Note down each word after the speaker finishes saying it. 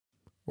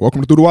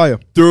Welcome to Through the Wire.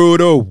 Through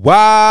the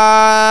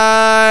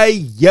Wire.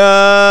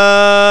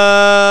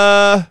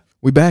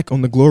 We back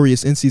on the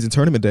glorious in-season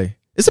tournament day.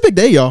 It's a big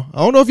day, y'all. I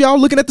don't know if y'all are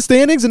looking at the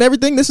standings and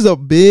everything. This is a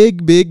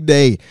big, big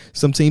day.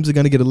 Some teams are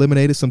going to get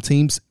eliminated. Some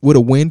teams with a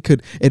win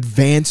could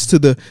advance to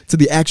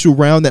the actual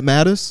round that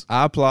matters.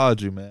 I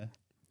applaud you, man.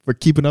 For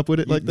keeping up with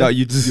it like that. No,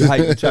 you're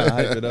trying to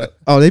hype it up.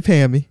 Oh, they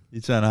paying me.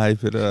 You're trying to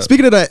hype it up.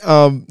 Speaking of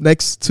that,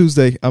 next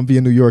Tuesday, I'm be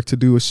in New York to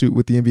do a shoot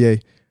with the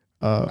NBA.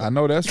 I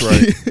know that's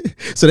right.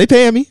 So they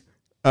paying me.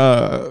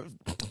 And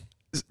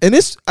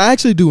I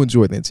actually do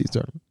enjoy the NCAA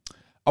tournament.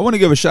 I want to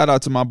give a shout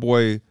out to my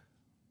boy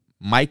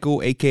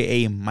Michael,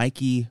 aka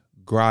Mikey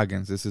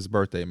Groggins. It's his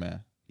birthday, man.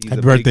 He's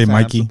Happy birthday,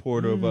 Mikey.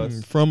 Supporter of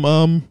us. From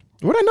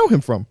where'd I know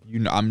him from? You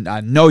know,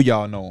 I know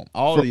y'all know him.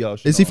 All of y'all.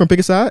 Is he from Pick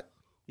a Side?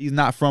 He's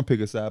not from Pick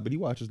a Side, but he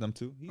watches them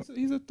too.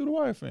 He's a Through the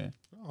Wire fan.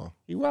 Oh.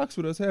 He rocks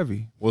with us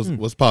heavy.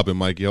 What's popping,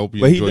 Mikey? I hope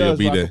you But he enjoy your does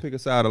rock B-Day. with Pick a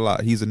Side a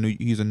lot. He's a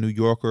New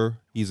Yorker.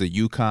 He's a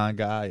UConn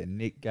guy, a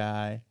Knick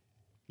guy.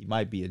 He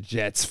might be a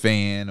Jets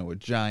fan or a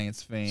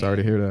Giants fan. Sorry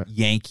to hear that.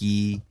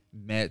 Yankee,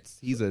 Mets.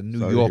 He's a New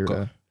Sorry to hear Yorker.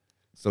 that.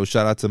 So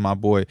shout out to my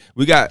boy.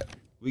 We got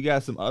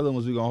some other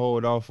ones we're gonna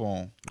hold off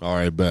on. All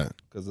right, bet.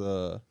 Cause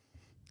the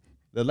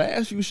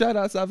last few shout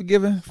outs I've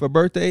given for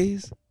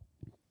birthdays,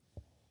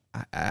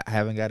 I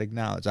haven't got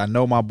acknowledged. I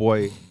know my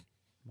boy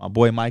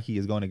Mikey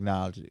is gonna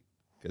acknowledge it.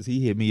 Cause he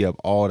hit me up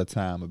all the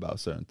time about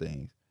certain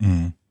things.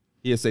 Mm-hmm.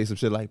 He'll say some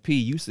shit like, P,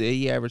 you said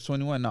he averaged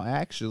 21. No,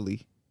 actually,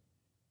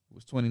 it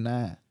was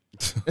 29.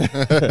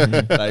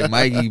 Like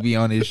Mikey be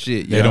on his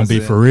shit. They don't be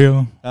for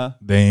real. Huh?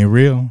 They ain't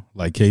real.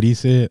 Like KD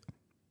said.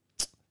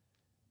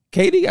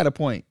 KD got a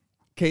point.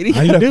 KD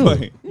How got you a do?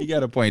 point. He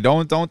got a point.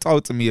 Don't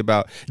talk to me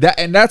about that.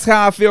 And that's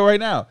how I feel right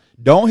now.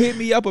 Don't hit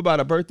me up about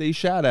a birthday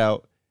shout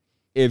out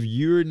if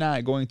you're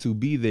not going to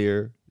be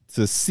there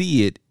to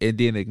see it and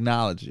then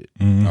acknowledge it.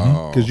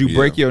 Mm-hmm. Because you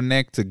break your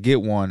neck to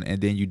get one and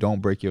then you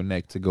don't break your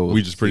neck to go.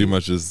 We just pretty see it.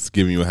 much just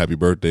giving you a happy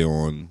birthday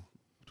on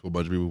to a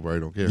bunch of people who probably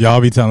don't care. Y'all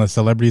be telling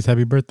celebrities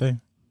happy birthday?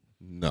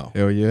 No.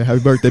 Hell yeah. Happy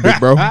birthday, big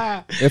bro.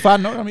 If I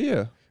know them,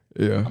 yeah.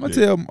 Yeah. I'm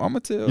gonna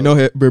tell. You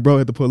know, big bro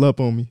had to pull up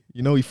on me.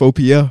 You know, he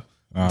 4PL.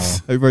 Oh.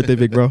 Happy birthday,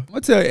 big bro.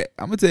 I'm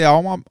gonna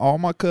tell all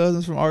my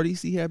cousins from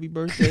RDC happy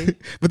birthday.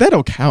 But that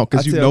don't count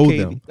because I you tell know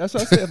Katie. them. That's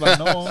what I said. If I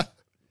know them.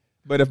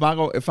 But if I'm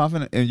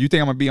finna, and you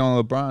think I'm gonna be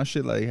on LeBron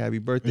shit like happy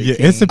birthday? Yeah,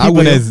 King. it's the I people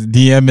will. that's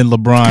DMing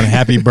LeBron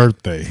happy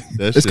birthday.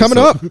 That It's shit's coming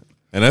so- up.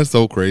 And that's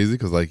so crazy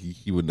because like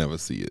he would never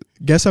see it.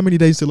 Guess how many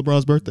days till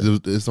LeBron's birthday?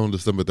 It's on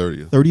December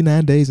 30th.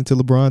 39 days until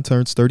LeBron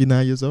turns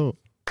 39 years old.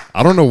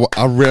 I don't know.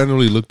 I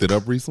randomly looked it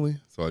up recently,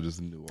 so I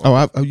just knew.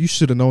 You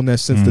should have known that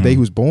since the day he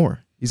was born.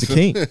 He's a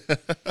king.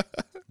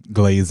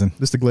 Glazing.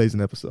 This is the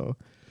Glazing episode.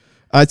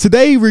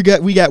 Today we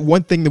got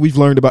one thing that we've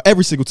learned about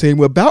every single team.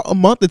 We're about a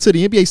month into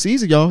the NBA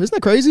season, y'all. Isn't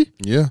that crazy?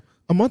 Yeah.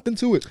 A month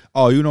into it.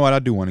 Oh, you know what? I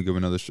do want to give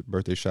another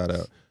birthday shout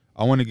out.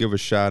 I want to give a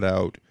shout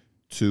out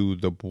to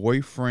the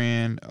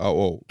boyfriend. I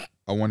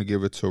want to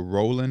give it to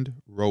Roland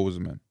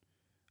Roseman.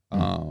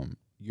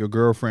 Your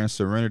girlfriend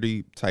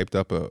Serenity typed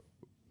up a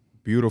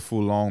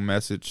beautiful long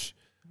message.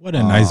 What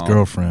a nice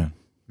girlfriend.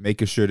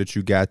 Making sure that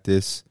you got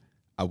this.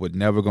 I would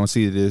never gonna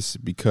see this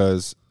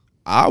because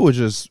I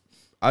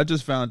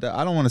just found out.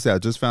 I don't want to say I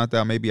just found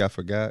out. Maybe I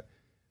forgot.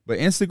 But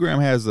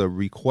Instagram has a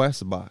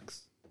request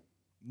box.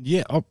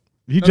 Yeah. Oh,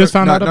 you just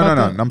found out about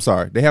that? No, I'm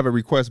sorry. They have a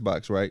request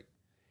box, right?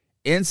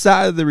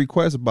 Inside of the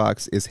request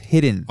box is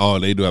hidden. Oh,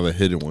 they do have a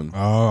hidden one.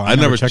 Oh, I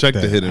never checked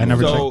that. the hidden I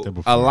never one. So checked it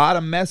before. a lot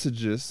of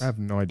messages. I have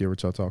no idea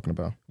what y'all talking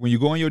about. When you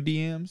go in your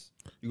DMs,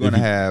 you're gonna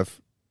have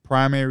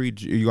primary.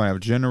 You're gonna have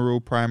general,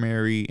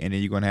 primary, and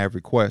then you're gonna have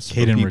requests.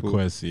 Hidden for people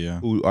requests,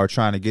 yeah. who are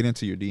trying to get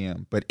into your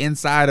DM. But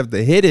inside of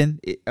the hidden,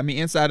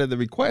 inside of the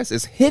request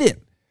is hidden.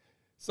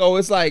 So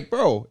it's like,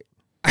 bro,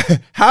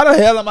 how the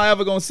hell am I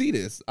ever gonna see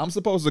this? I'm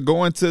supposed to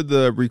go into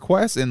the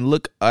request and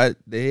look at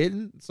the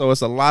hidden. So it's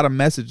a lot of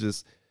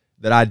messages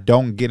that I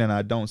don't get and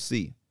I don't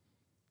see.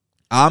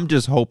 I'm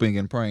just hoping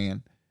and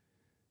praying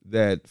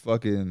that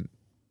fucking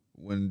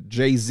when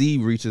Jay-Z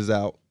reaches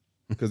out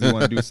because he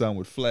want to do something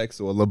with Flex,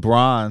 or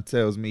LeBron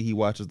tells me he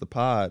watches the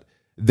pod,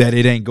 that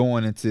it ain't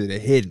going into the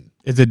hidden.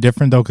 Is it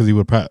different though? Because he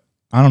would probably.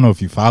 I don't know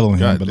if you follow him,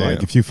 God but damn.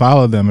 like if you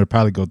follow them, it'll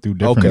probably go through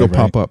different. It'll right?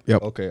 pop up.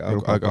 Yep. Okay, It'll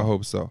I pop up.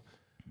 hope so.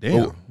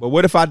 Damn. But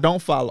what if I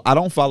don't follow? I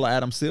don't follow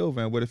Adam Silver,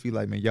 and what if he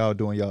like, man, y'all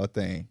doing y'all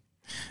thing?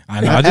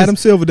 I know. Adam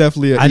Silver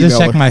definitely. I just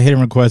checked my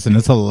hidden requests and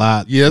it's a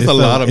lot. Yeah, it's a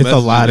lot of It's a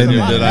messages lot in here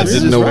there. that I didn't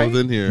Messages, know right? was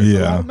in here. A lot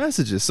Yeah. of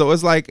messages. So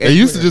it's like It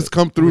used to just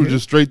come through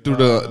just straight through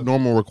the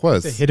normal The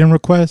requests. hidden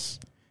requests,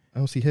 I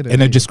don't see hidden.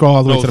 and then just scroll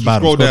all the way No, to the just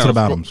bottom. scroll Scroll to down. the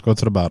bottom. Scroll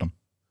to the bottom.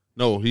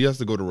 No, he has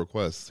to go to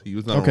requests. He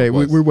was not Okay, on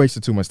requests. we're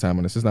wasting too much time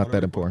on this. It's not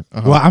that important.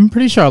 Uh-huh. Well, I'm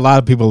pretty sure a lot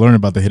of people learn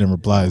about the hidden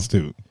replies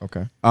too.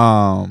 Okay.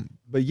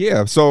 But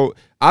yeah, so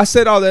I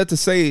said all that to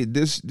say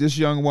this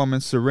young woman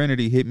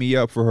Serenity hit me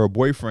up for her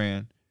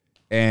boyfriend,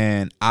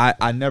 and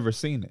I never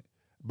seen it,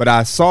 but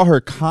I saw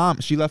her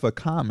She left a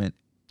comment,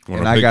 On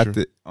and a I got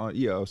picture?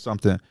 the or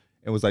something.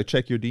 It was like,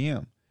 check your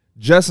DM.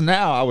 just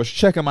now I was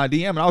checking my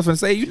DM and I was gonna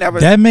say you never.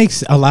 That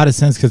makes a lot of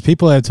sense because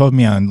people have told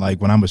me on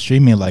like when I was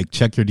streaming, like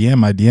check your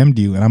DM, I DM'd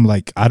you, and I'm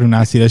like, I do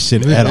not see that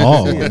shit at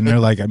all, and they're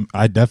like,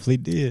 I definitely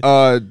did.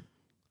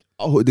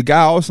 The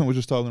guy Austin was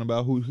just talking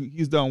about who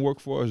he's done work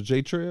for us,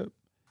 J Trip.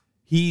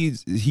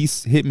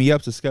 He's hit me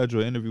up to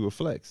schedule an interview with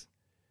Flex,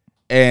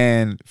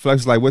 and Flex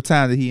was like, "What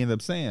time did he end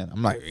up saying?"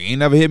 I'm like, "He ain't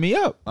never hit me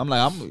up." I'm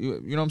like,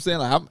 you know what I'm saying?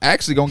 Like, I'm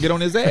actually gonna get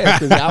on his ass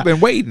because I've been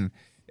waiting.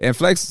 And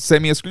Flex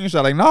sent me a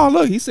screenshot like, "No,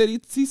 look, he said he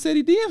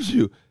DMs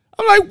you."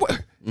 I'm like,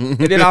 "What?" And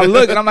then I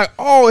look and I'm like,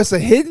 "Oh, it's a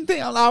hidden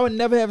thing." I would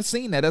never have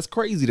seen that. That's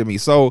crazy to me.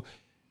 So,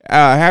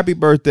 happy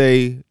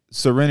birthday,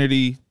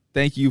 Serenity.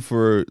 Thank you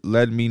for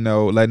letting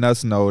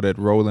us know that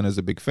Roland is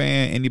a big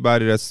fan.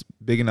 Anybody that's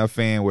big enough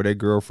fan where their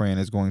girlfriend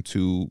is going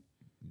to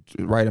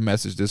write a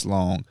message this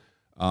long,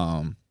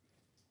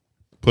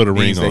 Put a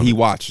ring on that he it.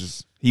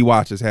 watches. He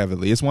watches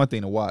heavily. It's one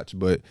thing to watch,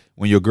 but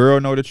when your girl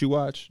know that you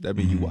watch, that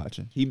mean you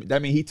watching.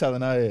 That mean he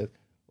telling her,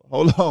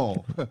 hold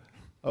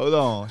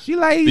on. She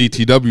like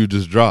BTW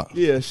just dropped.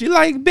 yeah. She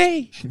like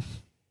babe.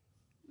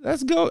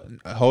 Let's go.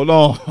 Hold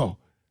on.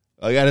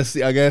 I gotta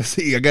see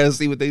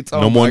what they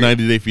talking. No more about.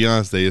 90 Day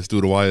Fiance. It's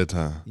through the wire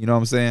time. You know what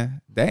I'm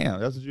saying? Damn,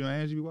 that's what you and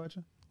Angie be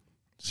watching.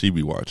 She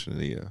be watching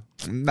it,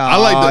 yeah. Nah, I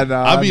like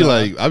that. I be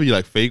nah.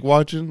 like fake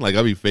watching. Like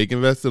I be fake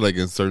invested, like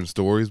in certain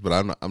stories, but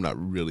I'm not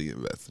really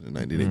invested in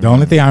 90 Day. The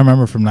only thing I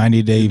remember from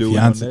 90 Day Dude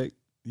on Fiance, neck?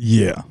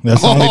 yeah,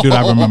 that's the only dude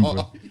I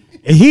remember.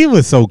 And he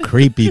was so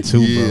creepy too,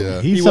 bro.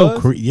 Yeah. He's He so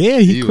was?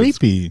 he was-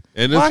 creepy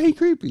And Why it's, he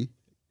creepy?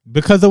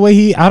 because the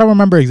way I don't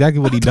remember exactly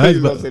what he does,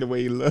 You but gonna say the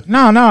way he look. no,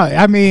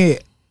 I mean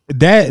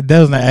that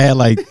doesn't add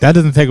like that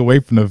doesn't take away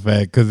from the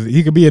fact because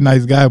he could be a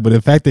nice guy, but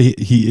the fact that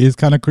he is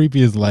kind of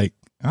creepy is like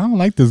I don't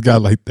like this guy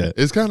like that.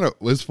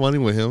 it's funny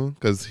with him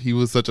because he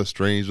was such a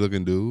strange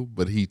looking dude,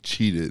 but he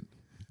cheated.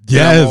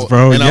 Yes,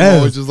 bro. And I'm Yes,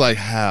 always just like,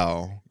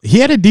 how? he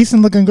had a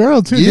decent looking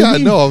girl too. Yeah, I didn't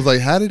he? know. I was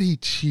like, how did he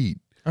cheat?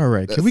 All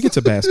right, can we get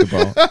to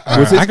basketball?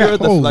 Was his I got-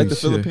 girl holy like the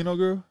shit. Filipino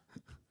girl?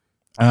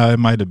 It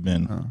might have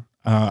been.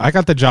 I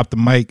got to drop the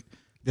mic.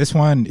 This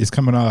one is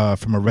coming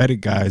from a Reddit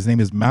guy. His name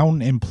is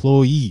Mountain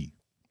Employee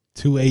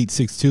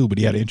 2862, but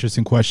he had an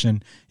interesting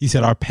question. He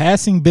said, "Are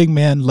passing big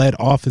man led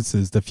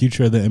offenses the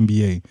future of the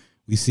NBA?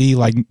 We see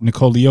like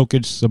Nikola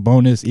Jokic,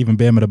 Sabonis, even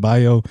Bam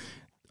Adebayo.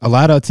 A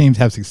lot of teams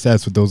have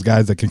success with those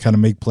guys that can kind of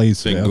make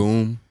plays. for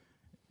them.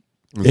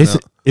 Sengun.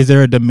 Is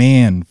there a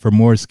demand for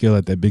more skill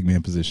at that big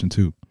man position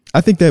too?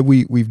 I think that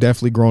we've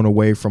definitely grown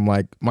away from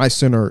like my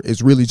center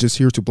is really just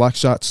here to block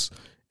shots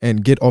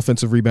and get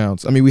offensive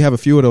rebounds. I mean, we have a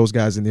few of those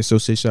guys in the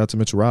association. Shout out to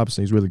Mitchell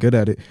Robinson. He's really good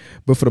at it.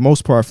 But for the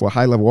most part, for a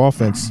high-level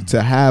offense,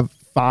 to have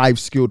 5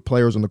 skilled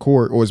players on the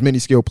court or as many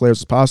skilled players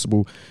as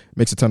possible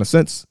makes a ton of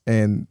sense.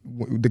 And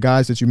the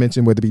guys that you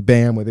mentioned, whether it be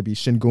Bam, whether it be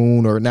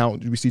Şengün, or now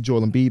we see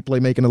Joel Embiid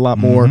playmaking a lot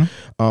more,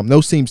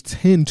 those teams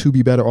tend to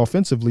be better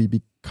offensively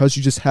because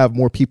you just have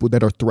more people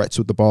that are threats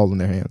with the ball in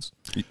their hands.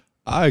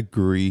 I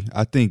agree.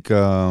 I think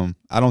I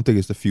don't think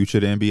it's the future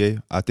of the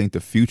NBA. I think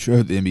the future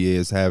of the NBA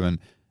is having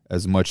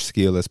as much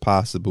skill as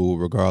possible,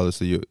 regardless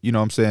of you know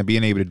what I'm saying,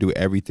 being able to do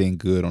everything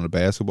good on the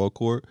basketball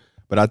court.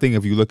 But I think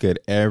if you look at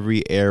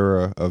every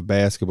era of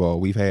basketball,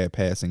 we've had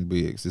passing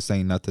bigs. This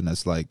ain't nothing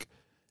that's like,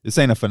 this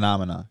ain't a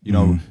phenomenon. You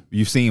know,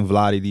 you've seen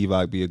Vlade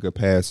Divac be a good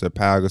passer.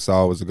 Pau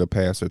Gasol was a good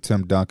passer.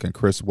 Tim Duncan,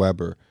 Chris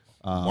Webber,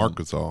 Marc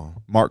Gasol.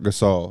 Marc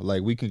Gasol.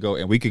 Like we could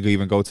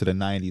even go to the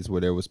 90s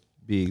where there was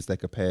bigs that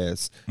could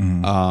pass.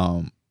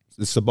 The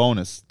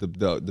Sabonis,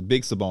 the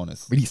big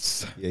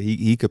Sabonis. Yeah,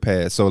 he could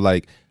pass. So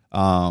like,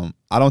 I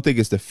don't think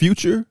it's the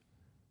future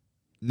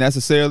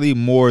necessarily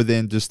more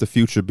than just the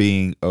future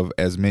being of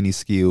as many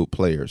skilled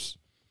players.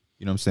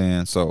 You know what I'm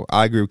saying? So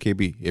I agree with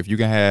KB. If you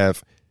can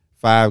have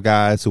 5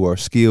 guys who are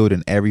skilled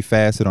in every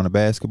facet on the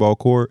basketball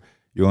court,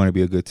 you're going to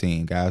be a good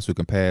team. Guys who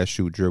can pass,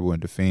 shoot, dribble, and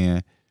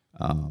defend.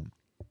 I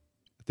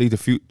think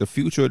the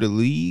future of the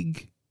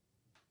league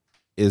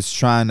is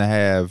trying to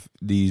have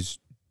these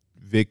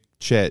Vic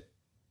Chet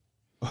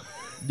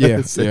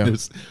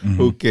centers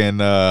who can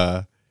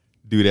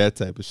do that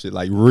type of shit,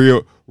 like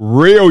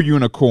real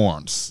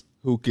unicorns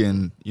who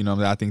can, you know,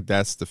 I think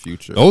that's the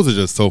future. Those are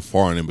just so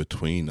far and in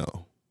between,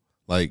 though.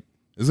 Like,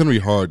 it's going to be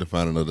hard to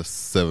find another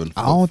 7'5".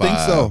 I don't think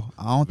so.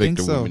 I don't think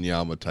Victor so.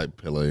 Wembanyama type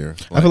player.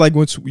 I feel like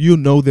once you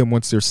know them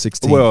once they're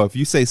 16. Well, if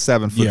you say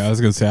 7 foot, Yeah, I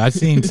was gonna say I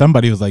seen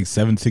somebody was like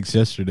 7'6"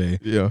 yesterday.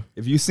 yeah.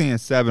 if you seeing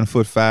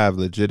 7'5"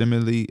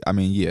 legitimately, I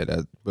mean, yeah,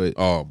 that. But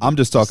Oh, I'm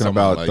just talking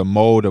somebody about like- the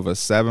mold of a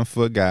 7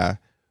 foot guy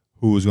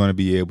who is going to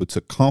be able to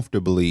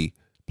comfortably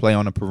play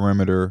on the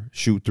perimeter,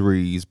 shoot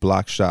threes,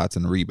 block shots,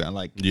 and rebound.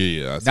 Like,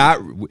 Yeah. I see.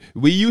 not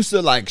we used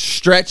to like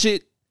stretch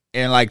it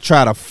and like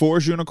try to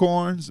force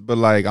unicorns, but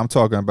like I'm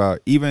talking about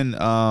even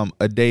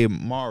Ade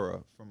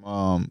Mara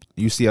from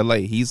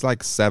UCLA. He's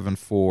like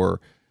 7'4",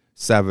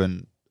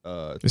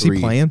 7'3". Is he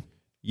playing?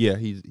 Yeah,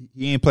 he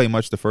ain't played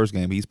much the first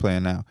game. But he's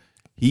playing now.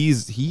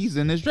 He's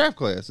in his draft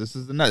class. This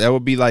is that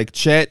would be like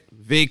Chet,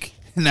 Vic,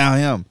 now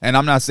him. And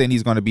I'm not saying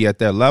he's going to be at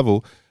that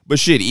level, but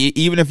shit,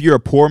 even if you're a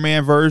poor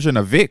man version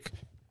of Vic,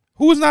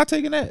 Who is not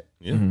taking that?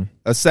 Yeah. Mm-hmm.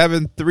 A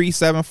 7'3",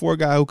 7'4"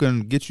 guy who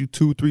can get you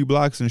 2-3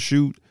 blocks and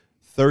shoot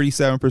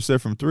 37%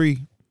 from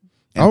three.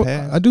 And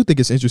pass. I do think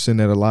it's interesting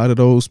that a lot of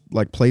those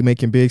like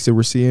playmaking bigs that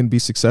we're seeing be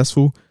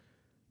successful.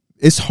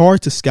 It's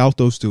hard to scout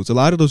those dudes. A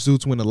lot of those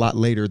dudes went a lot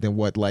later than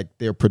what like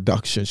their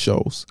production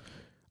shows.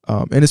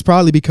 And it's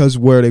probably because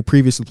where they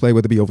previously played,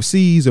 whether it be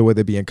overseas or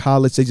whether it be in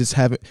college,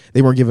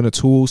 they weren't given the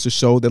tools to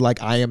show that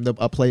like I am a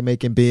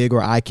playmaking big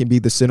or I can be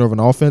the center of an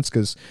offense,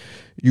 because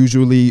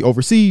usually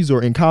overseas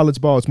or in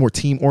college ball, it's more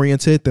team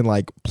oriented than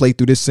like play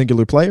through this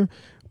singular player.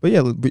 But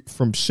yeah,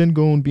 from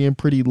Şengün being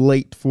pretty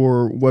late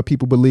for what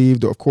people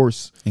believed, of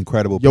course,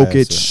 Incredible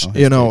Jokic, passer on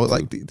his you know, team,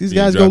 like too. these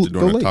Being guys go drafted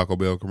during a late. Taco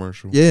Bell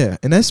commercial. Yeah,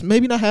 and that's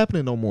maybe not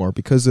happening no more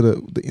because of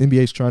the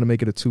NBA's trying to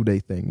make it a 2-day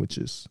thing, which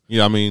is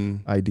Yeah, I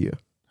mean, idea.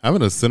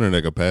 having a center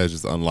that can pass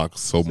just unlocks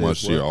so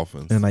much to your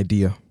offense. An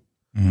idea.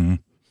 Mm-hmm.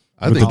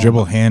 I With think the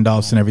dribble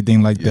handoffs and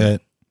everything like Yeah.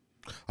 that.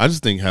 I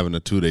just think having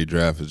a 2-day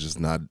draft is just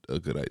not a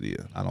good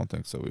idea. I don't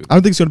think so either. I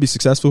don't think it's going to be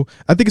successful.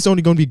 I think it's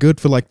only going to be good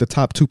for like the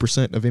top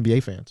 2% of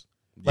NBA fans.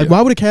 Like, Yeah.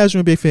 why would a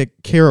casual NBA fan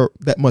care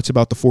that much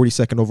about the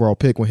 42nd overall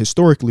pick when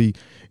historically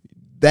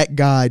that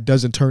guy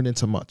doesn't turn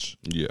into much?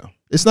 Yeah.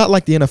 It's not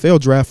like the NFL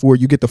draft where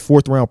you get the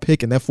 4th round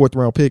pick and that 4th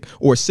round pick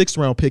or a 6th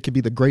round pick can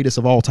be the greatest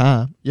of all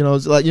time. You know,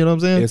 it's like, you know what I'm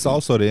saying? It's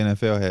also the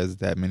NFL has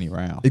that many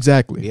rounds.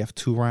 Exactly. We have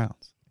 2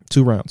 rounds.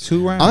 2 rounds.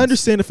 2 rounds. I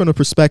understand it from the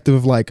perspective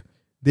of like,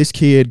 this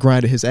kid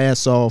grinded his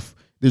ass off.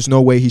 There's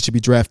no way he should be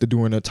drafted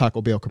during a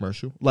Taco Bell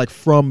commercial. Like,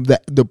 from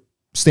the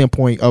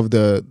standpoint of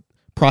the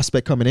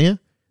prospect coming in,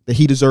 that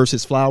he deserves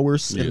his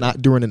flowers Yeah. and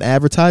not during an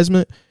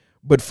advertisement.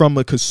 But from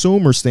a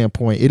consumer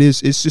standpoint,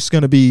 it's just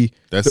going to be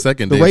That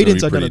second the day is gonna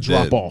ratings be are going to pretty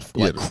drop dead. off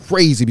like Yeah.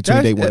 crazy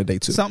between day 1 and day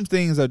 2. Some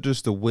things are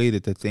just the way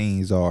that the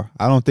things are.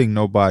 I don't think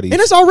nobody.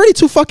 And it's already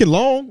too fucking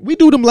long. We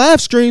do them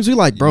live streams. We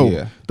like, bro,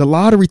 Yeah. the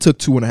lottery took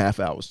 2.5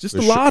 hours. Just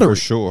the lottery.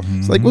 For sure.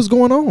 It's like, what's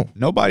going on?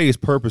 Nobody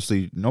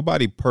purposely,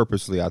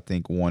 I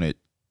think, wanted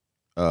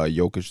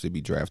Jokic to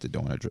be drafted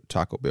during a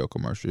Taco Bell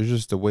commercial. It's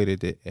just the way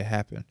that it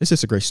happened. It's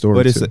just a great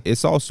story. But too.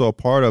 it's also a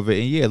part of it.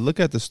 And yeah, look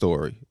at the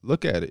story.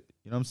 Look at it.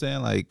 You know what I'm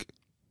saying? Like,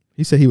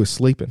 He said he was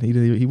sleeping.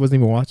 He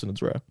wasn't even watching the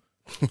draft.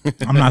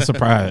 I'm not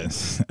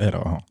surprised at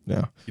all.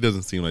 Yeah, He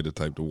doesn't seem like the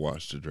type to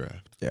watch the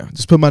draft. yeah.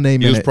 Just put my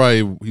name He in was it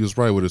probably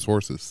with his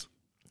horses.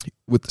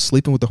 with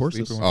sleeping with the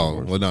horses. Sleeping with-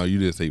 Oh, well, no, you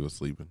did say he was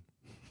sleeping.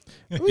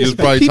 He He was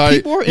probably tired.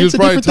 People are He was into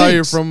probably different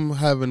tired things.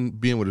 from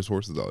being with his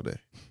horses all day.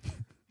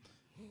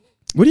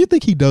 What do you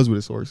think he does with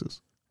his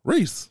horses?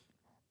 Race.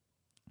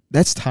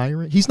 That's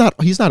tiring. He's not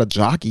a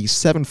jockey. He's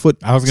 7 foot.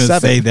 I was gonna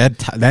 7. say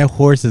that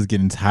horse is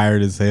getting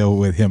tired as hell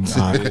with him.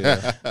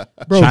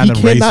 Bro, trying he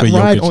to race cannot for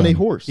ride Jokic on a on-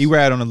 horse. he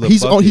ride on a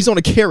little He's on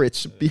a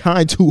carriage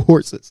behind 2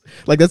 horses.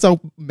 Like, that's how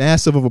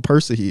massive of a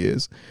person he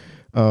is.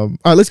 All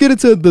right, let's get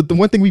into the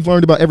one thing we've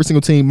learned about every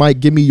single team. Mike,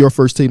 give me your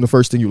first team. The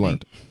first thing you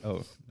learned.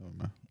 Oh, never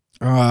mind.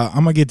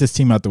 I'm gonna get this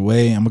team out the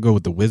way. I'm gonna go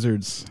with the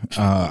Wizards.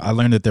 I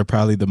learned that they're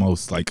probably the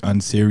most like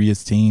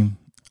unserious team.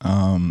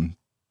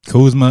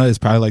 Kuzma is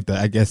probably like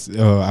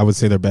I would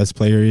say their best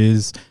player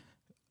is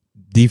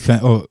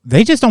defense. Oh,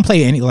 they just don't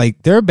play any,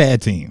 like, they're a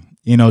bad team.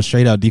 You know,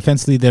 straight out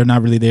defensively, they're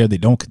not really there. They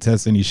don't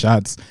contest any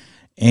shots.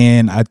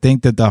 And I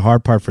think that the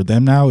hard part for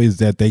them now is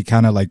that they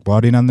kind of like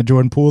bought in on the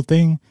Jordan Poole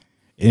thing.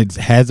 It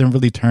hasn't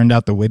really turned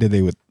out the way that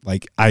they would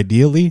like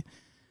ideally.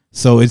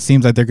 So it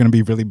seems like they're going to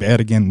be really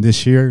bad again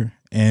this year.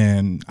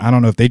 And I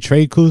don't know if they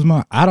trade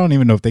Kuzma. I don't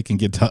even know if they can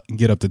get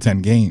up to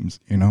 10 games,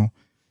 you know,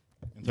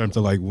 in terms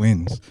of like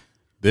wins.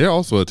 They're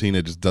also a team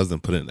that just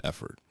doesn't put in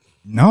effort.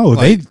 No,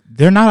 Like-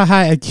 they're not a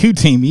high IQ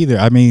team either.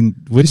 I mean,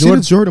 with You see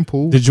the Jordan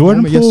Poole? the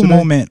Jordan moment Poole yesterday?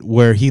 moment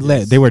where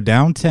they were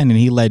down 10 and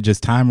he let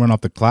just time run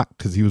off the clock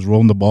because he was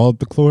rolling the ball up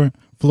the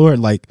floor,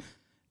 like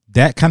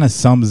that kind of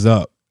sums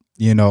up,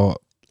 you know,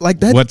 Like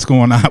that. what's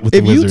going on with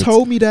If the you Wizards.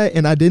 told me that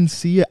and I didn't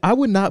see it, I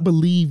would not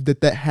believe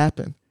that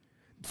happened.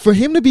 For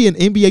him to be an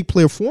NBA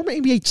player, former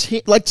NBA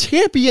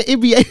champion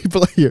NBA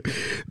player,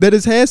 that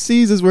has had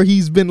seasons where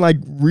he's been like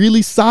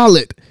really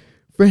solid,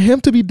 for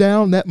him to be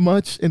down that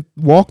much and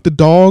walk the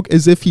dog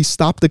as if he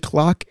stopped the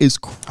clock is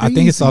crazy. I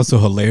think it's also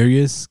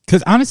hilarious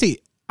because honestly,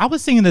 I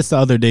was singing this the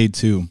other day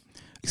too,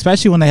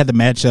 especially when they had the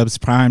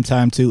matchups prime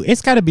time too.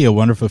 It's got to be a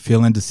wonderful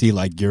feeling to see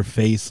like your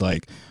face,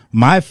 like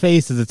my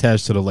face is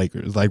attached to the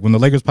Lakers. Like when the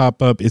Lakers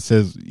pop up, it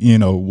says, you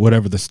know,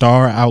 whatever, the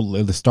star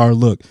outlet, the star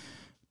look.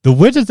 The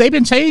Wizards, they've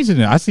been changing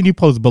it. I seen you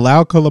post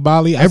Bilal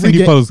Coulibaly. I seen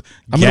you post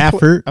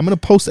Gafford. I'm gonna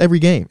post every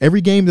game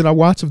that I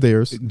watch of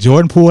theirs.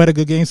 Jordan Poole had a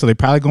good game, so they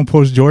probably gonna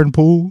post Jordan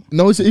Poole.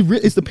 No, it's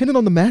dependent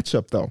on the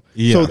matchup though.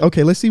 Yeah. So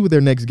okay, let's see what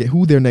their next game.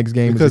 Who their next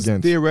game Because is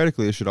against.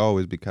 theoretically, it should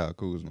always be Kyle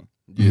Kuzma.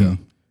 Yeah.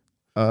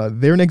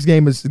 Their next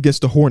game is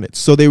against the Hornets,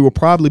 so they will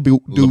probably do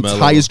LaMelo.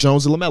 Tyus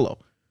Jones and LaMelo.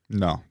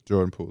 No,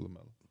 Jordan Poole. LaMelo.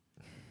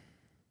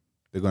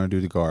 They're going to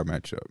do the guard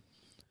matchup.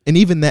 And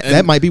even that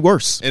And- might be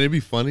worse. And it'd be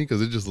funny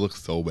because it just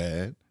looks so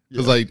bad.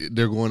 Because like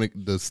they're going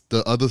to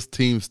the other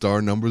team star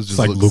numbers just It's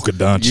like looks- Luka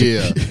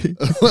Doncic.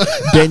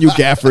 Yeah. Daniel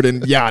Gafford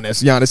and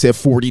Giannis. Giannis had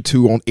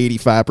 42 on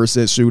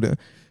 85% shooting.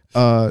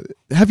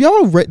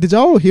 Did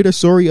y'all hear the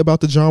story about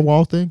the John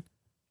Wall thing?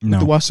 No.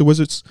 The Washington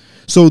Wizards.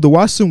 So the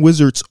Washington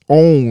Wizards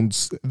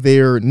owns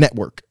their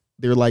network,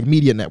 their like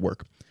media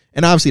network,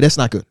 and obviously that's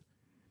not good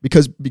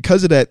because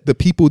of that, the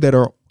people that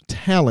are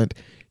talent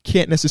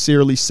can't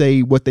necessarily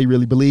say what they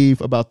really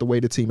believe about the way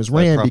the team is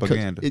ran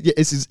propaganda.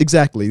 because it's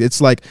exactly.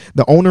 It's like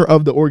the owner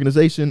of the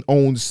organization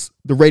owns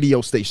the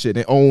radio station,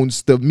 it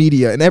owns the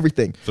media and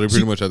everything. So they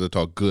pretty much have to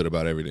talk good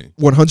about everything.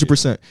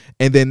 100%.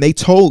 And then they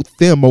told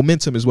them,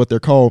 Momentum is what they're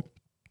called.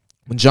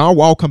 When John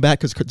Wall come back,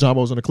 because John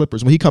Wall's on the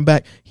Clippers, when he come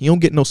back, he don't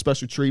get no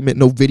special treatment,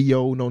 no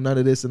video, no none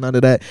of this and none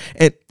of that.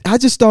 And I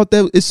just thought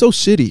that it's so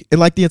shitty. And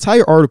like the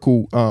entire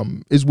article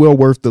is well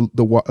worth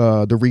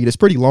the read. It's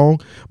pretty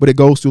long, but it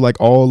goes through like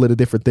all of the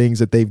different things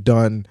that they've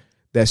done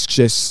that's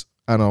just,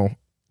 I don't know,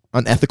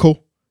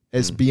 unethical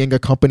as being a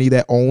company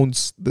that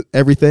owns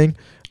everything.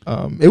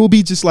 It would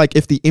be just like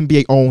if the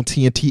NBA owned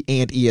TNT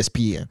and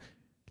ESPN.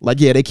 Like,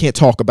 yeah, they can't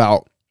talk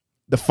about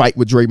the fight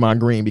with Draymond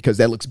Green because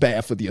that looks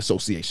bad for the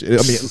association.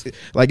 I mean,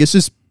 like, it's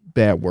just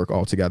bad work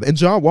altogether. And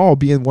John Wall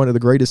being one of the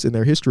greatest in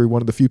their history,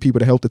 one of the few people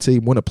to help the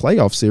team win a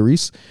playoff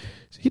series,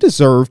 he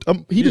deserved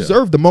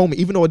the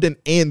moment, even though it didn't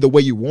end the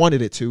way you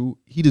wanted it to.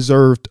 He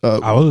deserved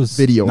I was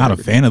video. Not a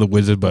fan of the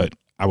Wizards, but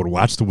I would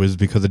watch the Wizards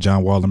because of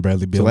John Wall and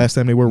Bradley Beal. The last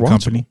time they were watching.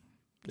 Company.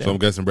 So I'm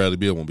guessing Bradley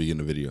Beal won't be in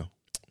the video.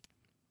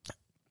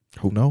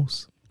 Who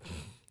knows?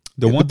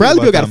 The one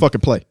Bradley Beal got to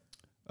fucking play.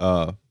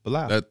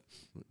 Bilal. That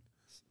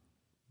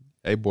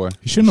Hey boy,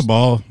 He shouldn't have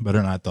ball better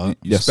than I thought.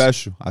 you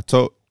special.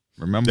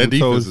 Remember that who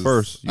told defense us is,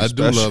 first. You I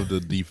special. do love the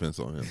defense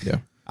on him. Yeah.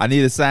 I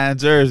need a signed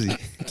jersey.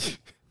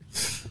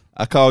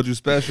 I called you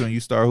special and you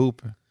start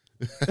hooping.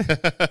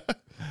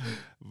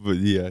 But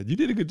yeah, you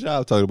did a good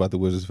job talking about the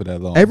Wizards for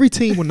that long. Every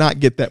team will not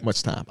get that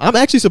much time. I'm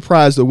actually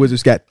surprised the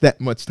Wizards got that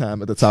much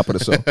time at the top of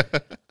the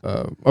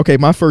show. Okay,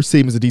 my first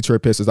team is the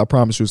Detroit Pistons. I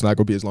promise you it's not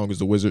going to be as long as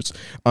the Wizards.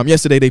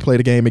 Yesterday they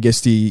played a game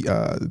against the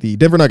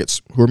Denver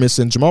Nuggets, who are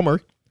missing Jamal Murray.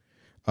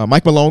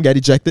 Mike Malone got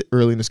ejected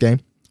early in this game.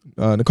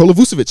 Nikola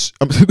Vucevic.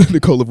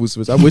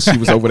 I wish he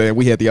was over there and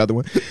we had the other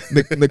one.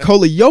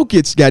 Nikola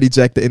Jokic got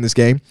ejected in this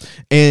game,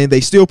 and they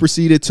still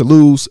proceeded to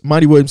lose.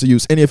 Monty Williams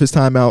used any of his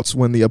timeouts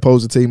when the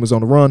opposing team was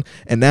on the run,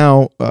 and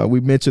now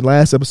we mentioned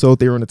last episode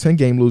they were on a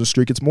 10-game losing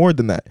streak. It's more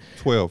than that.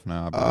 12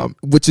 now, I believe.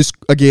 Which is,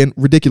 again,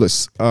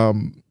 ridiculous.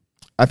 I'm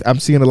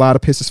seeing a lot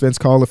of Pistons fans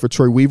calling for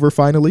Troy Weaver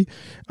finally.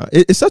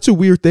 It's such a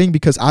weird thing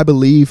because I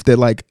believe that,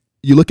 like,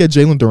 you look at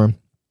Jalen Duren,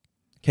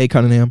 Kay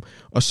Cunningham,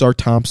 Ausar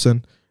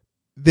Thompson,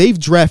 they've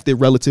drafted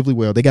relatively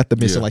well. They got the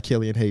missing like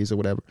Killian Hayes or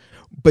whatever,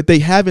 but they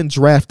haven't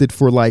drafted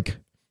for like.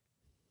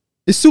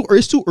 It's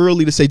too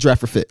early to say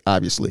draft for fit,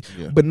 obviously.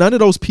 Yeah. But none of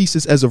those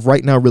pieces, as of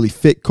right now, really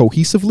fit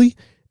cohesively.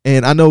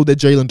 And I know that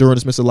Jalen Duren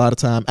has missed a lot of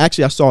time.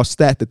 Actually, I saw a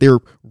stat that their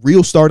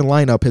real starting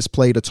lineup has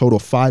played a total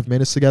of 5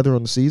 minutes together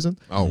on the season.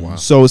 Oh wow!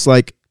 So it's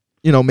like,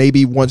 you know,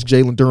 maybe once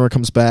Jalen Duren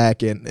comes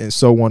back and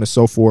so on and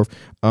so forth,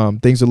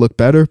 things will look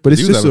better. But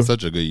it's he was just having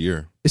such a good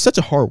year. It's such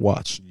a hard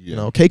watch. Yeah. You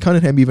know, Kay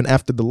Cunningham, even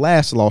after the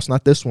last loss,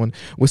 not this one,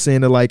 was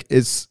saying that like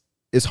it's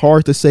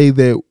hard to say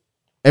that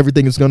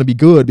everything is going to be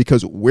good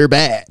because we're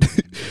bad.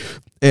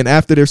 And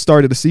after their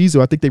start of the season,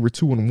 I think they were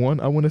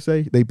 2-1. I want to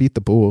say they beat the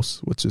Bulls,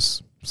 which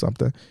is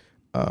something.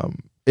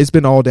 It's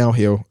been all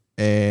downhill,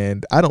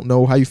 and I don't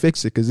know how you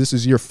fix it because this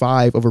is year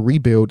 5 of a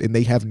rebuild, and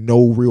they have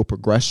no real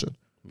progression.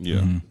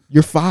 Yeah,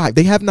 Year 5,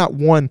 they have not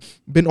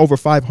been over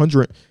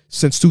 500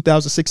 since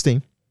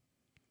 2016,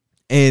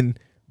 and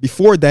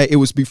before that, it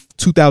was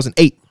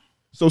 2008.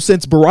 So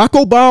since Barack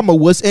Obama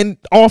was in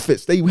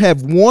office, they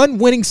have one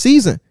winning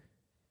season.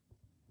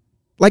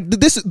 Like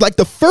this is like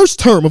the first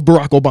term of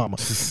Barack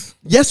Obama.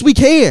 Yes, we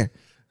can.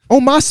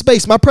 On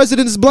MySpace, my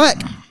president is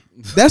black.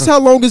 That's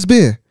how long it's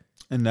been.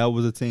 And that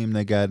was a team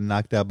that got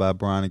knocked out by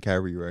Bron and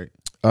Kyrie, right?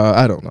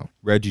 I don't know.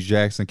 Reggie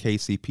Jackson,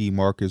 KCP,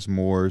 Marcus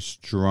Morris,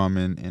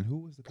 Drummond, and who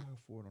was the guy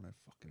forward on that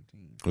fucking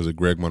team? Was it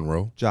Greg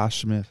Monroe?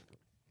 Josh Smith.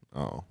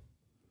 Oh,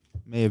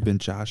 May have been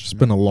Josh Smith. It's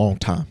been a long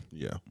time.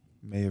 yeah.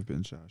 May have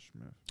been Josh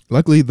Smith.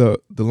 Luckily, the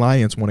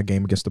Lions won a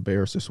game against the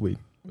Bears this week,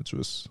 which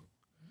was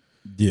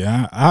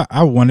Yeah,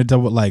 I wanted to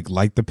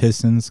like the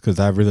Pistons because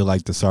I really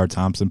liked the Ausar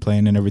Thompson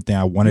playing and everything.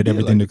 I wanted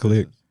everything to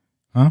click.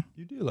 Huh?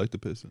 You did like the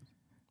Pistons.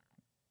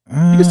 you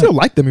can still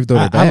like them if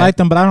they're bad. I like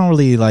them, but I don't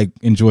really like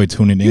enjoy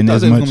tuning You in thought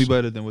as they was much. gonna be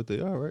better than what they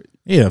are, right?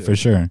 Yeah, for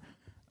sure.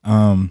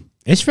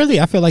 It's really,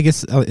 I feel like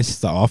it's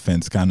just the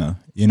offense kind of,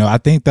 you know, I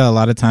think that a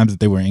lot of times that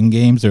they were in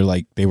games or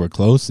like they were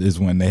close is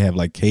when they have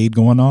like Cade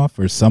going off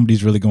or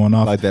somebody's really going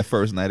off. Like that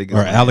first night against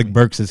or Alec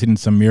Burks is hitting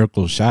some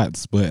miracle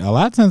shots. But a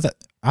lot of times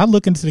I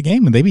look into the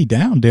game and they be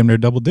down damn near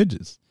double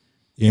digits,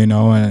 you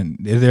know, and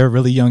they're a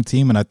really young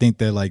team. And I think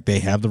that like they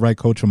have the right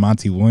coach from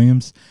Monty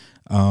Williams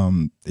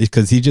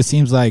because he just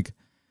seems like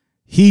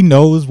he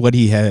knows what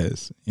he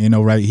has, you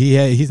know, right?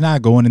 He's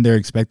not going in there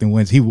expecting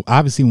wins. He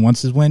obviously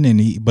wants his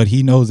win, but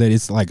he knows that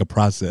it's like a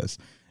process.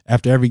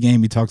 After every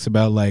game, he talks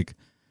about like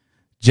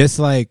just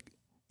like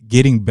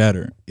getting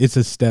better. It's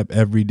a step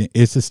every day.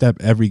 It's a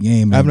step every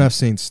game. I have not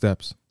seen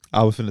steps.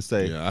 I was finna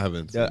say. Yeah, I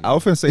haven't. I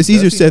was finna say. It's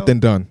easier said than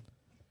done.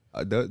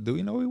 Do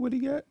we know what he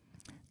got?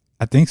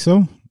 I think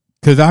so.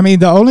 Because I mean,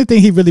 the only thing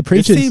he really This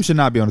preaches. team should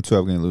not be on a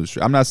 12-game losing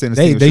streak. I'm not saying this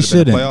They- team they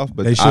should have been in the shouldn't. playoffs,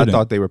 but They I shouldn't.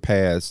 thought they were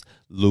past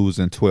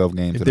losing 12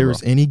 games If in a there row.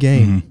 was any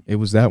game, Mm-hmm. it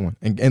was that one.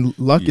 And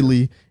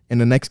luckily, in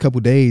the next couple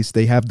days,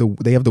 they have the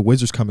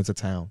Wizards coming to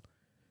town.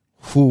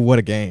 Whew, what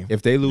a game!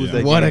 If they lose Yeah.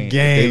 that What a game, if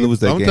game. they lose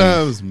that game.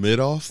 Sometimes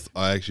mid-offs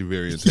are actually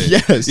very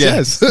intense.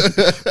 Yes.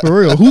 For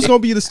real. Who's gonna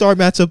be the star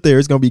matchup there?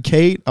 It's gonna be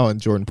Cade. Oh, and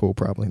Jordan Poole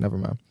probably. Never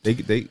mind. They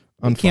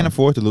Unfun. can't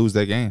afford to lose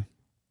that game.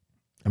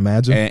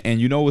 Imagine.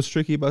 And you know what's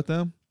tricky about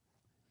them?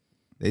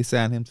 They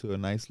signed him to a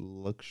nice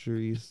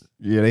luxuries.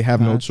 Yeah, they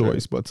have no contract.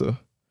 choice but to.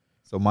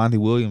 So Monty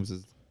Williams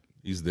is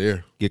He's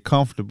there. get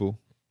comfortable.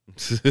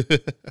 It's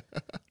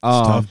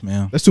tough,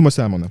 man. That's too much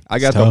time on them. I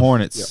got It's the tough.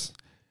 Hornets.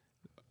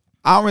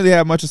 I don't really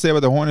have much to say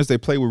about the Hornets. They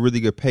play with really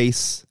good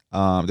pace.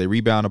 They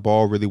rebound the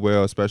ball really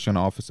well, especially on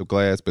the offensive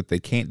glass, but they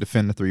can't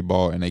defend the three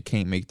ball and they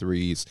can't make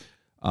threes.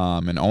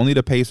 And only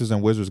the Pacers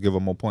and Wizards give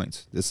up more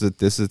points. This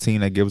is a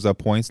team that gives up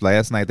points.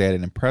 Last night they had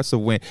an impressive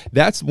win.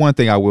 That's one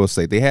thing I will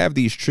say. They have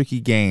these tricky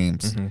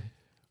games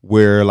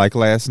where, like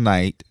last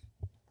night,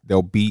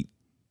 they'll beat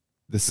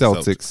the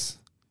Celtics.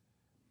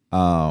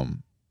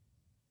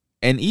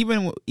 And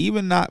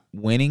even not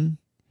winning,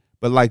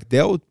 but like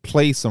they'll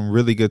play some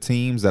really good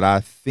teams that I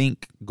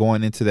think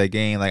going into that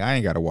game, like I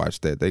ain't gotta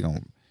watch that. They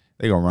gonna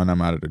run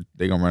them out of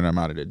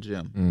the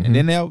gym. And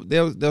then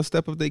they'll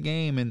step up their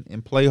game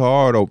and play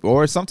hard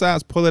or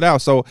sometimes pull it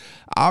out. So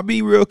I'll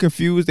be real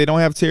confused. They don't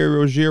have Terry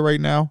Rozier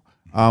right now.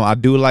 I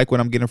do like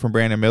what I'm getting from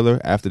Brandon Miller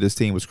after this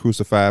team was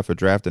crucified for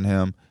drafting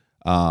him.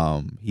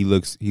 He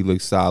looks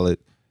solid.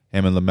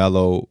 Him and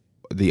LaMelo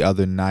the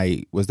other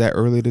night. Was that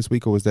earlier this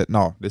week or was that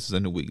no? This is a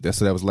new week. That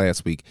was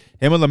last week.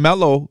 Him and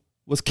LaMelo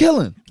was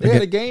killing. They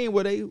had a game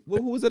where who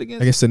was it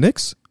against? Against the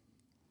Knicks?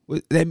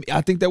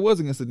 I think that was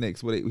against the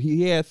Knicks. Where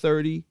he had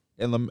 30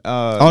 and No.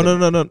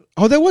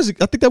 Oh, that was.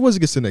 I think that was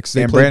against the Knicks.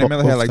 They and played Brandon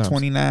Miller had both like times.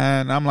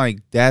 29. I'm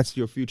like, that's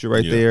your future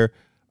right Yeah. there.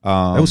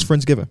 That was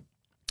Friendsgiving.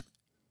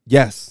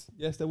 Yes,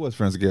 that was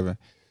Friendsgiving.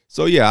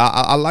 So yeah,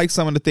 I like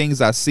some of the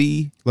things I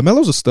see,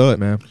 LaMelo's a stud,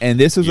 man. and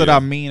this is what Yeah. I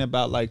mean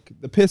about like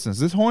the Pistons.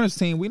 This Hornets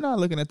team, we're not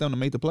looking at them to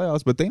make the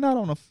playoffs, but they're not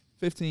on a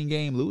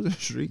 15-game losing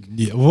streak.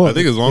 Yeah, well, I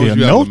think as long as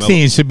you have no LaMelo-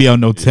 team should be on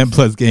no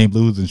 10+ game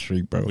losing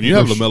streak, bro. When you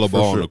have For LaMelo sure,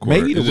 Ball on for the sure. court,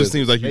 Maybe it the just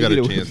seems like you got a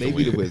Wizards. chance to Maybe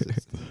win. the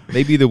Wizards.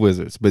 Maybe the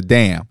Wizards. But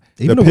damn,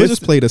 Even the the Wizards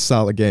Pistons- played a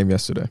solid game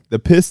yesterday. the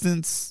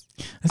Pistons.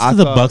 That's I 'cause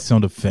the thought- Bucks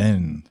don't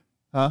defend.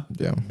 Huh?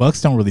 Yeah.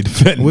 Bucks don't really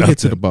defend. We'll get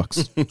to the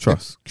nothing.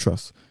 Bucks.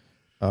 Trust.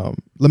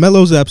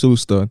 LaMelo's an absolute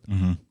stud.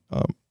 Mhm.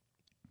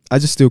 I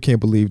just still can't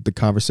believe the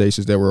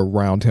conversations that were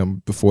around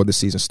him before the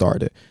season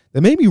started. It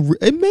made me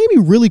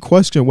really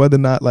question whether or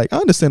not, like, I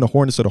understand the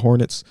Hornets are the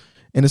Hornets,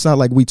 and it's not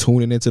like we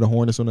tuning into the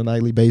Hornets on a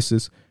nightly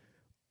basis.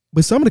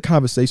 But some of the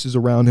conversations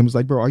around him was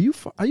like, bro, are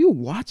you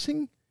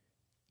watching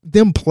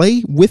them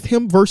play with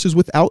him versus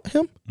without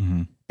him?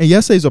 Mhm. And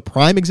yesterday's a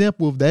prime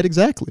example of that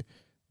exactly.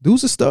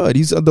 Dude's a stud.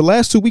 He's the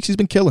last 2 weeks he's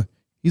been killing.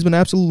 He's been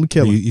absolutely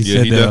killing. He Yeah,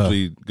 said, he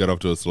definitely got off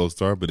to a slow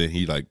start, but then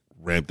he like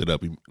ramped it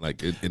up. And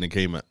it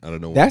came out. I don't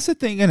know. That's the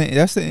thing.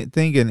 That's the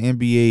thing in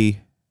NBA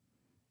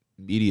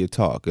media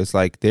talk. It's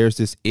like there's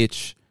this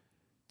itch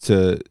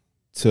to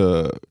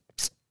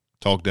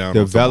talk down.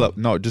 develop.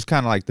 No, just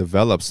kind of like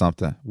develop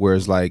something. Where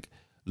it's like,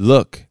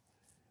 look,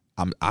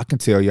 I can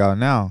tell y'all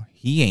now,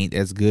 he ain't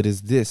as good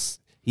as this.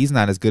 He's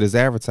not as good as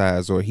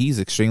advertised, or he's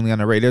extremely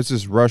underrated. There's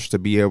this rush to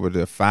be able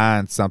to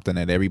find something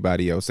that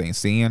everybody else ain't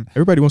seeing,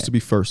 Everybody wants to be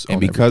first. and on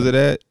because everything.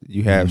 of that,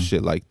 you have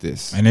shit like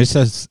this. and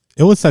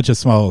it was such a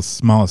small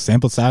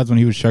sample size when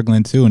he was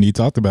struggling too, and he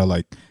talked about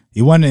like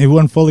he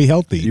wasn't fully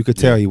healthy. You could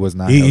tell he was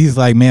not. He's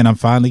like, man, I'm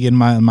finally getting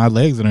my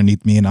legs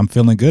underneath me, and I'm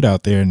feeling good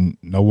out there, and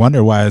no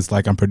wonder why it's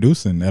like I'm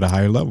producing at a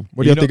higher level.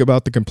 What do y'all think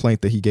about the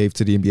complaint that he gave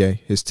to the NBA,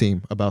 his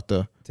team, about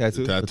the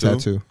tattoo.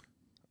 tattoo?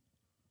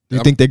 Do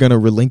you think they're gonna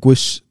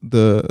relinquish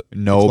the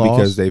No, clause?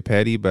 because they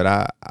petty. But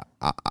I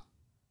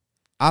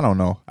don't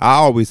know. I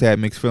always had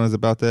mixed feelings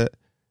about that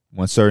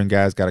when certain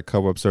guys got to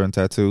cover up certain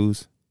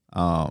tattoos.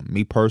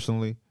 Me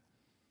personally,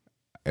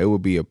 it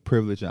would be a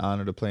privilege and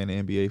honor to play in the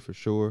NBA for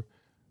sure.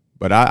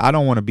 But I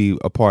don't want to be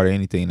a part of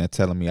anything that's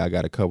telling me I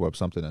got to cover up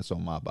something that's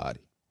on my body.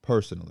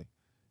 Personally,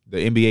 the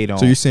NBA don't.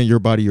 So you're saying your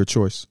body, your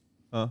choice?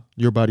 Huh?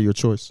 Your body, your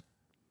choice.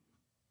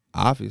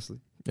 Obviously,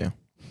 Yeah.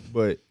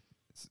 But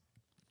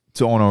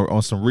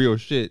on some real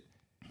shit,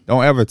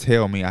 don't ever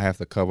tell me I have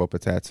to cover up a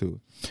tattoo.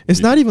 It's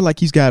not even like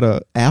he's got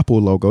a Apple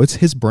logo. It's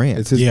his brand.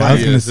 It's his Yeah, brand. I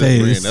was gonna it's his say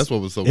brand. it's- That's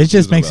what was so. It just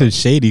confusing makes about it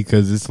shady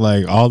because it's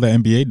like all the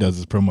NBA does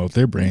is promote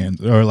their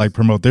brands or like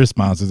promote their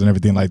sponsors and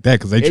everything like that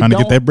because they It trying to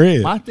get don't- that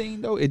bread. My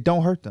thing though, it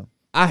don't hurt them.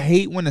 I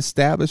hate when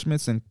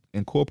establishments and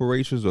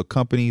corporations or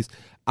companies.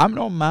 I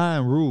don't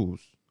mind rules.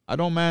 I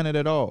don't mind it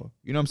at all.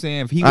 You know what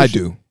I'm saying? I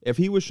do. If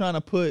he was trying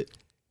to put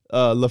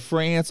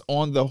LaFrance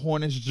on the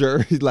Hornets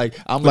jersey, like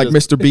I'm like gonna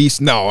Mr. Beast.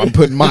 No, I'm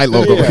putting my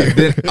logo Yeah,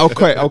 here. then,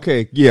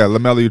 okay, yeah,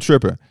 LaMelo, you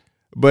tripping.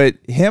 But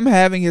him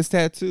having his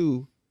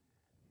tattoo,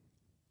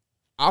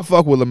 I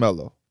fuck with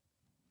LaMelo.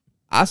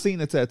 I seen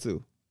the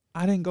tattoo.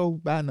 I didn't go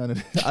buy none of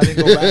that. I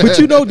didn't go buy. But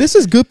you know, this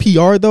is good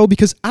PR though,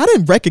 because I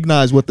didn't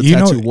recognize what the You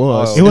know, tattoo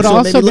was. It would And so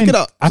also made me look been, it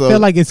up. I So- feel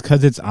like it's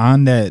because it's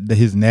on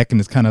his neck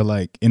and it's kind of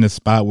like in a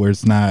spot where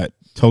it's not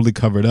totally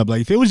covered up. Like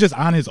if it was just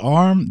on his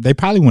arm, they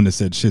probably wouldn't have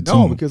said shit to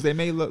No, him. because they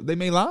made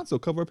Lonzo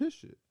cover up his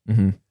shit.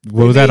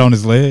 What was that on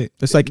his leg?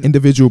 it's like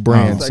individual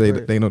brands It's say like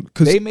that they don't.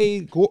 Because They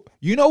made.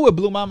 You know what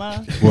blew my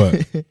mind?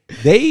 What?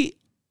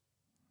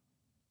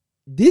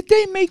 Did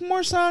they make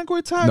Marshawn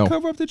Gortat No.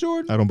 cover up the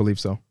Jordan? I don't believe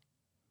so.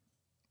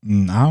 I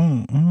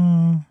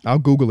don't. I'll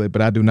Google it,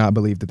 but I do not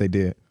believe that they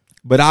did.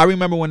 But I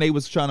remember when they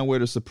was trying to wear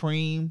the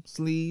Supreme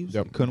sleeves.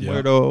 Yep. Couldn't Yep.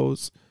 wear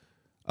those.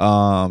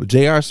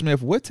 J.R.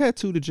 Smith. What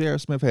tattoo did J.R.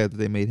 Smith have that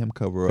they made him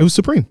cover up? It was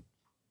Supreme.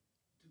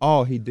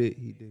 Oh, he did.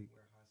 He did.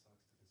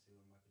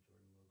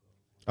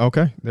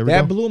 Okay, there we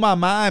That go. blew my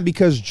mind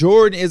because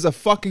Jordan is a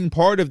fucking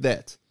part of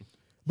that.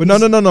 But no.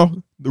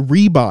 The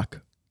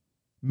Reebok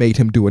made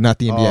him do it, not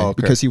the NBA, Oh,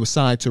 okay. because he was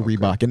signed to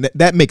Reebok, and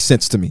that makes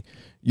sense to me.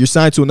 You're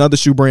signed to another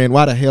shoe brand.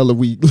 Why the hell are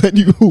we letting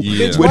you?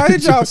 Yeah. Bitch, why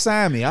did y'all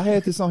sign me? I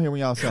had this on here when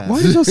y'all signed Why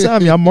me. did y'all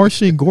sign me? I'm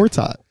Marshawn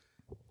Gortat.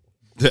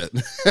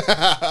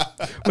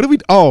 What did we?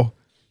 Oh,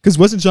 because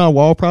wasn't John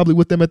Wall probably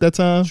with them at that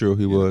time? True,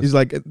 he was. He's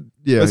like,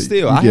 yeah. But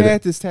still, you I get it.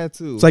 had this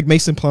tattoo. It's like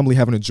Mason Plumlee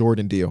having a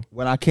Jordan deal.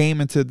 when I came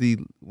into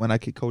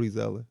Cody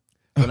Zeller.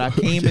 When I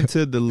came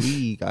into the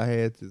league, I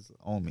had this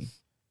on me.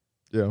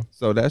 Yeah.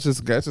 So that's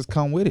just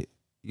come with it.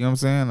 You know what I'm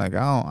saying? Like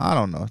I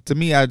don't know. To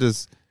me,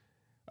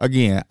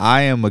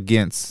 I am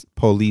against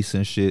police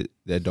and shit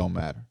that don't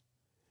matter.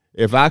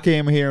 If I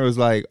came here and was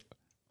like,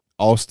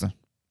 Austin,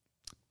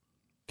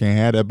 can't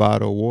have that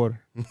bottle of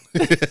water.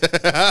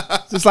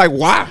 It's just like,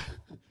 why?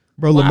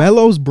 Bro, Wow.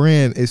 LaMelo's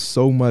brand is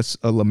so much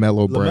a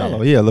LaMelo brand.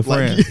 LaMelo, yeah,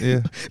 LaFrance, Like,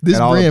 yeah. This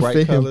And all the brand bright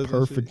fit him colors and shit.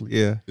 perfectly.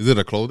 Yeah. Is it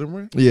a clothing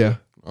brand? Yeah.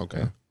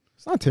 Okay.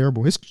 It's not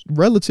terrible. It's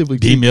relatively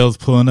D cheap. Mills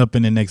pulling up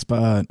in the next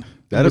spot.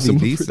 That'd be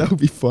decent. That would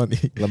be funny.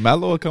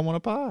 LaMelo will come on a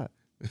pod.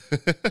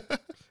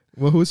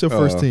 Well, who's your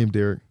first team,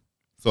 Derek?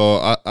 So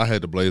I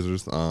had the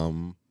Blazers.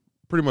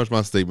 Pretty much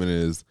my statement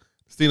is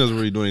this team doesn't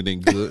really do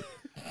anything good.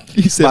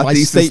 He said My my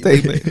thesis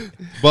statement.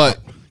 But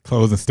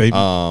Closing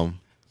statement.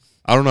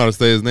 I don't know how to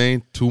say his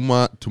name.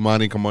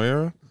 Tumani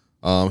Kamara.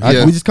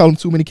 We just call him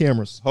too many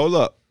cameras. Hold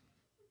up.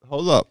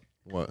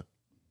 What?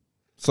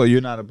 So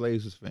you're not a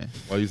Blazers fan?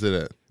 Why you say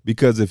that?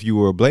 Because if you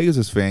were a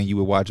Blazers fan, you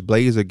would watch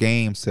Blazer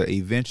games to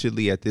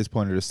eventually, at this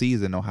point of the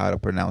season, know how to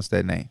pronounce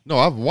that name. No,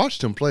 I've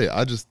watched him play.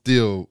 I just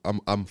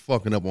I'm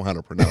fucking up on how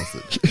to pronounce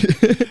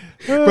it.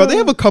 Bro, they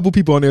have a couple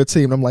people on their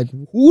team. I'm like,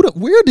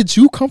 where did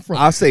you come from?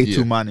 I say Yeah.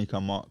 Tumani,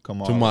 come on.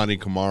 Tumani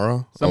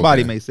Kamara.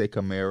 Somebody Okay. may say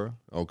Kamara.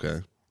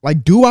 Okay.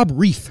 Like Duop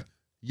Reith.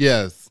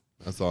 Yes,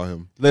 I saw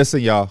him.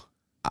 Listen, y'all.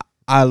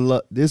 I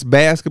love this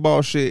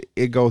basketball shit.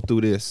 It go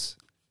through this.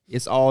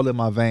 It's all in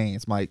my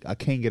veins, Mike. I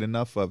can't get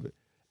enough of it.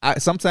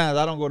 Sometimes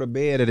I don't go to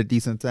bed at a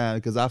decent time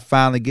because I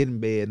finally get in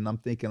bed and I'm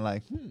thinking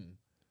like,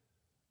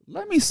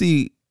 let me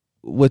see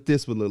what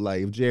this would look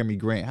like if Jeremy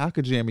Grant. How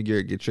could Jeremy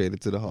Garrett get traded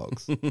to the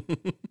Hawks?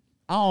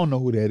 I don't know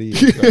who that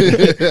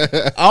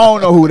is. I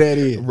don't know who that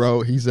is.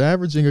 Bro, he's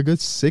averaging a good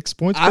 6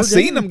 points per I game.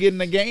 seen him get in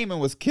the game and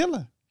was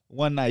killing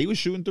one night. He was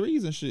shooting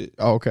threes and shit.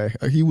 Oh, okay.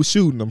 He was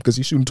shooting them because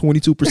he's shooting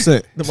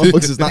 22%. The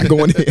motherfuckers is not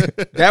going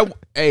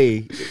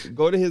in.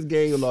 Go to his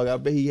game log. I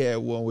bet he had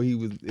one where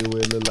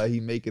it looked like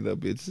he making up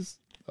bitches.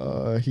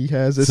 He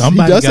does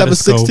Somebody have gotta a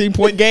scope.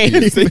 16-point game.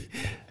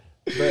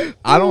 But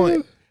I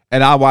don't.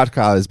 And I watch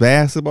college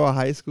basketball,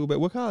 high school. But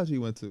what college he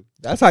went to?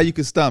 That's how you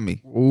can stump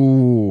me.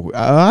 Ooh,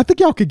 I think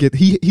y'all could get.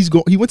 He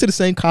went to the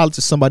same college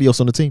as somebody else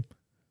on the team.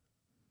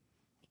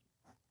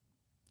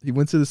 He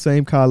went to the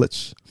same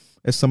college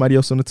as somebody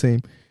else on the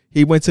team.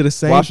 He went to the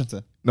same.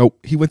 Washington. Nope.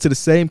 He went to the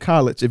same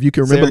college. If you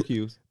can remember,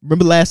 Syracuse.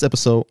 remember last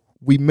episode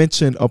we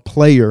mentioned a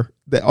player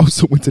that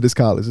also went to this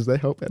college. Does that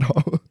help at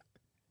all?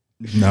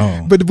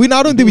 no. But we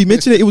not only did we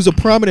mention it, it was a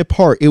prominent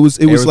part. It was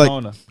like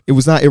Arizona. it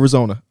was not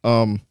Arizona.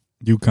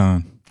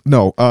 UConn.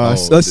 No. Oh,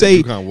 Let's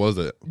say UConn was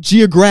it?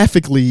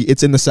 geographically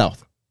it's in the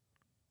South.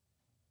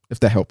 If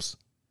that helps.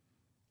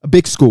 A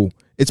big school.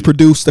 It's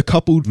produced a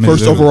couple first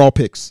Missouri. overall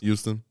picks.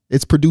 Houston.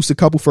 It's produced a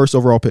couple first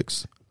overall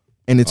picks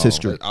in its Oh,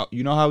 history.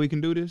 You know how we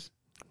can do this?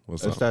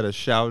 What's up? Instead of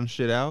shouting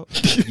shit out,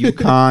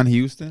 UConn,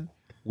 Houston,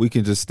 we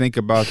can just think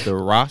about the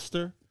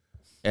roster,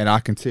 and I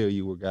can tell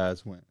you where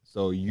guys went.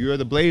 So you're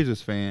the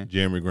Blazers fan.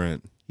 Jeremy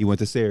Grant. He went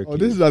to Syracuse, Oh,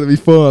 this is about to be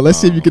fun. Let's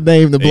see if you can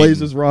name the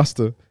Blazers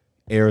roster.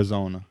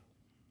 Arizona.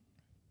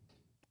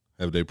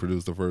 Have they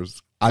produced the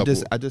first? I couple?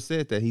 just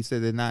said that. He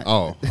said they're not.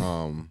 Oh,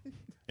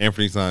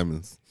 Anthony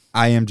Simons.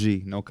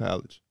 IMG, no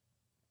college.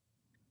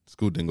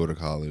 Scoot didn't go to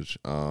college.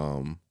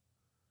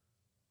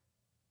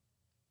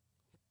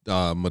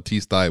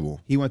 Matisse Thybulle.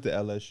 He went to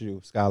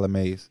LSU. Skylar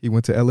Mays. He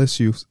went to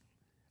LSU.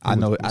 I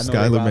know Skylar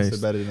their roster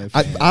Mays. better than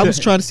I was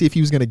trying to see if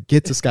he was going to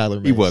get to Skylar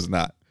Mays. He was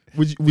not.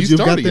 Would He you have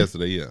got started there?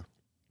 yesterday, yeah.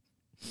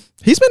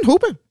 He's been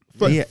hooping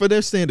Yeah. for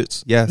their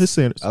standards. Yes. His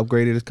standards.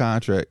 Upgraded his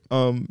contract.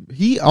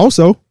 He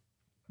also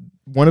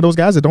one of those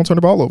guys that don't turn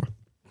the ball over.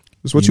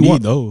 That's what you need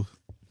want. those.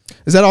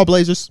 Is that all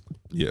Blazers?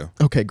 Yeah.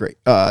 Okay, great.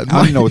 I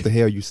don't even know what the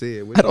hell you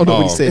said. I don't know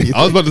what he said either.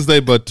 I was about to say,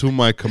 but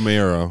Tumai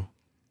Kamara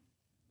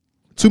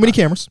Too many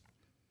cameras.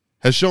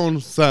 has shown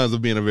signs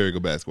of being a very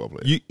good basketball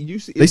player. You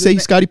see, They say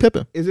he's Scottie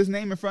Pippen. is his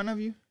name in front of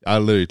you? I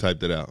literally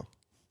typed it out.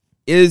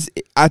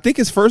 I think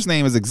his first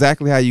name is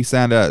exactly how you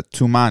sound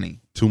Tumani.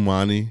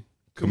 Tumani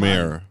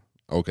Kamara.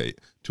 Okay.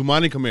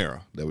 Tumani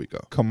Kamara. There we go.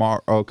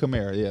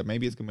 Kamara. Yeah,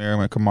 maybe it's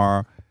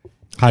Kamara.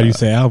 How do you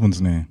say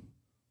Alvin's name?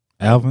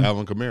 Alvin.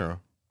 Alvin Kamara.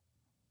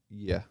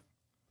 Yeah.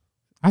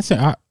 I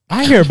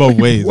hear both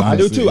ways. I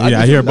do honestly. too.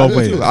 I hear both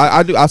ways.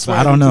 I do. I swear.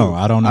 I don't know.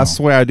 I don't know. I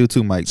swear I do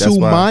too, Mike. That's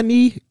why.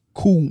 Tumani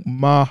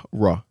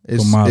Kumara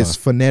is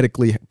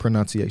phonetically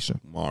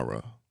pronunciation.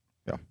 Mara.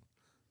 Yeah.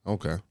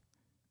 Okay.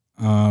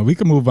 We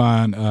can move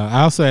on.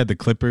 I also had the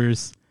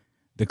Clippers.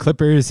 The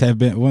Clippers have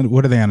been,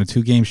 what are they on, a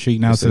 2-game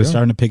streak now? Yes, So they're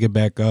starting to pick it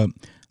back up.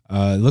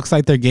 It looks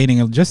like they're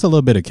gaining just a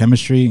little bit of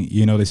chemistry.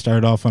 You know, they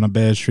started off on a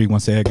bad streak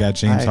once they had got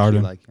James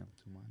Harden. Like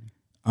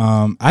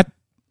him.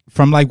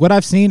 From like what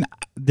I've seen,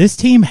 this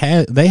team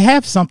they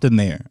have something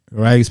there,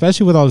 right?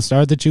 Especially with all the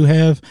stars that you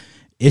have.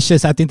 It's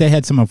just, I think they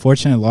had some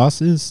unfortunate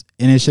losses,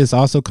 and it just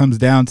also comes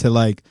down to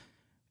like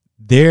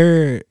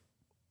their,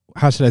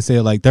 how should I say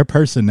it? Like their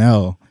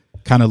personnel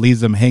kind of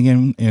leaves them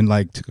hanging in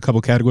like a couple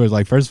categories.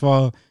 Like first of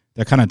all,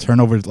 their kind of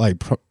turnovers, like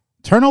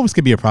turnovers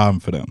could be a problem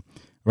for them,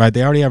 right?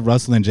 They already have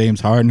Russell and James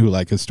Harden who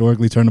like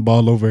historically turn the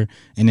ball over,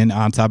 and then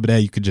on top of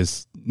that, you could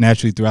just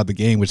naturally throughout the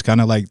game, which kind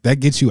of like that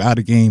gets you out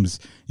of games.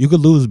 You could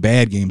lose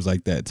bad games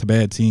like that to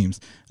bad teams.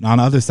 And on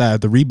the other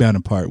side, the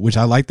rebounding part, which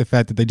I like the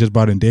fact that they just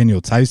brought in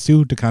Daniel Tice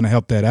too to kind of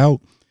help that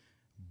out.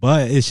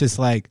 But it's just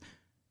like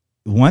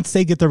once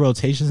they get the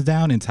rotations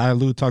down, and Ty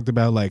Lue talked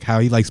about like how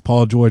he likes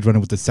Paul George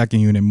running with the second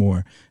unit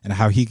more and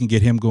how he can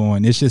get him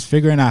going. It's just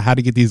figuring out how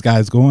to get these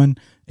guys going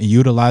and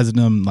utilizing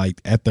them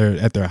like at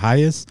their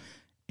highest.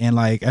 And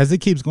like as it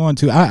keeps going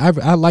too,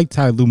 I like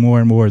Ty Lue more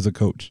and more as a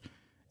coach.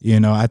 You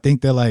know, I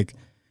think that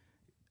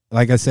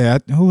like I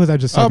said, who was I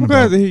just talking about?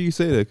 I'm glad to hear you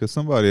say that because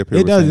somebody up here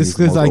It was does. saying It's he's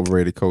the 'cause, most like,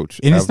 overrated coach.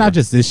 And it's ever. not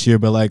just this year,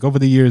 but like over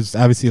the years,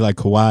 obviously like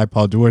Kawhi,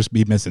 Paul George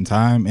be missing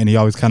time, and he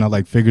always kind of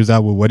like figures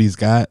out with what he's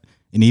got.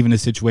 And even a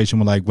situation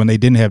where like when they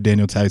didn't have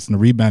Daniel Tice in the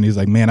rebound, he's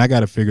like, man, I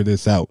got to figure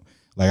this out.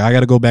 Like I got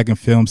to go back and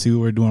film, see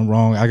what we're doing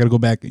wrong. I got to go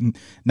back and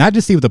not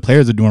just see what the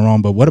players are doing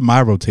wrong, but what are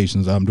my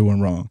rotations I'm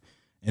doing wrong.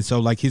 And so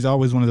like he's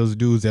always one of those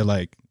dudes that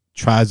like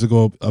tries to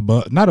go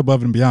above, not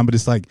above and beyond, but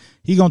it's like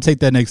he gonna take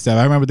that next step.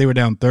 I remember they were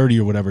down 30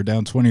 or whatever,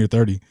 down 20 or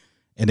 30.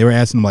 And they were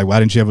asking him, like, why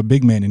didn't you have a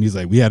big man? And he's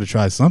like, we had to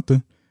try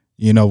something.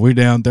 You know, we're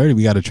down 30.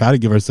 We got to try to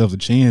give ourselves a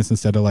chance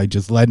instead of, like,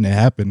 just letting it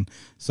happen.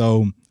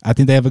 So I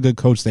think they have a good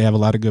coach. They have a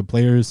lot of good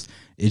players.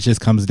 It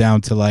just comes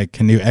down to, like,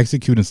 can you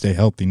execute and stay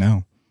healthy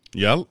now?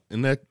 Yeah,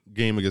 in that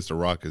game against the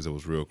Rockets, it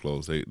was real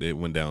close. They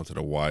went down to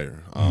the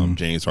wire.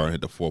 James Harden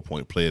hit the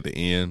 4-point play at the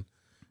end.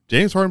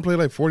 James Harden played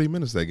like 40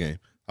 minutes that game.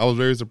 I was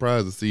very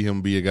surprised to see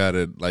him be a guy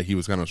that, like, he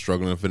was kind of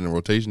struggling to fit in the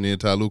rotation. Then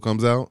Ty Lue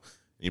comes out,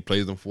 and he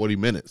plays them 40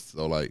 minutes.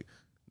 So, like,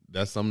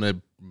 that's something that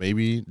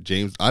maybe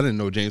I didn't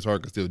know James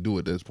Harden could still do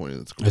at this point in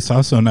his career. It's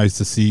also nice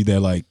to see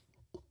that, like,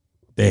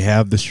 they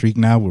have the streak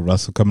now with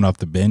Russell coming off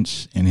the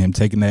bench and him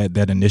taking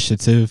that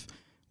initiative,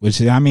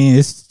 which, I mean,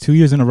 it's 2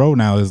 years in a row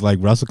now. Is like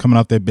Russell coming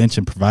off that bench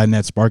and providing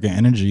that spark of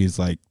energy is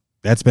like,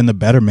 that's been the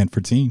betterment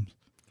for teams.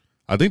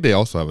 I think they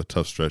also have a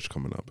tough stretch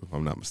coming up, if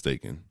I'm not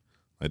mistaken.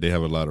 Like, they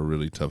have a lot of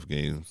really tough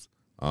games.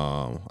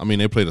 I mean,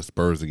 they play the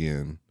Spurs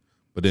again.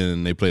 But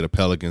then they play the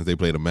Pelicans, they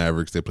play the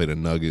Mavericks, they play the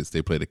Nuggets,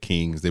 they play the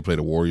Kings, they play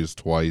the Warriors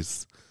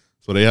twice.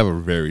 So they have a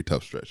very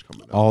tough stretch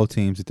coming up. all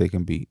teams that they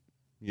can beat.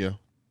 Yeah.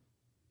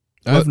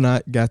 I've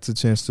not got the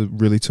chance to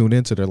really tune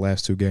into their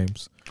last 2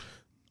 games.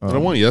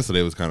 The one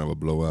yesterday was kind of a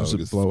blowout. It was a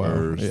against blowout.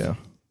 Spurs. Yeah.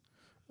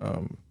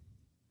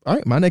 All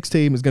right, my next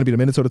team is going to be the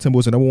Minnesota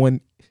Timberwolves, the number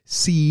 1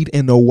 seed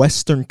in the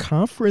Western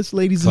Conference,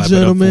 ladies Clap and it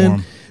up for gentlemen.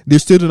 'em. They're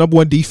still the number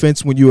 1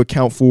 defense when you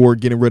account for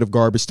getting rid of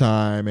garbage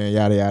time and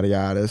yada, yada,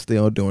 yada.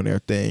 Still doing their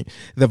thing.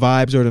 The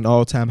vibes are at an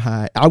all-time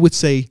high. I would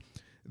say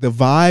the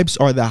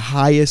vibes are the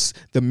highest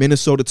the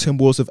Minnesota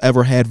Timberwolves have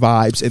ever had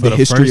vibes in For the the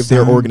history first of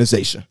their time?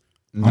 organization.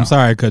 I'm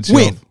sorry I cut you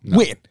Win. off. No.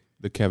 Win.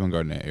 The Kevin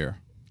Garnett era.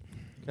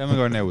 Kevin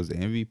Garnett was the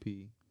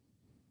MVP.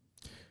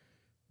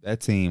 That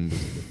team was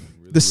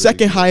really, The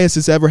second good. highest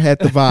has ever had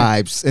the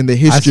vibes in the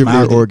history of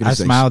their I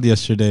organization. smiled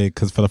yesterday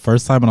because for the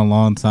first time in a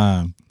long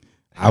time,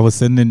 I was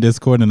sitting in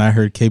Discord and I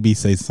heard KB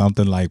say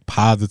something like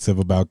positive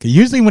about Cat.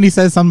 Usually when he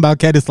says something about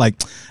Cat, it's like,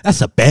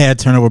 that's a bad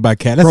turnover by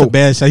Cat. That's Bro. a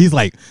bad shot. He's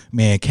like,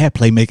 man, Cat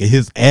playmaking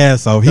his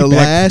ass off. The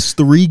last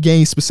 3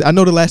 games, I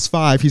know the last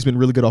 5 he's been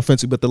really good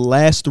offensively, but the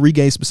last 3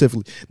 games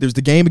specifically, there's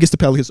the game against the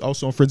Pelicans,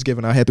 also on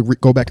Friendsgiving. I had to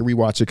go back and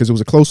rewatch it because it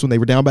was a close one. They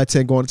were down by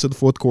 10 going into the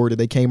fourth quarter.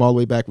 They came all the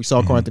way back. We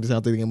saw Karl Anthony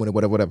Towns again,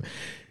 whatever.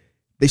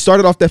 They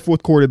started off that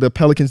fourth quarter, the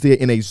Pelicans did,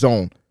 in a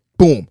zone.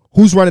 Boom.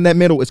 Who's running that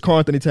middle? It's Karl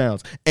Anthony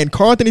Towns. And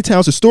Karl Anthony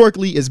Towns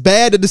historically is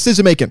bad at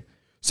decision making.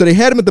 So they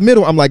had him at the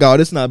middle. I'm like, oh,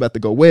 this is not about to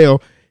go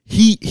well.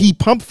 He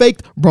pump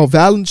faked, bro.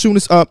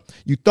 Valanciunas up.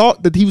 You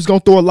thought that he was gonna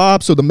throw a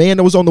lob, so the man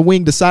that was on the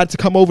wing decided to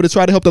come over to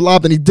try to help the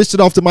lob, and he dished it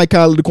off to Mike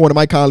Conley in the corner.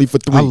 Mike Conley for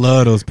 3. I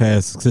love those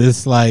passes. 'Cause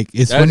it's like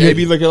it's That when they you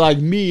be looking like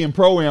me in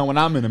pro-am when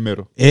I'm in the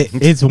middle.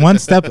 it's one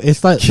step.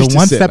 It's like the just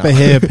one said step no.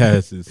 ahead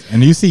passes,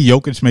 and you see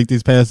Jokic make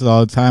these passes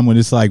all the time. When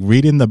it's like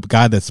reading the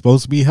guy that's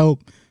supposed to be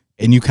help,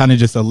 and you kind of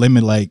just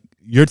eliminate. Like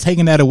you're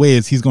taking that away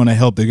as he's going to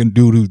help. They're going to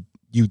do who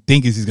you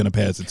think is he's going to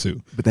pass it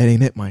to. But that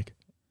ain't it, Mike.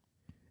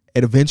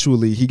 And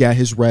eventually, he got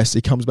his rest.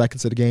 He comes back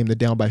into the game. They're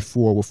down by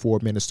 4 with 4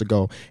 minutes to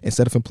go.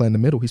 Instead of him playing the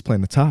middle, he's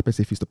playing the top as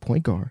if he's the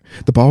point guard.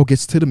 The ball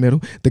gets to the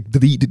middle. The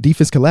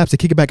defense collapses. They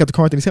kick it back out to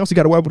Karl-Anthony Towns. He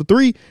got away with the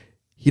 3.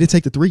 He didn't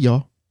take the 3,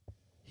 y'all.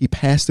 He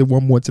passed it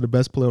one more to the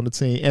best player on the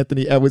team.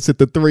 Anthony Edwards hit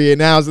the 3, and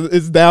now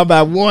it's down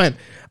by 1.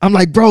 I'm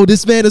like, bro,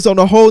 this man is on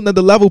a whole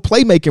nother level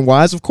playmaking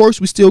wise. Of course,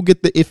 we still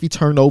get the iffy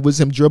turnovers,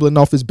 him dribbling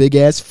off his big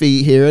ass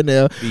feet here and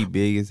there. Feet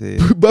big as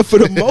hell. But for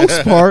the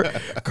most part,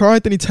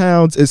 Karl-Anthony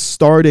Towns is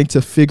starting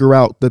to figure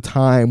out the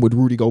time with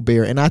Rudy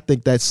Gobert, and I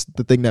think that's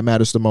the thing that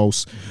matters the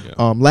most.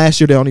 Yeah.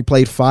 Last year, they only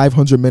played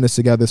 500 minutes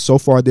together. So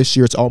far this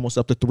year, it's almost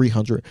up to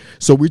 300.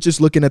 So we're just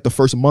looking at the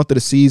first month of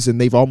the season.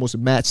 They've almost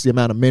matched the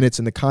amount of minutes,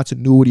 and the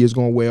continuity is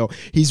going well.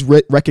 He's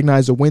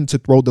recognized when to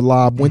throw the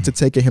lob, when to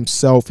take it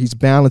himself. He's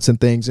balancing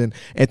things, and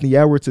Anthony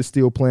Edwards is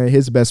still playing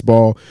his best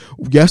ball.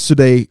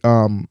 Yesterday,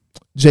 Jaden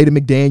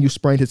McDaniel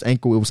sprained his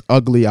ankle. It was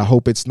ugly. I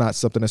hope it's not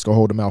something that's going to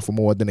hold him out for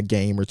more than a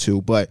game or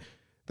two. But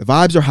the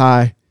vibes are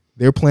high.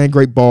 They're playing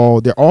great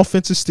ball. Their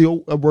offense is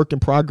still a work in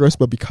progress,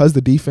 but because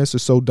the defense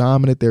is so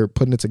dominant, they're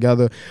putting it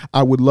together.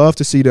 I would love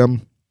to see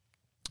them.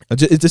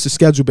 It's just a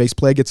schedule-based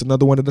play against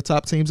another one of the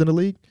top teams in the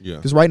league. Yeah.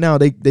 Because right now,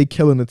 they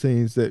killing the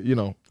teams that,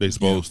 They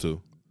supposed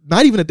to.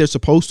 not even that they're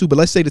supposed to, but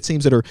let's say the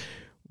teams that are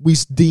we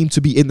deem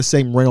to be in the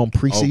same realm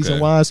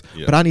preseason-wise.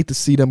 Yeah. But I need to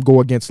see them go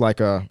against like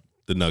The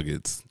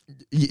Nuggets.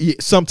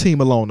 some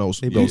team along those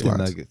They those beat the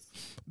lines. Nuggets.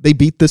 They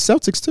beat the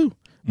Celtics too.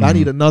 But I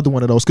need another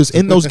one of those because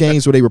in those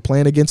games where they were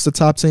playing against the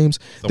top teams,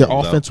 their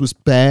Someone's offense out. was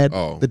bad.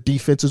 Oh. The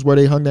defense is where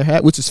they hung their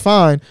hat, which is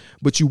fine.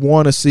 But you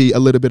want to see a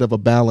little bit of a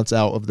balance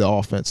out of the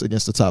offense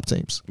against the top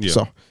teams. Yeah.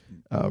 So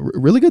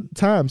really good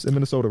times in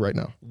Minnesota right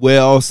now.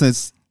 Well,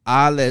 since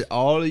I let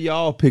all of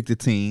y'all pick the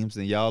teams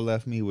and y'all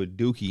left me with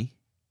Dookie.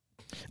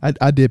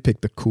 I did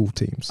pick the cool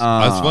teams.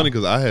 That's funny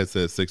because I had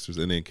said Sixers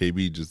and then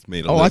KB just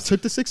made a I list.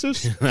 took the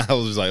Sixers? I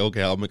was just like,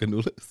 okay, I'll make a new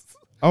list.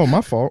 Oh,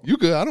 my fault. You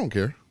good? I don't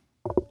care.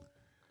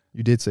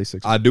 You did say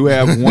Sixers. I do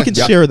have one. We can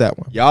share that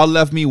one. Y'all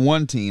left me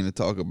one team to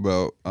talk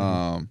about.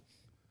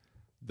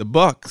 The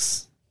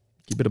Bucks.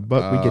 Keep it a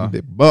buck. We getting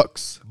the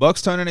Bucks.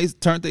 Bucks turned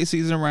their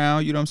season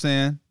around. You know what I'm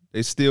saying?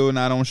 They still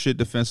not on shit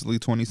defensively.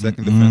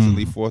 22nd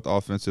defensively, 4th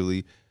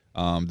offensively.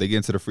 They get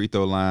into the free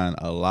throw line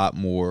a lot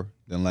more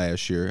than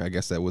last year. I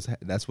guess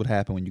that's what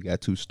happened when you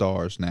got 2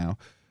 stars now.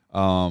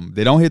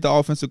 They don't hit the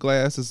offensive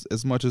glass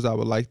as much as I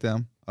would like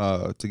them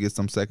to get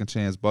some second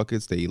chance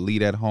buckets. They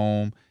lead at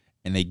home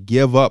and they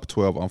give up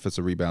 12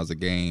 offensive rebounds a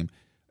game.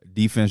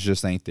 Defense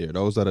just ain't there.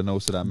 Those are the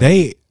notes that I made.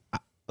 They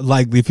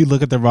like if you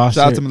look at the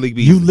roster, Shout out to Malik you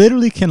Beasley.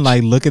 literally can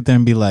like look at them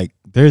and be like,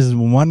 there's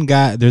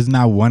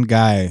not one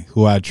guy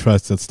who I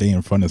trust to stay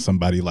in front of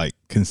somebody like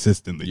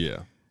consistently.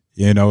 Yeah.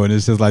 You know, and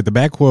it's just like the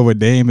backcourt with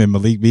Dame and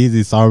Malik Beasley,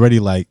 it's already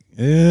like,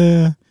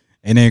 and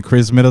then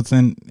Chris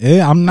Middleton,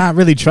 I'm not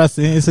really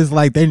trusting. It's just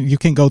like you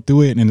can go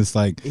through it, and it's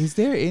like, Is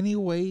there any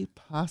way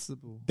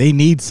possible? they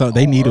need a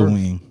Earth.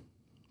 wing.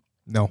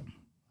 No.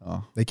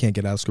 Oh, They can't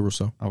get Alex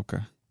Caruso. okay.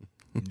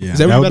 Yeah, Is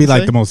that what that you would be about to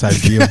like say? the most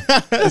ideal.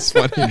 That's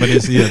funny. But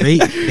it's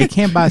they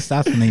can't buy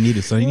stops when they need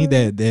it, so you need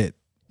that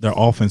their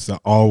offense to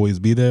always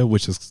be there,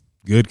 which is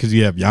good because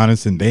you have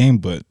Giannis and Dame.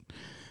 But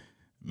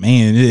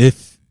man,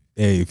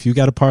 if you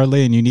got a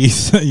parlay and you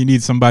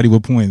need somebody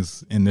with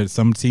points, and there's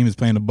some team is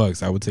playing the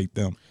Bucks, I would take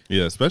them.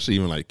 Yeah, especially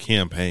even like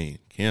Campaign.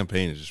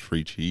 Campaign is just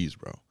free cheese,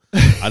 bro.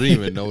 I didn't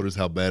even notice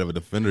how bad of a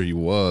defender he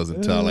was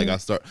until like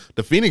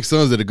the Phoenix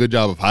Suns did a good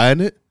job of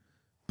hiding it,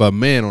 but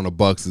man, on the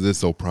Bucks is it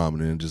so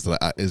prominent and just like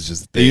it's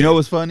just Hey, you there. know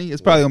what's funny?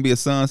 It's probably gonna be a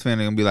Suns fan.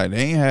 They're gonna be like, they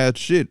ain't had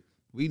shit.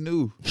 We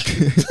knew.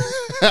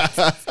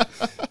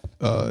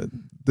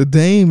 The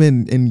Dame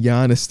and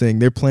Giannis thing,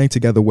 they're playing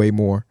together way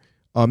more.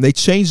 They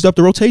changed up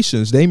the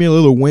rotations. Damian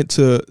Lillard went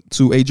to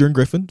Adrian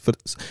Griffin for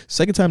the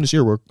second time this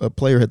year where a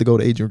player had to go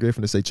to Adrian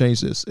Griffin to say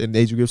change this. And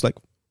Adrian Griffin's like,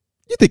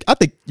 I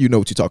think you know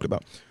what you're talking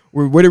about.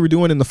 What they were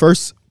doing in the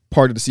first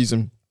part of the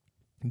season,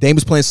 Dame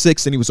was playing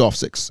 6 and he was off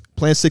 6.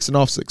 Playing 6 and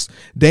off 6.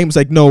 Dame was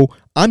like, no,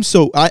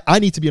 I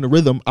need to be in a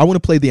rhythm. I want to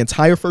play the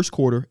entire first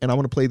quarter and I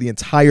want to play the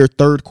entire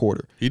third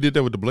quarter. He did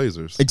that with the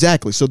Blazers.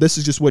 Exactly. So this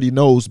is just what he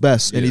knows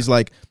best. And Yeah. he's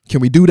like,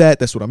 can we do that?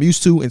 That's what I'm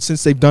used to. And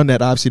since they've done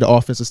that, obviously the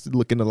offense is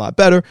looking a lot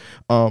better.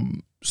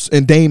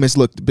 And Dame has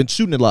been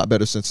shooting a lot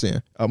better since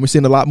then. We're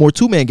seeing a lot more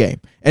 2-man game.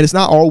 And it's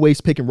not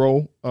always pick and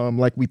roll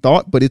like we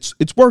thought, but it's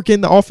working.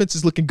 The offense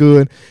is looking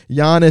good.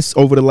 Giannis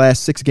over the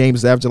last 6 games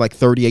is averaging like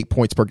 38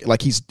 points per game.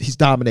 Like he's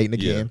dominating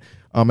again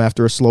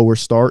after a slower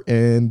start.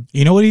 And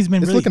You know what he's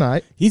been it's really looking all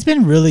right. He's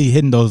been really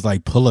hitting those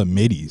like pull up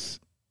middies,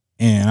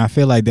 and I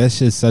feel like that's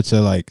just such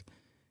a like.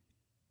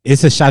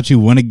 it's a shot you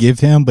want to give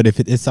him, but if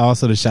it's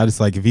also the shot, it's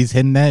like if he's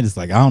hitting that, it's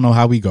like I don't know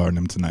how we guarding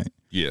him tonight.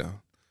 Yeah.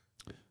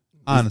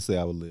 Honestly,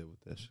 I would live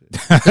with that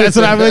shit. That's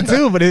what I would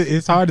too, but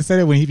it's hard to say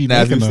that when he be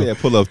Now, if you making them.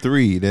 say pull up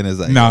 3, then it's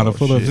like The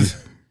pull up.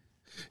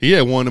 He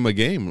had won him a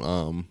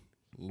game.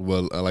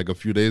 Like a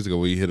few days ago,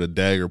 where he hit a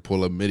dagger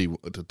pull up midi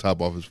to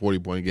top off his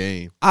 40-point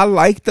game. I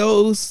like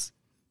those,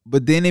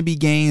 but then it be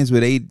games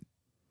where they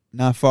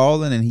not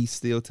falling and he's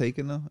still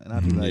taking them, and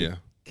I'd be like, Yeah.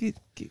 get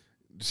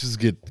Just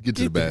get to the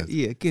there. basket.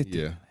 Yeah, get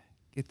there. Yeah.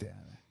 Get there.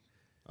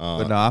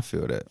 But no, I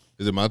feel that.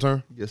 Is it my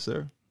turn? Yes,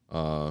 sir.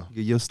 The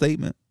Get your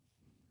statement.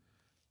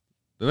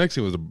 next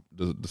thing was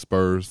the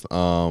Spurs.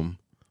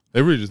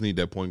 They really just need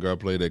that point guard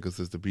play, that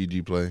consistent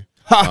PG play.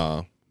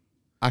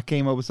 I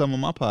came up with some on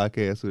my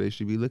podcast who they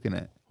should be looking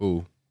at.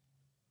 Who?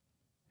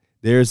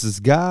 There's this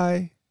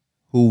guy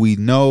who we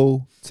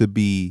know to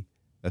be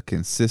a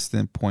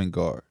consistent point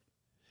guard,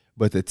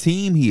 but the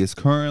team he is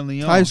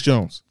currently on, Tyus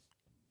Jones.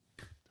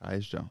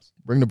 Tyus Jones.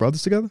 Bring the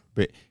brothers together.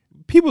 But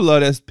people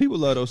love that. People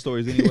love those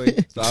stories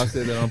anyway. So I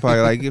said that on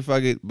probably like if I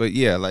get, but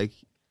yeah, like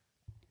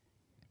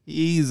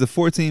he's a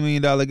 $14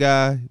 million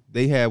guy.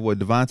 They have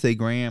Devontae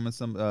Graham and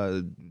some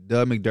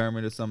Doug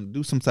McDermott or some,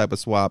 do some type of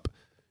swap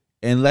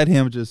and let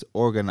him just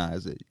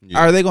organize it. Yeah.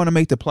 Are they going to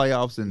make the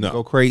playoffs and No.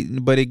 go crazy?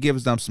 But it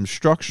gives them some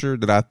structure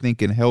that I think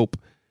can help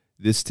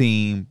this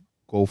team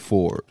go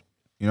forward.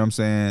 You know what I'm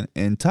saying?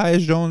 And Tyus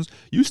Jones,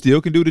 you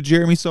still can do the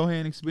Jeremy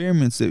Sohan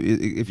experiments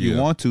if you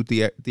want to.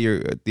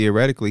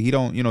 Theoretically, he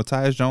don't. You know,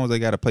 Tyus Jones, they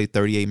got to play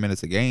 38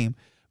 minutes a game,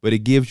 but it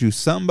gives you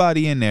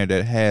somebody in there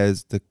that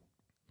has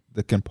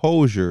the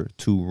composure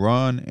to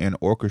run and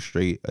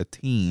orchestrate a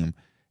team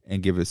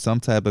and give it some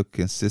type of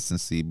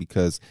consistency.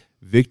 Because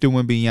Victor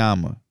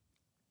Wembanyama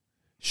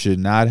should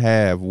not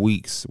have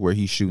weeks where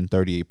he's shooting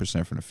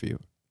 38% from the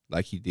field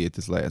like he did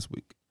this last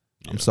week.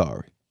 I'm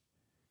sorry.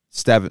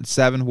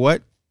 7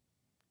 what?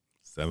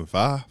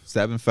 7-5.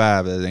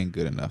 7.5, that ain't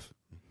good enough.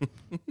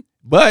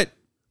 But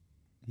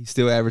he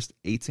still averaged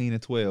 18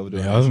 and 12.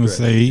 Yeah, I was gonna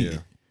say Yeah.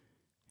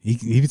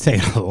 he be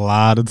taking a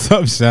lot of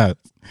tough shots.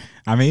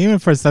 I mean, even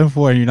for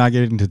 7-4 and you're not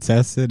getting to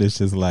test it, it's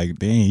just like,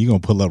 dang, you gonna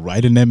pull up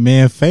right in that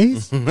man's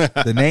face.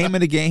 The name of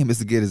the game is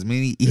to get as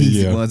many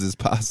easy ones as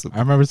possible. I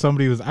remember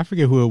I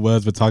forget who it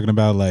was, but talking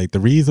about like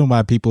the reason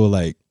why people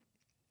like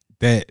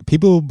that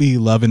people be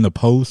loving the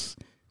post.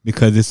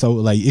 Because it's so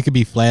like it could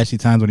be flashy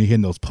times when you're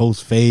hitting those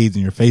post fades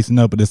and you're facing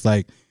up, but it's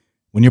like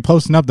when you're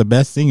posting up, the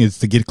best thing is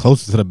to get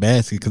closer to the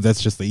basket because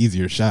that's just the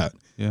easier shot.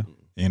 Yeah,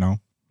 you know.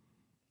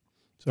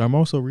 So I'm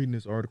also reading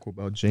this article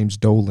about James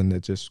Dolan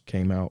that just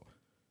came out.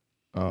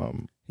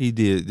 he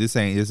did. This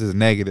is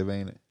negative,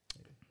 ain't it?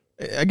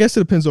 I guess it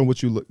depends on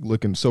what you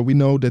looking. So we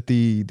know that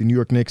the New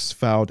York Knicks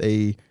filed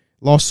a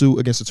lawsuit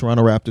against the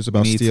Toronto Raptors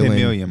about We need stealing 10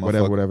 million,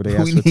 whatever they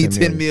asked we for. need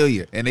 10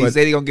 million, and they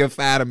say they're gonna get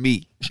 5 to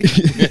me.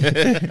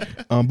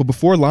 But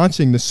before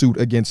launching the suit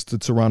against the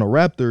Toronto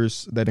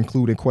Raptors that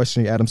included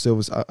questioning Adam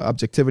Silver's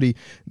objectivity,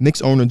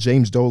 Knicks owner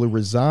James Dolan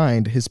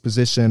resigned his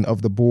position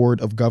of the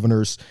board of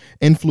governors,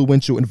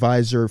 influential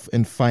advisor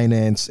in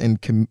finance and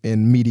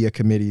media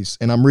committees.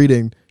 And I'm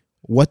reading,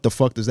 what the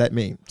fuck does that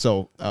mean?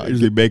 So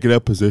Usually making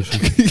up position.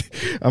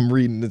 I'm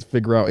reading to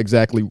figure out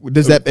exactly,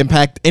 does that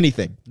impact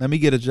anything? Let me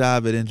get a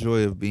job at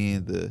Enjoy of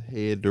being the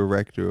head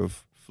director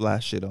of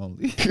Flash It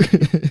Only.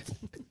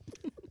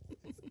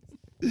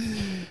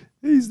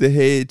 He's the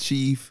head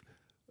chief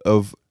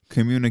of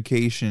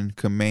communication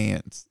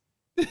commands.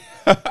 Is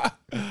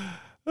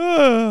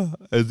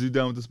you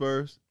done with the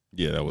Spurs?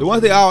 Yeah, that was The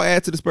one thing I'll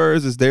add to the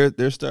Spurs is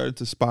they're starting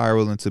to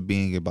spiral into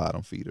being a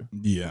bottom feeder.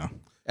 Yeah.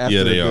 After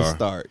Yeah, they a good are.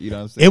 start, you know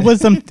what I'm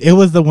saying? It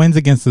was the wins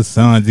against the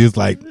Suns. He was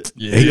like,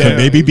 they could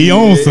maybe be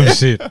on some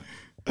shit.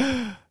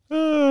 It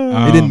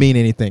didn't mean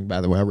anything,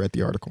 by the way. I read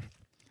the article.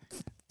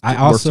 I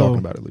Worth also talking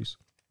about at least.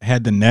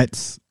 had the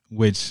Nets,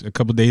 which a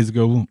couple days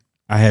ago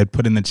I had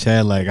put in the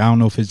chat. Like, I don't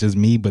know if it's just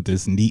me, but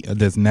this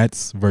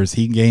Nets versus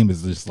Heat game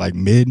is just like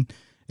mid.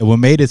 And what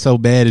made it so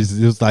bad is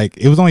it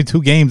was only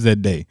 2 games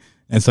that day,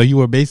 and so you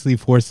were basically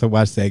forced to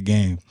watch that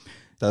game.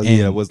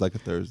 It was like a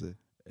Thursday.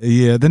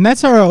 Yeah, the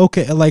Nets are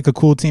okay, like a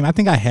cool team. I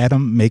think I had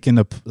them making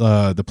the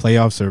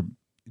playoffs or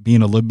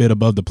being a little bit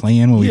above the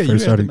play-in when we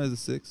first started. Them as a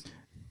 6.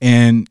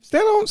 And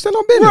Stand on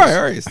business.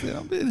 Right, stand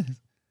on business.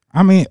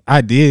 I mean, I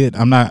did.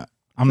 I'm not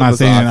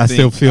saying I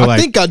still feel I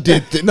like think I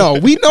did. No,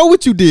 we know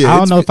what you did. I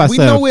don't know if I we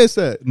said know where it's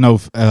at.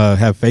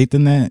 have faith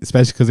in that,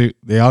 especially because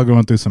they all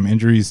going through some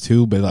injuries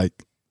too. But like,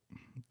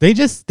 they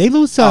lose.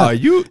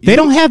 They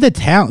don't have the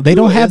talent. They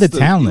don't have the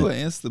talent. You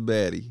an insta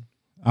baddie.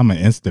 I'm an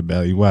insta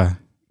belly. Why?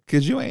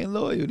 Cause you ain't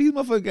loyal. These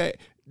motherfuckers,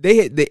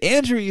 the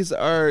injuries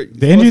are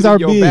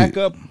your big.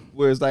 backup.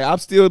 Where it's like I'm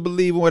still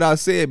believing what I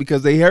said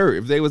because they hurt.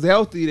 If they was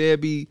healthy, they'd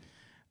be.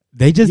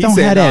 They just He don't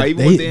said, have "Nah, that.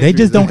 even with the They just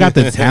injuries." don't got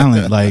the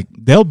talent. Like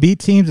they'll beat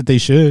teams that they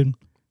should,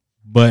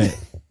 but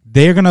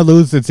they're gonna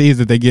lose the teams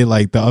that they get.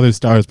 Like the other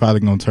stars probably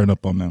gonna turn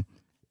up on them.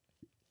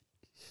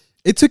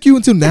 It took you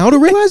until now to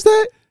realize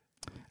that?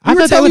 I We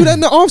were thought telling you that in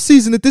the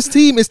offseason that this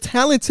team is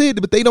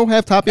talented, but they don't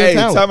have top-end Hey,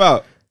 talent. time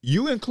out.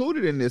 you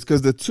included in this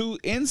because the 2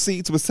 in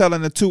seats was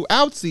telling the 2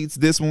 out seats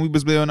this when we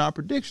was doing our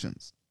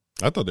predictions.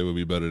 I thought they would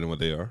be better than what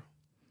they are.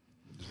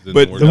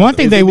 But the one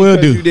thing they will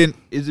do.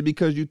 Is it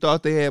because you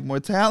thought they had more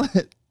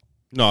talent?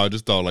 No, I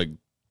just thought like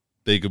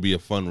they could be a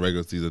fun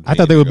regular season. I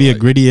thought they would be a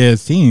gritty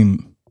ass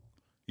team.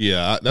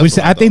 Yeah, that's Which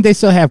what I think thought. they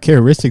still have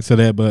characteristics of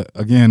that, but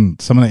again,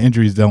 some of the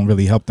injuries don't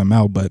really help them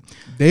out. But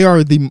They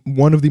are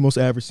one of the most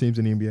average teams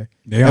in the NBA.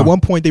 they At are. one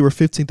point, they were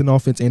 15th in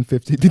offense and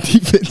 15th in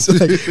defense,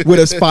 like, with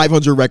a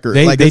 500 record.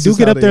 They Like, they that's do just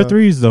get how up their they are.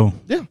 threes though.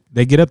 Yeah.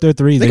 They get up their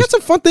threes. They got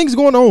some fun things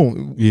going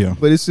on. Yeah.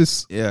 But it's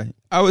just Yeah,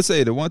 I would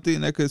say the one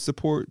thing that could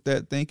support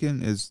that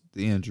thinking is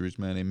the injuries,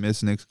 man. They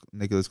missed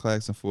Nicholas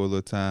Claxton for a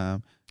little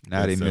time.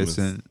 Now Ben they Simmons.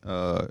 missing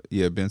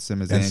Ben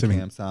Simmons Ben and Simmons.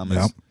 Cam Thomas.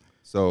 Yep.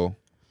 So,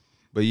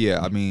 but yeah,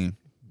 I mean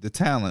the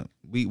talent.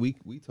 We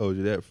told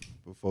you that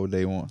before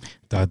day one.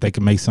 Thought they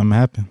could make something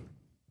happen.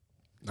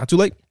 not too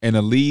late. In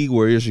a league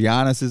where there's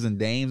Giannis's and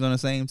Dames on the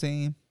same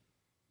team,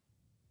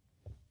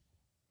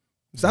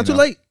 It's not You too know.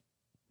 late.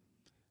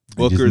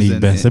 They just Booker's need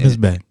and, Ben Simmons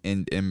and, back.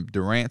 and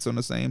Durant's on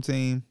the same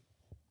team.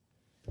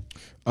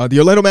 The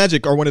Orlando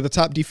Magic are one of the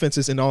top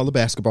defenses in all of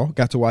basketball.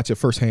 Got to watch it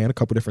firsthand a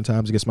couple different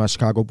times against my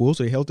Chicago Bulls.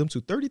 They held them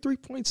to 33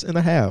 points and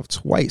a half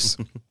twice.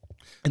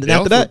 And then They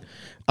after also- that,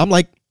 I'm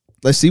like,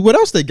 let's see what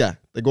else they got.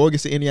 They go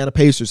against the Indiana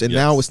Pacers, and Yes.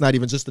 now it's not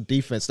even just the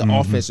defense. The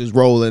offense is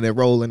rolling and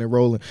rolling and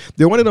rolling.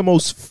 They're one of the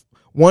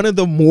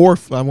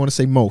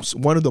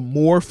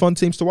more fun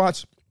teams to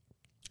watch.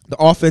 The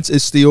offense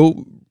is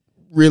still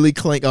really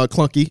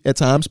clunky at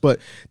times, but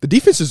the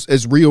defense is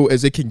as real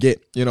as it can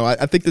get. You know,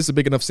 I think this is a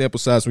big enough sample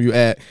size when you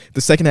add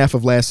the second half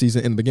of last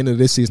season and the beginning of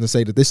this season to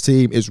say that this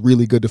team is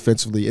really good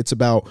defensively. It's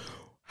about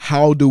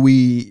how do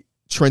we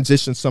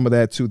transition some of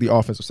that to the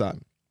offensive side.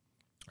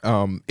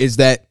 Is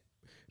that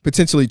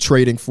potentially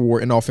trading for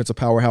an offensive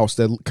powerhouse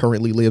that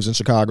currently lives in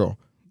Chicago?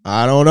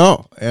 I don't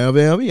know.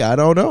 I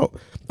don't know.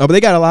 But they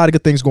got a lot of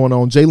good things going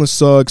on. Jalen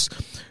Suggs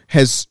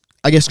has,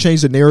 I guess,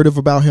 changed the narrative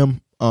about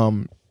him.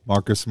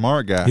 Marcus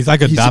Smart guy. He's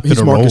like adopted he's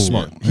a Marcus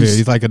role. Smart. Yeah,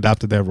 he's like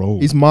adopted that role.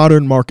 He's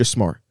modern Marcus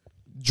Smart.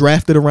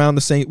 Drafted around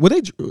the same.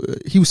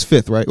 He was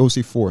 5th, right? Or was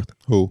he 4th?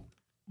 Who?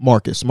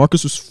 Marcus.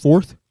 Marcus was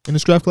 4th in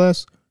this draft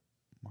class.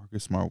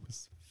 Marcus Smart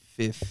was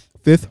 5th.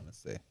 5th. I'm gonna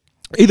say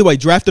Either way,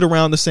 drafted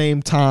around the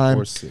same time.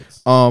 or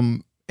 6th.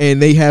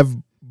 And they have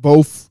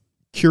both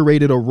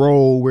curated a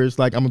role where it's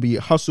like, I'm gonna be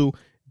hustle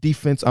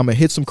defense. I'm gonna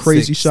hit some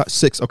crazy 6th. shots.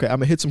 6. Okay, I'm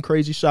gonna hit some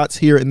crazy shots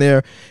here and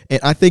there. And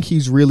I think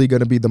he's really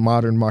gonna be the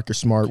modern Marcus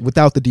Smart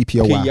without the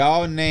DPOY. Can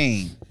y'all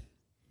name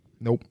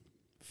Nope.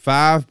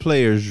 5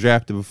 players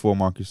drafted before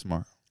Marcus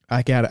Smart?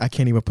 I can't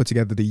even put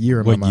together the year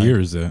in What my mind. year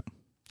is that?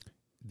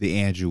 The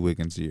Andrew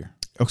Wiggins year.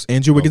 Oh, so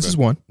Andrew Wiggins Okay. is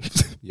 1.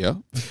 Yeah.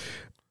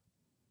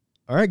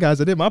 All right,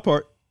 guys, I did my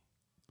part.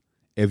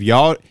 If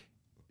y'all,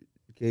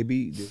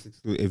 KB,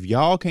 if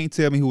y'all can't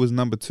tell me who was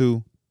number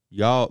 2,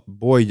 y'all,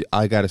 boy,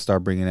 I got to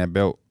start bringing that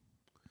belt.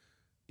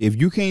 If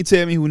you can't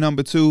tell me who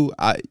number 2,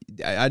 I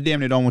damn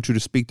near don't want you to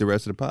speak the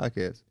rest of the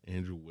podcast.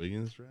 Andrew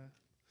Wiggins draft.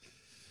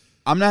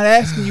 I'm not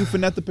asking you for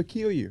nothing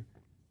peculiar.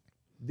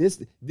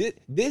 This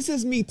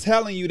is me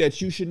telling you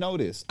that you should know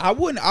this. I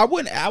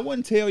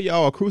wouldn't tell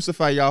y'all or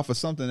crucify y'all for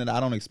something that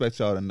I don't expect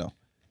y'all to know,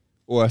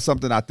 or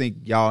something I think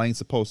y'all ain't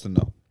supposed to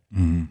know.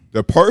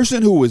 The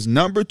person who is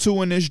number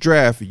 2 in this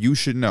draft, you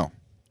should know.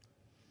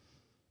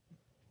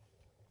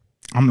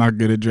 I'm not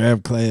good at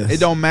draft class. It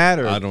don't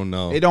matter. I don't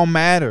know. It don't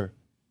matter.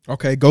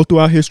 Okay, go through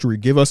our history.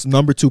 Give us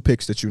number 2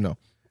 picks that you know.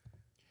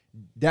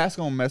 That's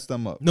gonna mess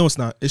them up. No, it's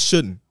not. It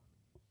shouldn't.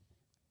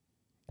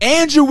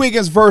 Andrew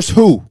Wiggins versus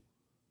who?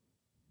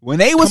 When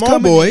they was Come on,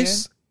 coming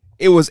boys.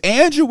 in, it was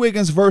Andrew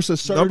Wiggins versus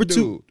a certain Number 2.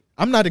 dude.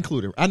 I'm not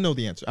included. I know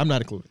the answer. I'm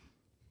not included.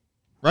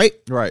 Right?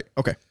 Right.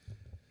 Okay.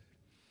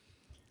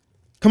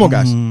 Come on,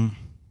 guys.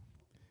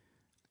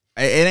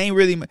 It ain't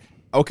really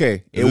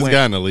okay. Is this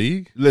guy in the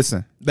league?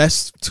 Listen.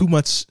 That's too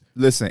much.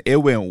 Listen, it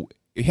went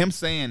him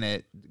saying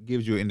that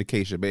gives you an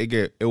indication, but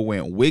it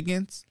went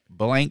Wiggins,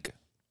 blank,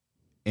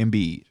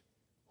 Embiid.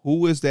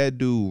 Who is that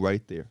dude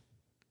right there?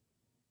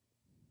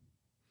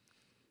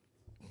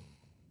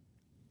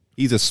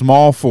 He's a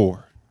small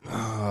forward.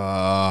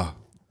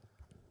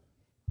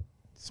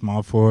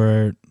 Small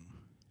forward.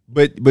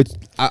 But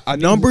I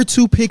Number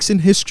 2 picks in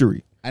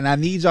history. and I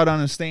need y'all to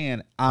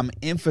understand, I'm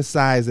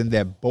emphasizing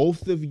that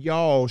both of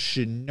y'all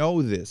should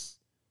know this.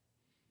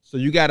 So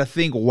you got to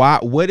think,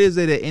 what is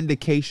it an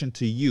indication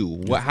to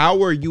you? How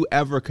were you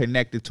ever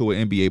connected to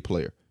an NBA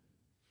player?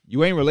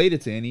 You ain't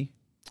related to any.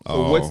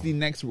 So what's the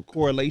next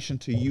correlation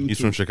to you? He's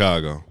to- from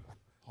Chicago.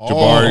 Oh.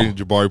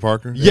 Jabari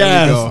Parker.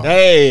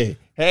 Yes.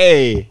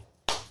 Hey.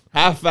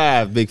 High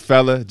five, big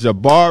fella.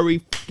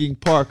 Jabari fucking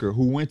Parker,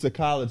 who went to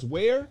college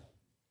where?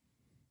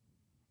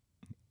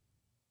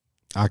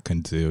 I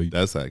couldn't tell you.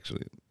 That's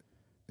actually.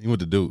 He went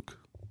to Duke.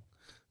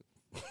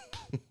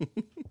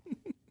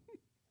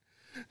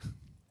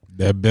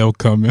 That belt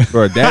coming.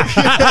 Bro, that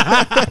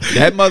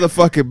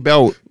motherfucking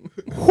belt.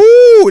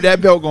 Whoo, that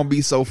belt gonna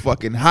be so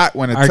fucking hot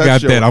when it I touch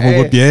got your that. I'm gonna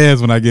whip ass. your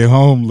ass when I get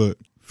home. Look.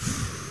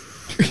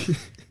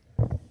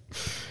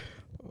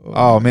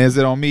 Oh man, is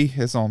it on me?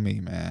 It's on me,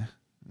 man.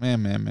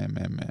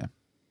 Man.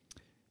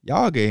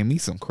 Y'all gave me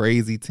some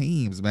crazy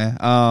teams, man.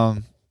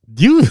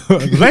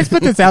 Let's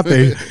put this out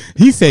there.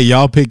 He said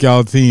y'all pick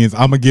y'all teams.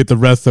 I'm gonna get the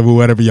rest of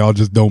whatever y'all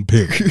just don't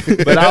pick.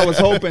 But I was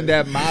hoping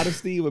that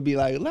modesty would be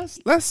like,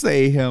 let's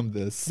say him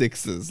the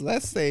Sixers.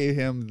 Let's say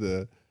him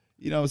the,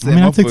 you know what I'm I saying?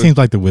 mean, I took teams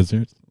like the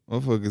Wizards,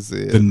 Motherfucker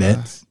said the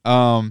Nets.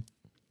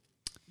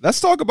 Let's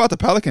talk about the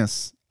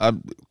Pelicans.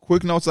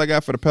 Quick notes I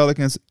got for the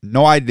Pelicans.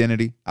 No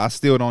identity. I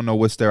still don't know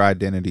what's their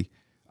identity.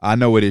 I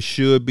know what it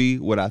should be,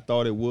 what I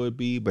thought it would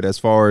be, but as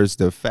far as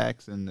the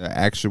facts and the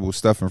actual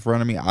stuff in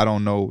front of me, I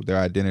don't know their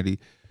identity.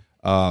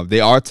 They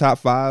are top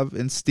 5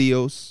 in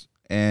steals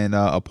and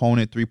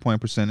opponent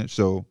 3-point percentage,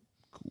 so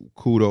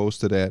kudos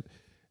to that.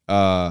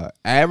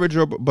 Average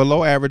or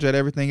below average at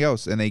everything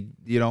else, and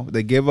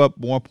they give up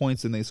more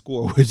points than they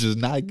score, which is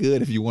not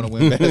good if you want to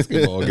win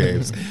basketball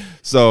games.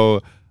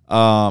 So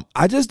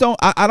I just don't.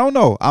 I don't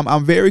know.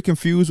 I'm very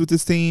confused with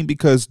this team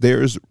because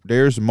there's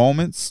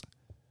moments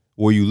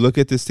where you look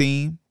at this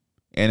team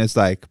and it's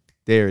like,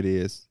 there it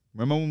is.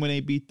 Remember when they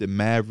beat the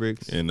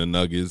Mavericks and the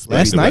Nuggets?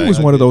 Last night was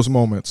one of those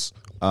moments.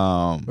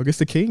 Um, Against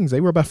the Kings, they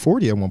were about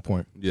 40 at one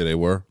point. Yeah, they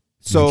were.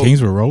 so the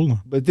Kings were rolling.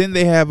 But then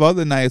they have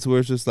other nights where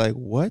it's just like,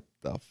 what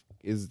the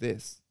is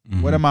this?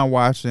 Mm-hmm. What am I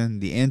watching?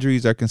 The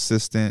injuries are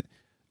consistent.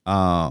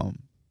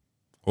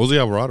 Jose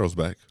Alvarado's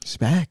back. He's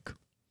back.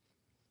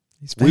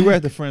 He's We were back.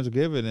 at the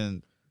Friendsgiving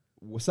and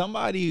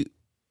somebody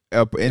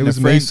up in It the was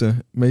friend,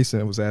 Mason.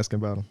 Mason was asking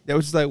about him. that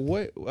was just like,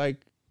 what? Like,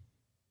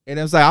 and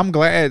it was like, I'm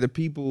glad that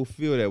people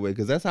feel that way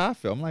because that's how I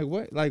feel. I'm like,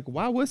 what? Like,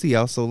 why was he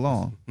out so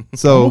long?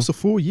 So Almost a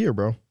full year,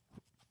 bro.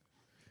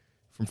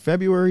 From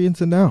February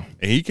into now.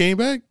 And he came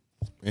back,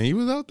 and he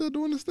was out there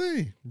doing his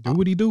thing. Do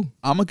what he do.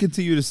 I'm gonna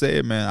continue to say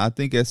it, man. I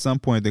think at some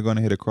point they're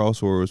gonna hit a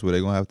crossroads where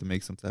they're gonna have to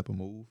make some type of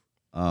move.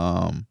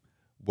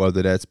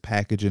 Whether that's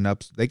packaging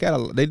up, they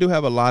do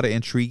have a lot of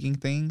intriguing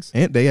things.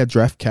 And they had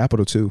draft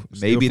capital, too.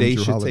 Still Maybe from they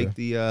Drew should Holiday. take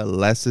the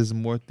less is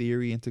more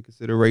theory into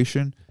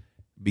consideration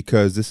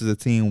because this is a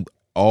team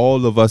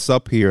all of us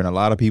up here and a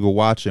lot of people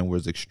watching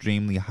was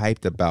extremely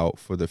hyped about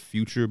for the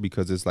future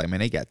because it's like,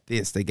 man, they got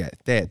this, they got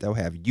that. They'll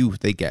have youth,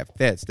 they got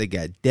vets, they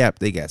got depth,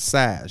 they got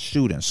size,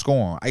 shooting,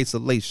 scoring,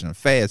 isolation,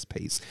 fast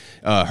pace.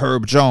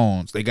 Herb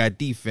Jones, they got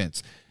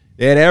defense.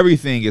 They had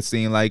everything, it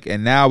seemed like,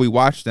 and now we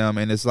watch them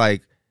and it's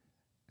like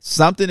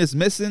something is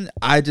missing.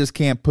 I just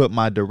can't put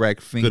my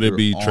direct finger Could it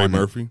be on Trey it.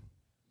 Murphy?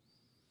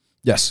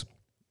 Yes.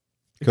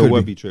 Could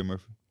what be Trey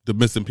Murphy? The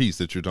missing piece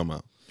that you're talking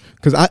about.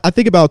 Because I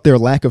think about their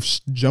lack of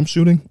jump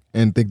shooting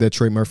and think that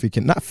Trey Murphy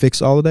can not fix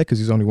all of that because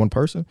he's only one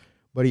person,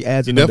 but he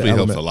adds He another definitely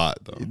helps element. a lot,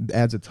 though. It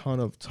adds a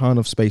ton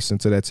of space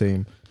into that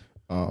team.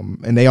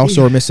 And they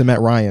also are missing Matt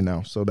Ryan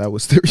now, so that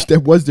was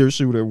their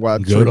shooter. While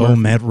Trey Good old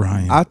Murphy- Matt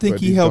Ryan. I think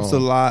But he he's helps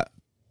gone. a lot,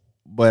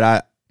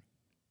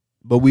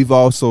 but we've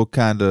also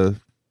kind of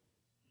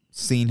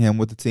seen him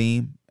with the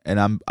team.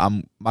 And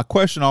my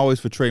question always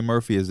for Trey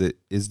Murphy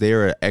is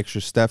there an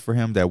extra step for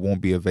him that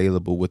won't be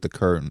available with the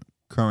current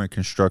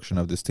construction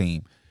of this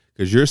team?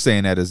 Because you're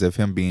saying that as if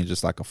him being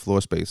just like a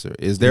floor spacer.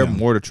 Is there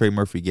more to Trey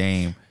Murphy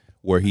game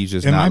where he's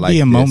just It not might like be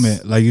a this?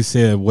 moment, like you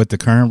said, with the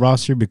current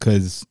roster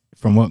because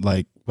from what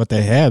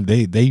they have,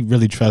 they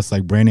really trust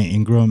like Brandon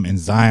Ingram and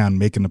Zion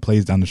making the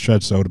plays down the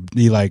stretch. So to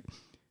be like,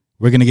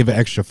 we're gonna give an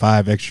extra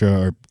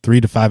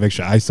 3 to 5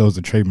 extra ISOs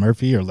to Trey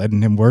Murphy or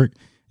letting him work.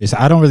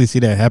 I don't really see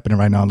that happening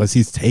right now unless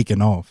he's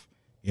taking off.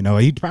 You know,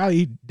 he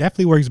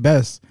definitely works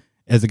best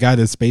as a guy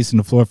that's spacing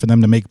the floor for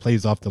them to make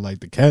plays off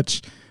the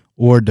catch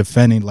or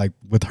defending like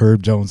with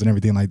Herb Jones and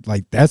everything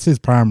like that's his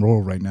prime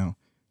role right now.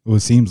 It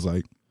seems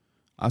like.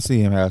 I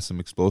see him have some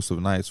explosive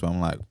nights where I'm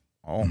like,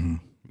 oh,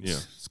 Yeah.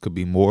 this could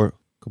be more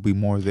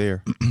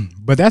there.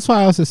 But that's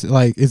why I also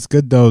like it's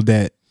good though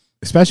that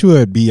especially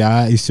with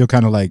BI, you still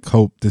kind of like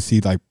hope to see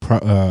like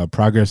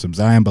progress from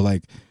Zion, but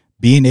like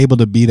being able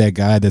to be that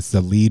guy that's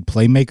the lead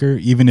playmaker,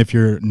 even if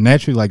you're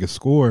naturally like a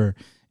scorer,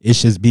 it's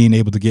just being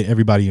able to get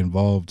everybody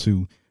involved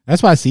too.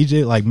 That's why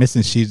CJ like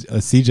missing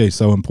CJ is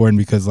so important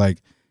because like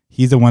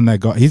he's the one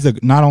that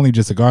not only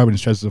just a guard when he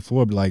stretches the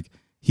floor, but like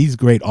he's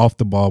great off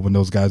the ball when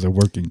those guys are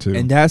working too.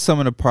 And that's some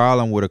of the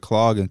problem with a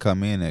clog and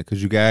come in at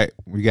because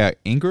we got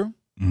Ingram,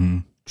 Mm-hmm.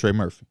 Trey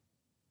Murphy.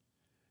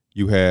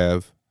 You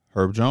have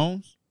Herb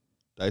Jones,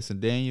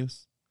 Dyson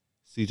Daniels,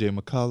 CJ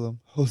McCollum,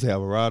 Jose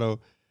Alvarado.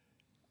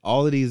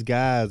 All of these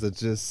guys are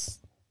just,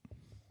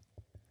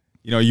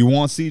 you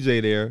want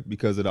CJ there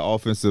because of the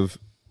offensive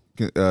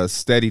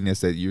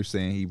steadiness that you're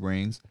saying he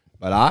brings.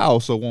 But I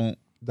also want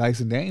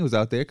Dyson Daniels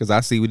out there because I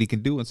see what he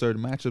can do in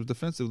certain matchups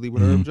defensively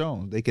with Herb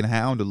Jones. They can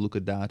hound the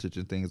Luka Doncic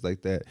and things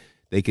like that.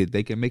 They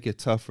can make it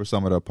tough for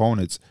some of the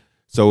opponents.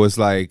 So it's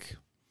like,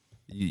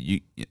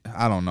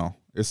 I don't know.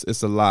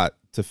 It's a lot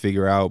to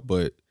figure out,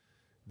 but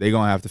they're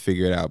going to have to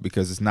figure it out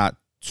because it's not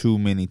too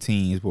many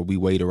teams where we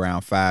wait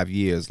around 5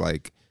 years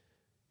like,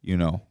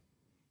 Yeah.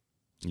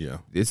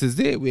 this is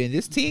it, man.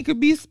 This team could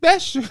be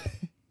special.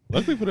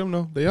 Luckily for them,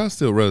 though, they are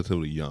still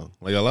relatively young.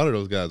 Like, a lot of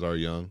those guys are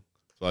young.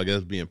 So I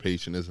guess being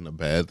patient isn't a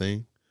bad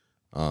thing.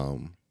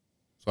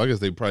 So I guess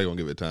they probably gonna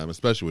give it time,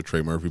 especially with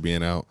Trey Murphy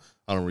being out.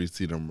 I don't really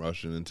see them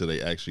rushing until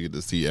they actually get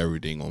to see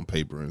everything on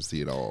paper and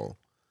see it all.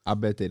 I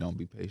bet they don't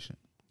be patient.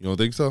 You don't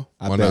think so?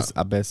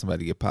 I bet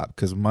somebody get popped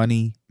because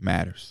money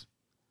matters.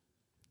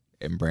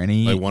 And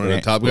Brandon, Like one of the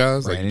top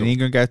guys? Like Brandon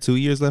Ingram got 2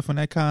 years left on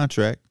that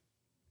contract.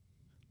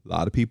 A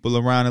lot of people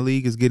around the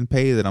league is getting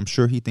paid that I'm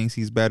sure he thinks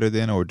he's better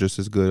than or just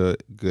as good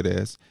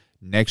as.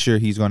 Next year,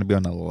 he's going to be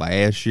on the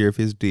last year of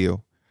his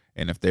deal.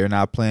 And if they're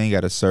not playing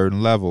at a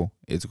certain level,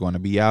 it's going to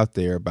be out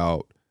there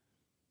about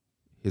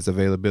his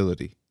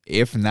availability.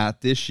 If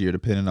not this year,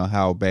 depending on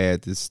how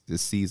bad this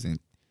season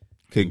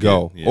could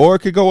go. Yeah. Or it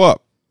could go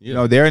up. Yeah. You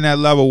know, they're in that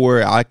level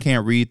where I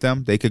can't read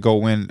them. They could go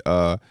win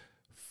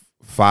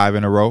 5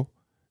 in a row.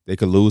 They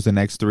could lose the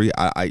next 3.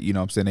 You know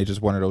what I'm saying? They're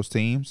just one of those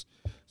teams.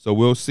 So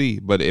we'll see.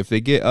 But if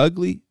they get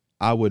ugly,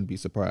 I wouldn't be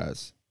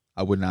surprised.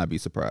 I would not be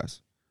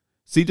surprised.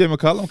 CJ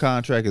McCollum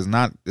contract is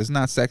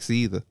not sexy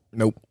either.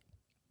 Nope.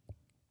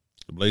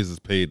 The Blazers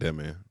paid that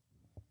man.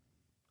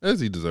 As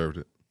he deserved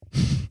it.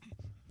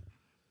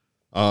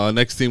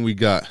 Next team we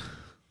got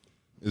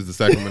is the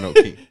Sacramento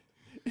Kings.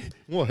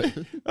 What?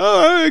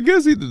 Oh, I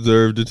guess he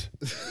deserved it.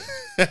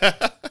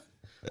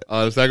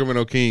 The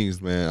Sacramento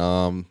Kings,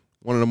 man.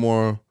 One of the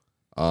more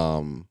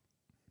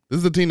this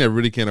is a team that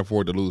really can't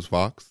afford to lose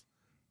Fox.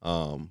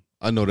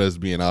 I know that's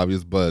being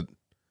obvious, but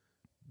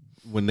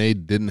when they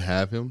didn't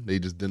have him, they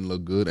just didn't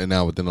look good. And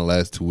now within the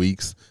last 2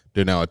 weeks,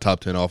 they're now a top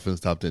 10 offense,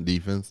 top 10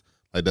 defense.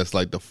 Like that's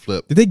like the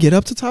flip. Did they get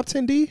up to top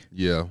 10 D?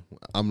 Yeah,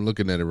 I'm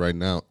looking at it right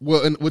now.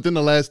 Well, within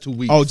the last 2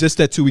 weeks. Oh, just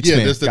that 2 week span.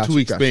 Yeah, just the Gotcha, 2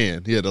 week gotcha.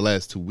 span. Yeah, the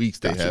last 2 weeks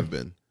they have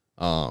been.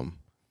 And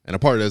a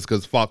part of that is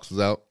because Fox was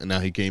out, and now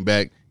he came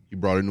back. He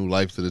brought a new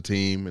life to the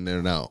team, and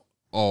they're now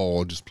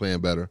all just playing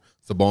better.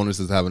 Sabonis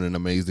is having an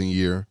amazing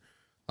year.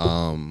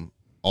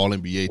 All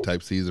NBA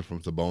type season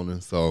from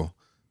Sabonis. So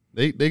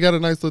they got a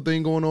nice little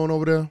thing going on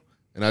over there.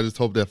 And I just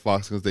hope that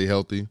Fox can stay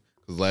healthy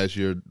because last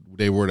year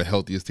they were the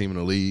healthiest team in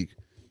the league.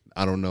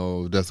 I don't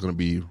know if that's going to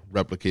be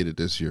replicated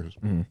this year.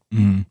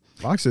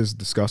 Fox is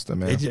disgusting,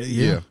 man.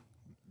 Yeah.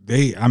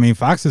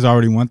 Fox is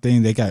already one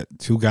thing. They got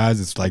 2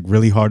 guys. It's like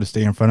really hard to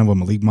stay in front of them,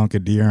 Malik Monk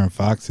and De'Aaron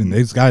Fox, and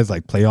these guys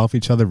like play off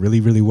each other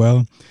really, really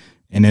well.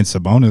 And then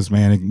Sabonis,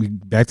 man,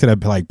 back to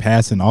that like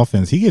passing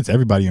offense, he gets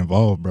everybody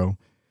involved, bro.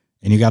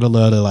 And you got to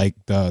love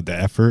the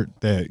effort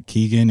that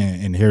Keegan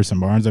and Harrison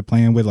Barnes are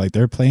playing with. Like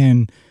they're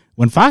playing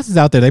when Fox is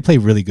out there, they play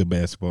really good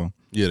basketball.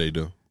 Yeah, they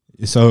do.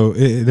 So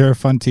they're a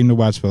fun team to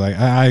watch. But like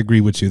I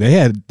agree with you, they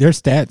had their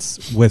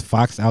stats with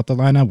Fox out the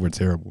lineup were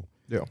terrible.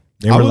 Yeah.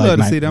 I would love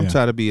to see them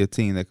try to be a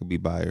team that could be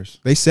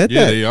buyers. They said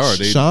Yeah, that. they are.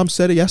 Sham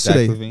said it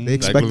yesterday. Zach LaVine. They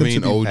expect them to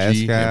be. OG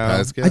and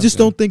Pascal. I just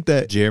don't think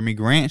that Jeremy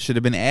Grant should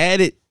have been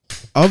added.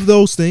 of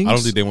those things. I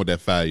don't think they want that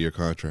 5-year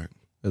contract.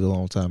 it's a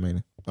long time, ain't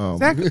it?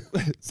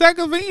 Zach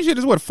LaVine shit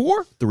is what,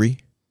 4? 3.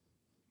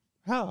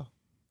 How?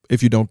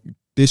 If you don't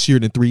this year,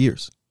 then 3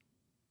 years.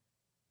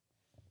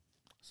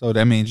 So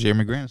that means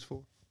Jeremy Grant's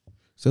 4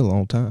 Still a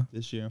long time.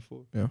 this year and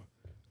 4.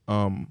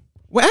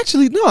 Well,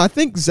 actually, no. I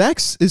think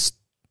Zach's is.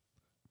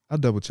 I'll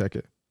double check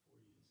it.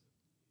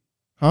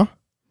 Huh?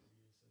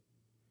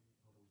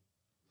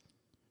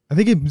 I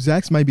think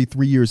Zach's might be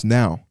 3 years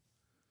now,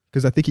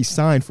 because I think he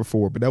signed for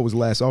 4, but that was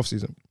last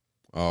offseason.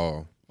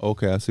 Oh,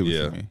 Okay, I see what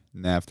Yeah. you mean.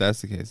 Now, if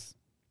that's the case,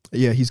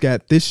 Yeah, he's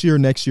got this year,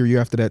 next year, year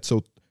after that.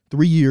 So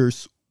 3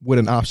 years with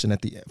an option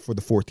at the end for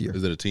the 4th year.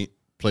 is it a team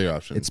player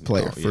option? It's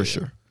player Oh, for yeah.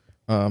 sure.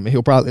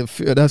 He'll probably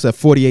that's at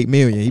 $48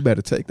 million. He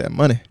better take that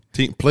money.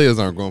 Team players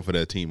aren't going for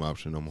that team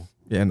option no more.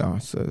 Yeah, no,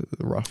 it's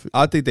rough.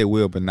 I think they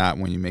will, but not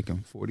when you're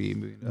making $48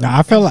 million.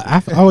 Nah,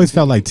 I've always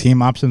felt like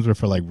team options were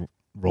for like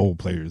role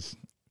players.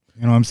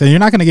 You know what I'm saying? You're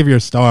not going to give your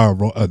star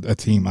a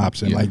team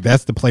option. Yeah. Like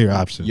that's the player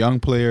option. Young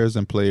players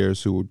and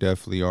players who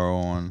definitely are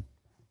on.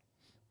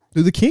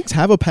 Do the Kings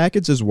have a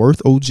package that's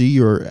worth OG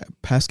or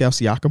Pascal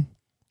Siakam?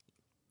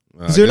 I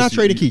Because they're guess not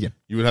trading Keegan.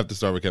 You would have to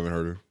start with Kevin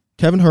Herter.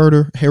 Kevin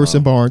Herter,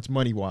 Harrison Barnes,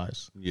 money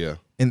wise, Yeah.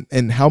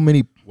 and how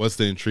many? What's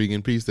the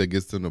intriguing piece that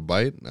gets them to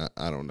bite?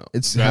 I don't know.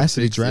 It has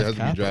to be picks, draft it has to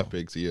be capital. draft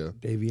picks, yeah.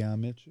 Davion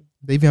Mitchell.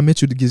 Davion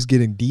Mitchell is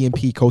getting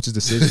DMP coaches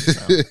decisions.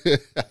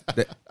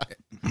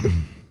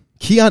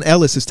 Keon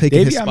Ellis is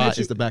taking his Davion spot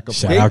Mitchell- as the backup.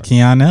 Shout player. out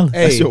Keon Ellis.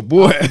 That's your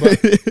boy.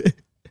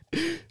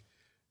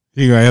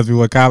 He gonna ask me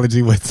what college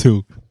he went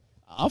to.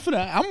 I'm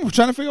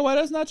trying to figure out why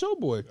that's not your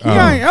boy. Oh.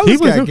 Keon He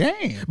Ellis was got a-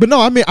 game. But no,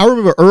 I mean, I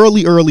remember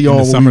early on the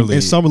when summer in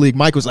league. summer league,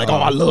 Mike was like,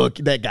 "Oh, look,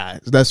 that guy."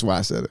 That's why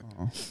I said it.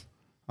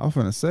 I was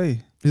finna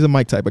say. He's a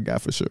Mike type of guy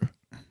for sure.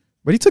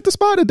 But he took the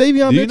spot of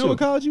Davion Do you Mitchell. know what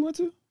college you went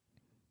to?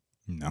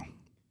 No.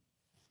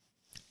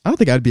 I don't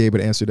think I'd be able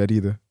to answer that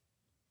either.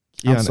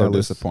 I'm Keon so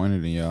Ellis.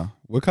 disappointed in y'all.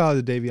 What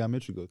college did Davion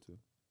Mitchell go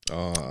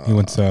to? He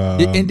went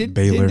to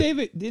Baylor.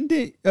 Didn't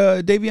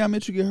Davion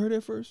Mitchell get hurt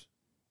at first?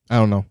 I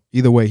don't know.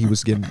 Either way, he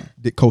was getting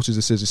coaches'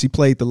 decisions. He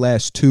played the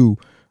last 2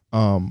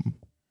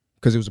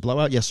 because it was a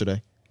blowout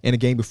yesterday. And a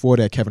game before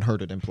that, Kevin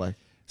Herter didn't play.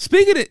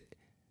 Speaking of,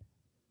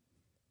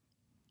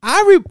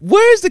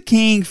 where's the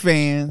King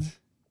fans?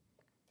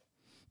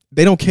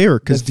 They don't care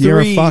because The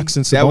De'Aaron three Fox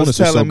and that was Sabonis are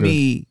so telling good.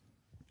 me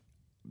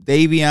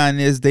Davion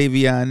this,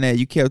 Davion that.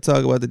 You kept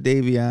talking about the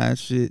Davion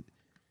shit.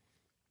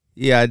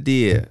 Yeah, I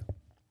did.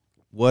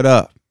 What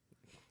up?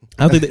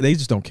 I don't think they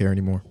just don't care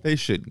anymore. They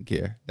shouldn't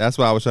care. That's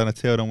why I was trying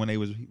to tell them when they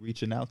was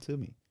reaching out to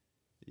me.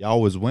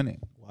 Y'all was winning.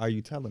 Why are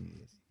you telling me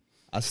this?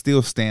 I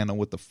still stand on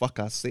what the fuck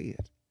I said.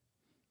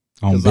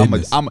 On 'Cause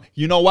business.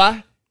 you know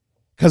why?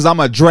 Because I'm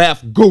a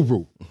draft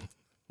guru.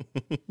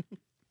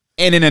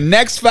 And in the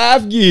next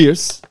 5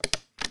 years,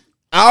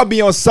 I'll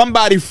be on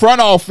somebody's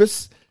front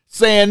office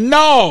saying,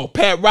 no,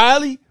 Pat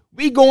Riley,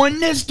 we going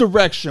this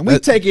direction. We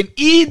taking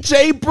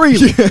E.J.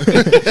 Breland.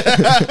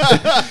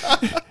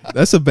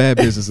 That's a bad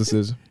business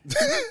decision.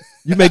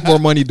 You make more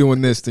money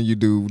doing this than you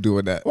do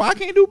doing that. Well, I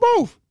can't do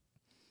both.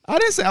 I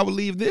didn't say I would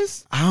leave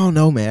this. I don't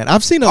know, man.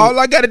 I've seen All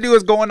I got to do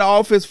is go in the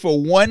office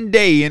for one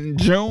day in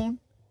June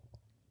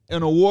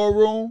in a war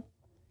room.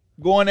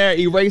 Go in there,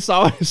 erase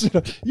all this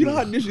shit. You know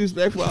how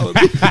disrespectful I would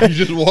be? You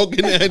just walk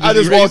in there. And I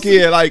just walk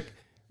erase it? in like,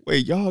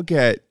 wait, y'all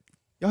had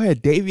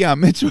Davion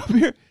Mitchell up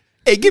here?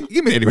 Hey, give me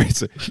that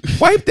eraser.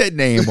 Wipe that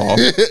name off.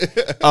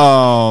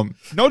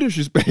 No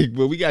disrespect,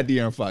 but we got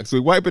De'Aaron Fox. So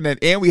we're wiping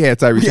that, and we had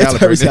Tyrese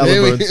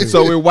Halliburton. too.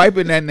 So we're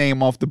wiping that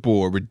name off the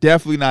board. We're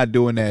definitely not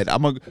doing that.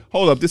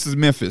 Hold up. This is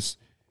Memphis.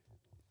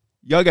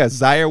 Y'all got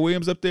Zaire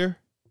Williams up there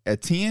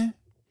at 10.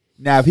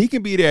 Now, if he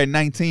can be there at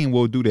 19,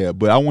 we'll do that.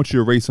 But I want you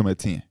to erase him at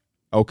 10.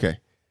 Okay.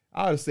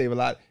 I ought to save a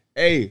lot.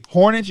 Hey,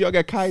 Hornets, y'all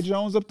got Kai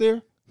Jones up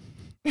there?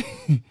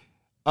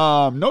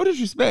 No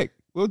disrespect.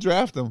 We'll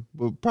draft him,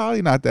 but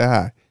probably not that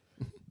high.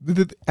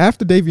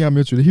 After Davion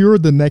Mitchell, here are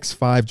the next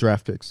 5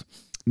 draft picks.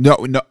 No.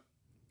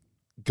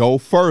 Go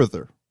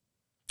further.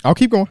 I'll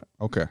keep going.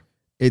 Okay.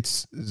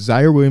 It's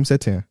Zaire Williams at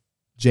 10,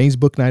 James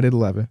Bouknight at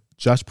 11,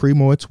 Josh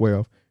Primo at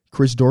 12,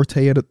 Chris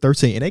Duarte at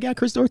 13. And they got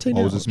Chris Duarte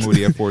now. Moses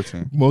Moody at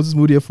 14. Moses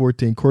Moody at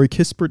 14, Corey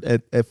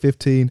Kispert at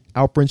 15,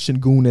 Alperen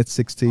Sengun at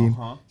 16,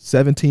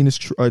 17 is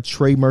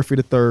Trey Murphy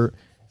the third,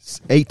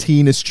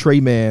 18 is Trey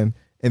Mann,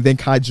 and then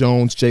Kai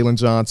Jones, Jalen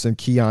Johnson,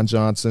 Keon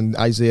Johnson,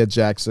 Isaiah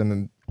Jackson,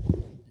 and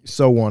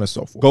so on and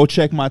so forth. Go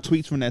check my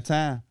tweets from that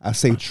time. I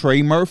say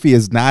Trey Murphy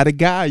is not a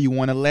guy you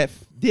want to let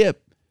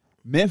dip.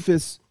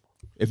 Memphis,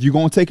 if you're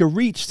going to take a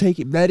reach, take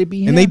it, let it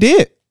be him. And they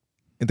did.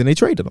 And then they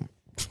traded him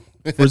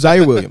for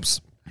Zaire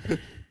Williams.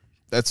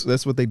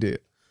 That's what they did.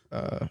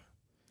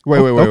 Wait.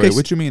 Okay,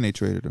 What you mean they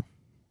traded him?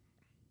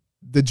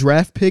 The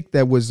draft pick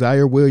that was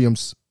Zaire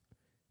Williams,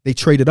 they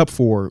traded up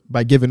for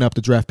by giving up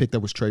the draft pick that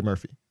was Trey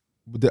Murphy.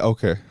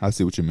 Okay, I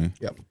see what you mean.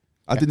 Yep.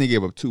 I think they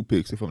gave up 2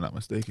 picks, if I'm not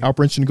mistaken.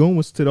 Alperen Sengun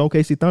was to the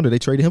OKC Thunder. They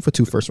traded him for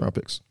 2 first-round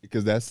picks.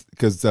 Because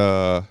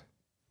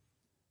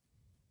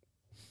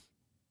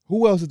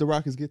who else did the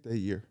Rockets get that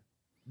year?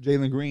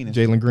 Jalen Green.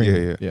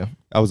 Yeah.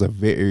 That was a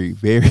very,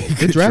 very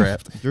good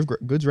draft.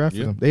 Good draft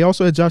for them. They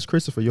also had Josh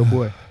Christopher, your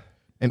boy,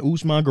 and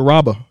Usman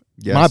Garaba,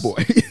 my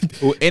boy.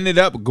 Who ended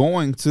up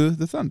going to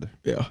the Thunder.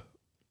 Yeah,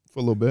 for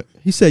a little bit.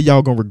 He said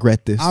y'all gonna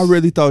regret this. I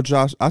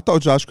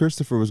thought Josh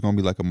Christopher was gonna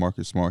be like a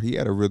Marcus Smart. He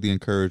had a really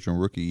encouraging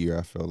rookie year,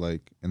 I felt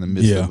like, in the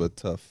midst of a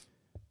tough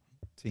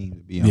team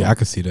to be on. Yeah, I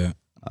could see that.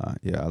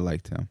 I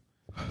liked him.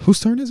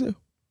 Whose turn is it?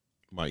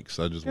 Mike's.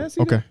 I just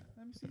Okay.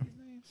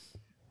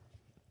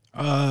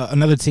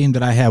 Another team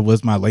that I had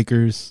was my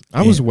Lakers.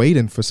 I was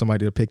waiting for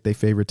somebody to pick their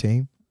favorite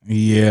team.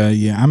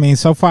 Yeah. I mean,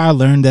 so far I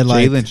learned that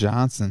like Jalen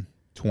Johnson,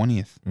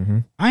 20th. Mm-hmm.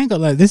 I ain't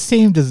gonna lie. This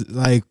team does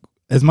like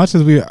as much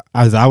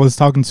as I was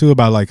talking to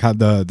about like how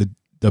the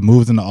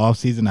moves in the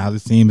offseason, how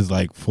this team is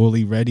like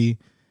fully ready.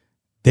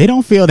 They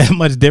don't feel that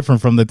much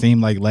different from the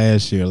team like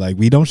last year. Like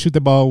we don't shoot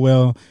the ball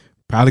well.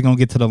 Probably gonna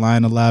get to the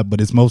line a lot,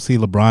 but it's mostly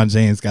LeBron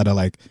James gotta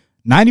like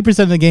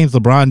 90% of the games.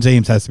 LeBron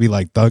James has to be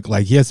like thug,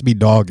 like he has to be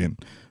dogging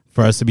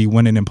for us to be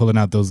winning and pulling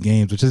out those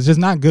games, which is just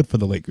not good for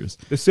the Lakers.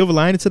 The silver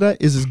lining to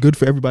that is it's good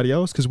for everybody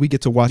else because we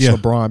get to watch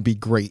LeBron be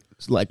great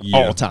like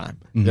all time.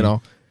 Mm-hmm. You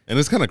know, and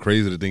it's kind of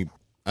crazy to think.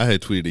 I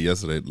had tweeted it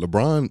yesterday.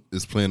 LeBron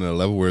is playing at a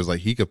level where it's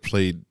like he could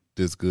play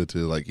this good to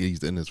like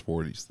he's in his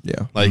 40s.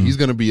 Yeah, like he's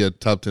gonna be a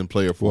top 10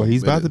 player for. Well,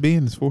 he's about to be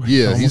in his 40s.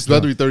 Yeah, he's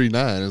about to be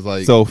 39. It's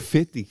like so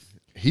 50.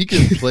 He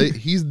can play.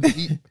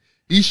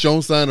 He's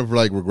shown sign of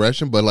like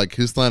regression, but like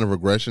his sign of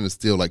regression is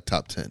still like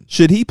top 10.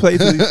 Should he play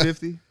till he's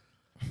 50?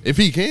 If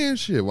he can,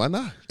 shit, why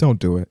not? don't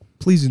do it.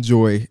 Please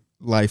enjoy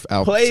life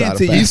outside Play of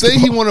until basketball. He say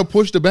he want to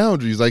push the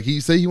boundaries. Like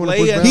he say he want to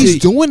Play push until boundaries.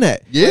 He's doing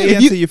that. Yeah. Play If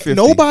until you're 50.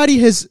 Nobody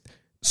has.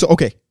 So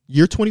okay,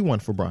 year 21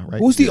 for Bron, right?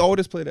 Who's the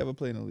oldest player to ever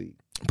play in the league?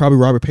 Probably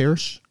Robert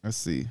Parrish. Let's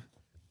see.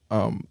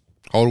 How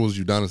old was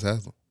Udonis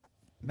Haslem?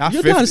 Not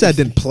Your 50. guy said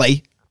didn't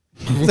play.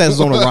 That's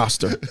on a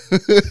roster.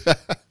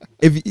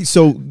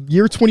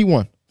 Year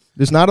 21.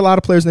 There's not a lot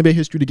of players in NBA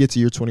history to get to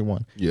year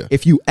 21. Yeah.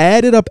 If you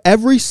added up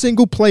every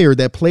single player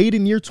that played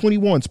in year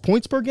 21's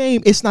points per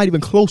game, it's not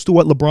even close to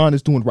what LeBron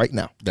is doing right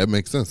now. That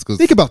makes sense. Cause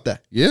Think about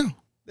that. yeah,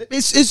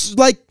 It's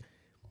like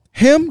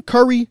him,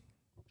 Curry,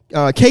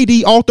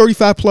 KD, all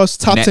 35 plus,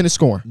 top 10 in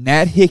scoring.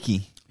 Nat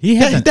Hickey. He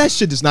had That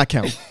shit does not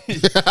count.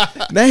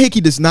 Nat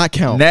Hickey does not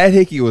count. Nat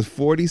Hickey was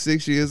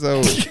 46 years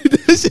old.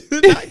 That shit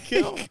does not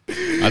count.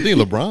 I think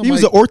LeBron. He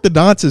was an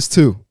orthodontist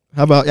too.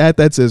 How about add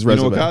that to his You know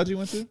resume? what college he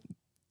went to?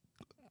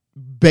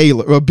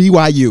 Baylor or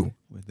BYU.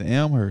 With the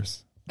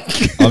Amherst.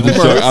 I'm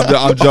just joking.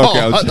 I'm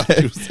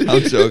joking.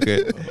 I'm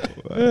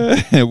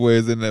joking.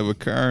 Where's it never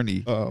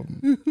Kearney?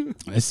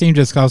 It seemed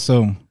just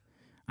also.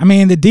 I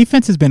mean, the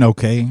defense has been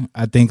okay.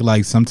 I think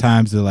like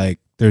sometimes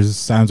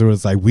there's times where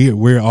it's like we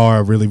are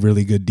a really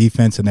really good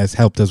defense and that's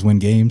helped us win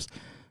games.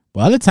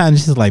 But other times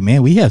it's just like,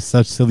 man, we have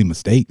such silly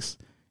mistakes,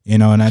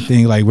 And I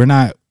think like we're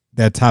not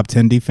that top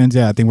 10 defense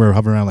yet. I think we're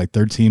hovering around like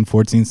 13,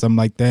 14, something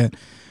like that.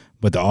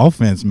 But the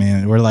offense,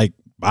 man, we're like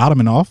bottom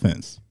in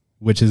offense,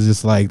 which is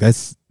just like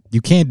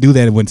you can't do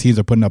that when teams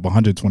are putting up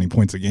 120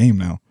 points a game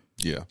now.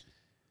 Yeah.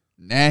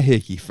 Nat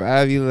Hickey,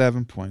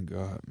 5'11" point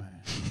guard,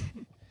 man.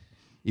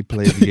 He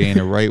plays the game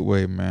the right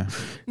way, man.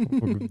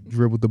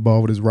 Dribbled the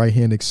ball with his right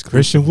hand.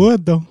 Christian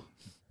Wood, though.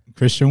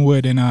 Christian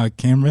Wood and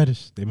Cam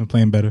Reddish, they've been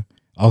playing better.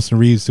 Austin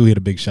Reeves, too, hit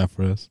a big shot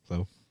for us.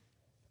 So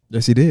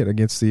yes, he did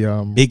against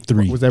the big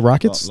three. Was that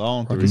Rockets?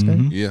 Long three. Rockets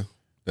game? Yeah.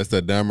 That's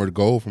that diamond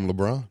goal from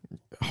LeBron.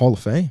 Hall of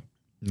Fame.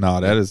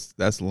 No,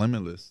 that's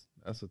limitless.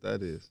 That's what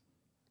that is.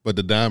 But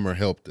the dimer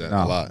helped that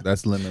a lot.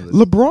 That's limitless.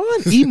 LeBron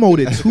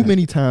emoted too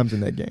many times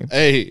in that game.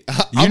 Hey,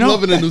 I'm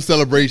loving the new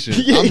celebration.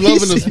 I'm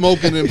loving the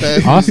smoking and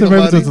passing. Austin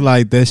Rivers was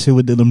like, that shit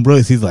with Dylan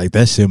Brooks. He's like,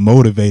 that shit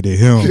motivated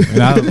him.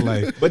 And I was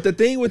like, but the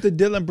thing with the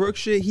Dylan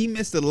Brooks shit, he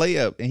missed a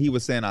layup and he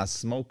was saying I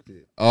smoked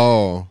it.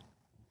 Oh.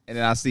 And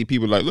then I see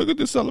people like, look at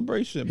this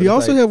celebration. But he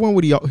also had one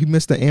where he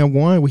missed the and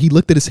one where he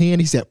looked at his hand.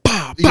 He said,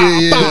 "Bah,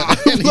 bah, bah."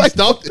 And he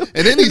stomped,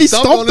 and then he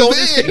stomped on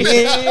his head.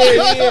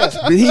 Yeah.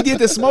 But he did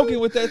the smoking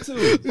with that too.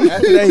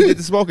 After that, he did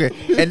the smoking,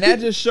 and that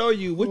just show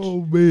you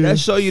that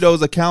show you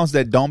those accounts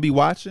that don't be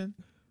watching,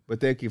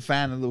 but they can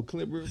find a little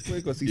clip real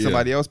quick or see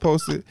somebody else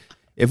post it.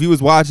 If he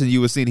was watching,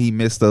 you would see he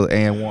missed the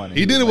and one.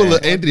 He did it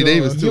with Anthony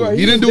Davis too.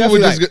 He didn't do it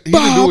with just. He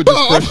didn't do it with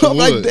just Christian I'm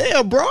Wood. like,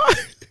 damn, bro.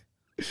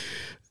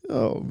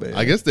 Oh man.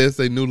 I guess that's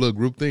a new little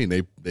group thing.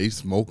 They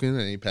smoking and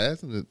they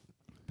passing it.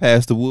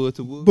 Pass the wood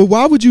to wood. But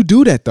why would you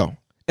do that though?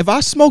 If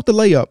I smoke the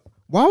layup,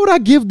 why would I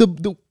give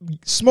the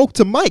smoke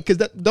to Mike?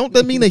 Because don't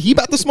that mean that he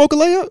about to smoke a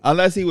layup?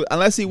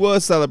 Unless he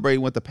was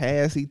celebrating with the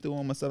pass he threw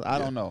him or something. I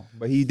don't know.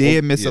 But he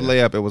did miss a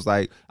layup. It was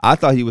like I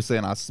thought he was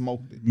saying I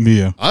smoked it.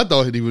 yeah. I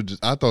thought it was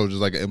just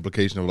like an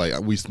implication of like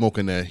we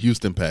smoking that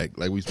Houston pack,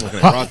 like we smoking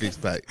that Rockets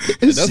pack.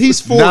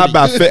 He's 40. Not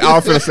by I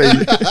was gonna say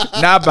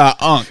not by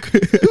Unk.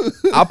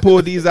 I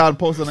pulled these out and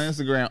posted on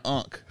Instagram.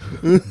 Unk,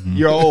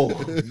 you're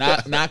old.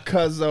 Not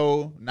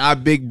Cuzzo,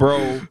 not Big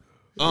Bro.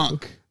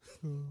 Unk,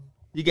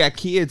 you got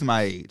kids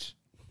my age.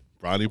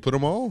 Probably put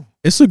them on.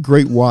 It's a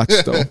great watch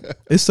though.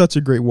 It's such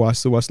a great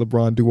watch to watch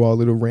LeBron do all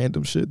little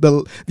random shit.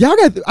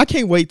 I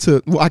can't wait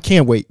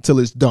till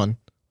it's done.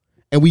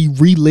 And we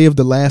relive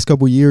the last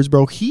couple of years,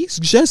 bro. He's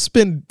just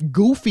been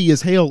goofy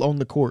as hell on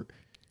the court.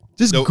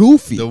 Just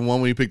goofy. The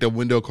one when he picked up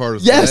Wendell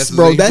Carter's yes, glasses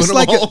bro. and he That's put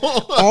like them an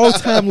on.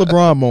 all-time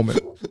LeBron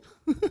moment.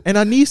 And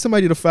I need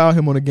somebody to foul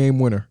him on a game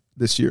winner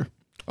this year.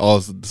 Oh,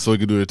 so he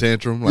could do a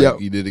tantrum like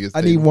he did against.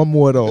 I need one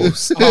more of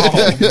those.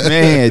 Oh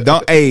man,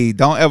 don't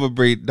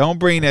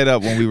bring that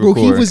up when we record.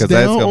 Bro, he was that's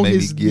down gonna on make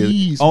his me give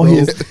knees, on bro.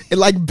 his. And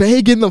like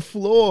begging the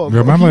floor. Bro.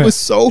 Remember, he was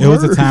so it hurt.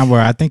 was a time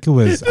where I think it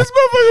was. This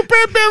motherfucker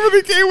Pat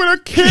Beverly came with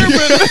a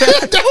camera.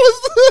 That was.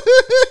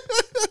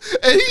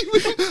 And he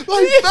was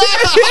like,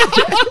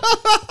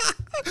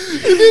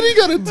 and then he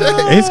got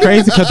attacked. It's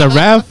crazy because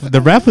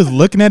the ref was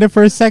looking at it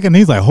for a second. And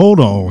he's like, "Hold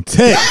on,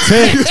 tech."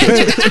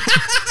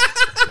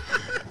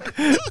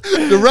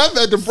 The ref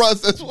had to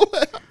process what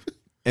happened.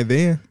 And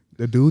then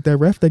the dude that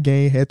ref the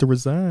game had to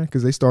resign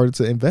because they started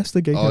to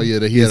investigate Oh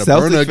him. yeah, he had a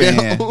burner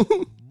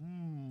account.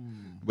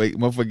 Wait,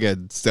 motherfucker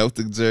got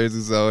Celtic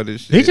jerseys all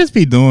this shit. They just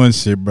be doing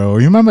shit, bro.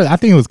 You remember? I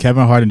think it was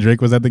Kevin Hart and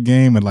Drake was at the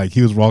game, and like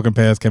he was walking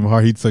past Kevin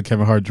Hart. He took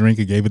Kevin Hart drink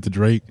and gave it to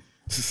Drake.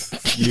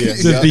 Yeah,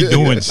 Just be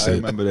doing I shit.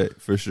 remember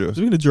that for sure.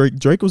 Speaking of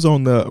Drake was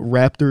on the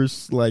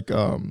Raptors The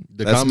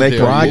Let's commentary. make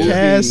a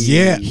broadcast.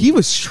 Yeah. He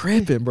was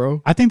tripping,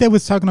 bro. I think they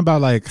was talking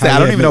about like. See, I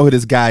don't even know who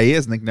this guy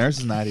is. Nick Nurse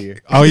is not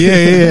here. Oh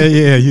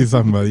yeah. He's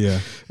talking about He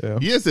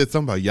had said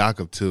something about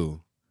Jakob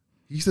too.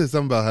 He said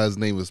something about how his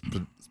name was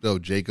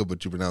spelled Jacob,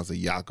 but you pronounce it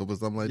Jakob or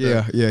something like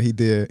that. Yeah, he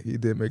did. He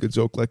did make a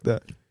joke like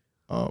that.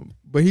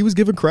 But he was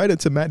giving credit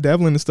to Matt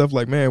Devlin and stuff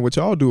like, man, what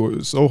y'all do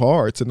is so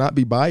hard to not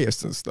be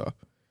biased and stuff.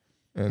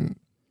 And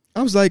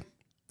I was like,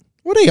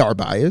 well, they are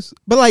biased,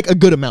 but like a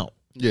good amount.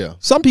 Yeah.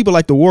 Some people,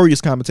 like the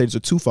Warriors commentators,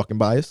 are too fucking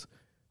biased.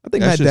 I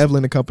think That's Matt just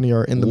Devlin and company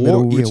are in the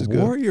middle, which is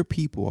good. Warrior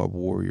people are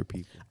warrior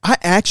people. I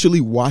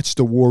actually watched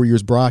the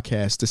Warriors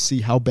broadcast to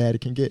see how bad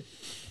it can get.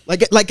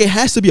 Like it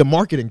has to be a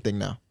marketing thing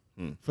now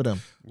for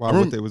them. Why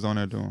what they was on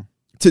there doing?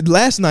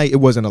 Last night, it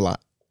wasn't a lot.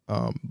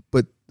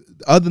 But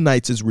other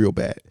nights is real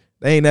bad.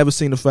 They ain't never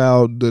seen a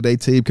foul that they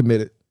team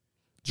committed.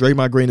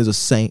 Draymond Green is a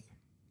saint.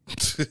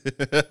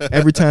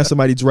 Every time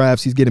somebody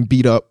drives, he's getting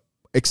beat up,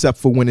 except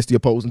for when it's the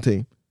opposing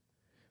team.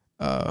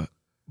 But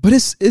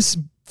it's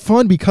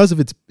fun because of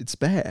it's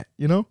bad,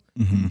 you know?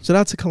 Mm-hmm. Shout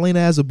out to Kalina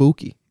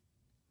Azubuike.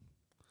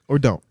 Or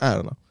don't. I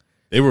don't know.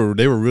 They were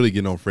really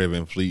getting on Fred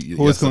VanVleet.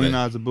 Who is yesterday.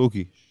 Kalina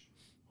Azubuike?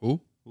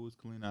 Who? Who is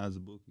Kalina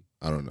Azubuike?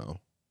 I don't know.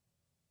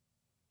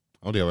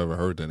 I don't think I've ever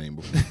heard that name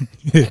before.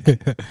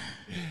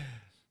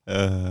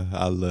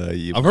 I love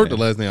you. I've heard the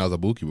last name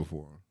Azubuike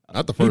before.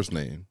 Not the first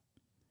name.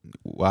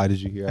 Why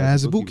did you hear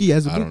Azubuike,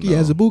 I don't know.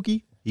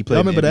 Azubuike. He played.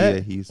 Y'all remember in the NBA.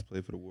 that? He used to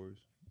play for the Warriors.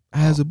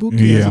 Azubuike,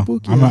 Yeah,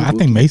 Azubuike. I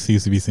think Macy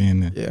used to be saying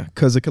that. Yeah,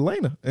 because of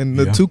Kalena and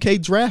the Yeah.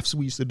 2K drafts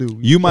we used to do.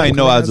 You might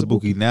know Kalena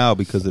Azubuike now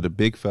because of the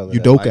big fella.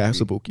 Udoka that might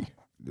be- Azubuike.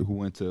 Who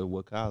went to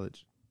what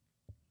college?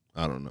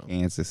 I don't know.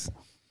 Kansas.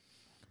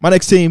 My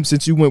next team,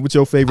 since you went with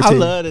your favorite I team.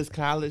 love this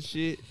college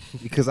shit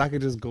because I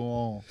could just go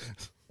on.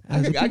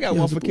 I got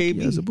one for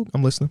KB. Azubuike.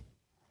 I'm listening.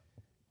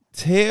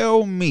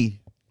 Tell me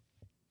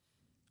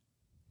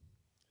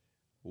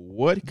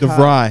what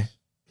DeVry.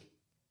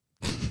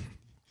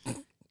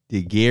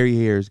 did Gary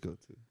Harris go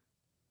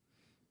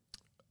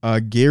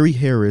to? Gary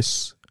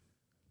Harris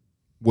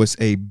was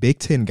a Big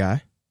Ten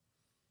guy,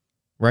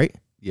 right?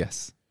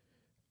 Yes.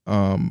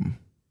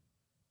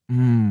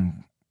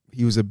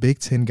 He was a Big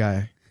Ten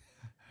guy.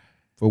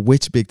 For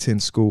which Big Ten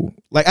school?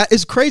 Like,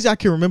 it's crazy. I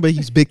can remember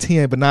he's Big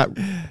Ten, but not.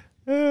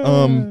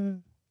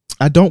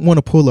 I don't want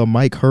to pull a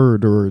Mike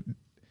Hurd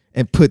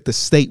and put the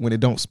state when it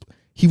don't.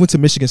 He went to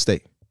Michigan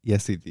State.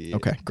 Yes, he did.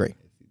 Okay, great.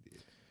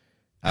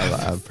 I'm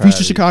proud Future of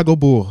you. Chicago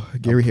Bull,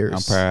 Gary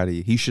Harris. I'm proud of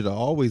you. He should have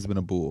always been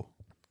a Bull.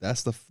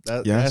 That's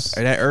Yes.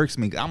 that irks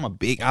me. I'm a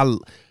big. I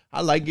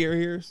like Gary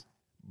Harris,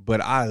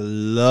 but I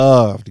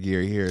loved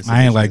Gary Harris.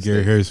 I ain't like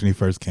Gary Harris when he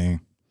first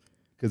came.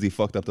 because he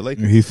fucked up the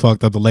Lakers. He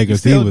fucked up the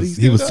Lakers.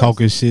 He was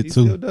talking shit He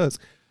too. still does.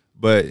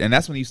 And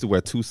that's when he used to wear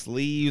 2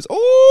 sleeves.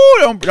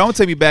 Oh, don't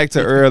take me back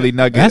to early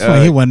Nugget. That's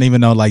when he wasn't even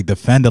no like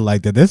defender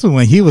like that. This was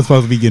when he was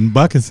supposed to be getting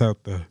buckets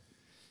out there.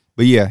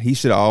 But yeah, he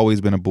should have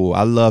always been a Bull.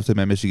 I loved him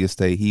at Michigan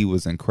State. He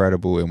was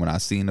incredible. And when I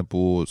seen the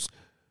Bulls,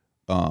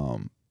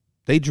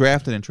 they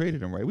drafted and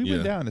traded him, right? We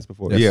went down this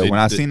before. Yes, when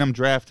I seen them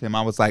draft him,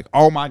 I was like,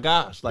 oh my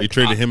gosh. Like, They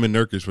traded him and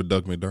Nurkic for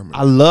Doug McDermott.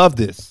 I love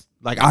this.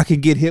 Like, I can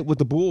get hit with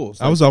the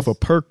Bulls. I was off a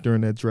perk during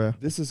that draft.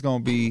 This is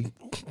going to be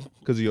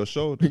because of your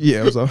shoulder.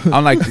 Yeah, I was off.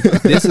 I'm like,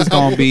 this is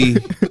going to be.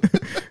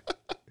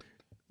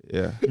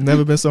 Yeah.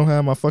 Never been so high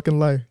in my fucking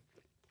life.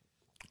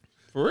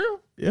 For real?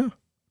 Yeah.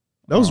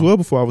 That was well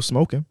before I was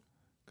smoking.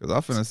 Because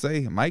I'm finna say,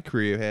 my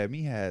career had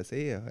me high as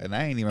hell, and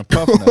I ain't even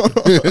puffing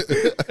nothing.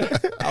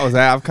 I was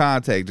out of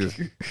contact. Just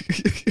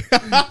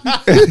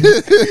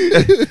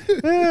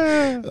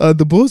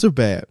The Bulls are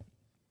bad.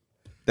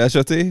 That's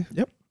your team?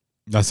 Yep.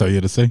 That's all you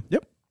had to say.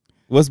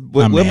 What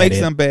I'm mad makes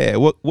at them bad?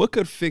 What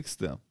could fix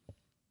them?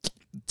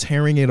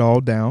 Tearing it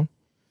all down.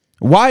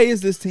 Why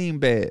is this team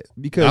bad?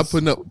 I'm Because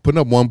putting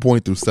up 1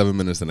 point through 7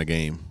 minutes in a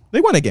game.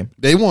 They won a game.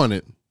 They won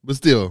it, but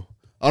still,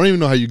 I don't even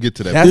know how you get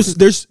to that.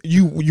 There's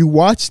you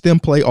watch them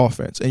play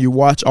offense, and you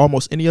watch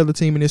almost any other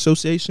team in the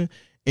association,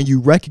 and you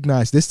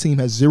recognize this team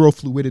has zero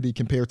fluidity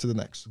compared to the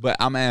next. but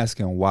I'm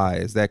asking why.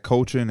 Is that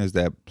coaching? Is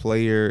that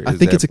player? I Is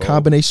think that it's a both?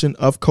 combination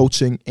of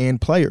coaching and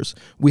players.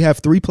 We have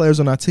 3 players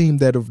on our team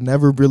that have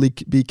never really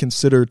be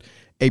considered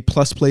a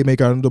plus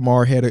playmaker. Under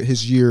DeMar had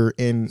his year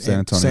in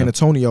San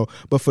Antonio.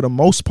 But for the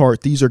most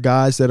part, these are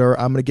guys that are,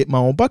 I'm going to get my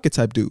own bucket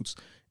type dudes.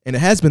 And it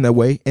has been that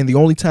way. And the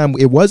only time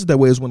it wasn't that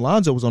way is when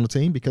Lonzo was on the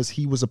team because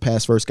he was a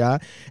pass first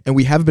guy. And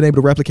we haven't been able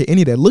to replicate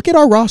any of that. Look at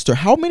our roster.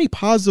 How many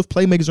positive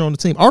playmakers are on the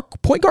team? Our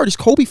point guard is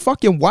Kobe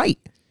fucking White.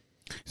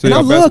 So and I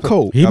y'all love best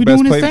Kobe. He be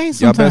doing his thing Y'all best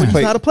sometimes. He's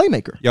play. not a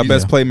playmaker. Y'all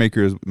best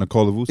playmaker is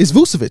Nikola Vucevic. It's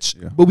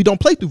Vucevic. Yeah. But we don't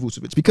play through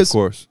Vucevic Of because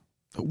course.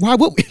 why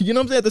would we? You know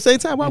what I'm saying? At the same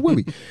time, why would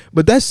we?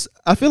 But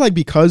I feel like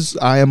because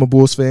I am a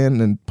Bulls fan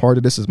and part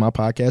of this is my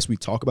podcast, we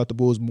talk about the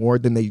Bulls more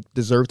than they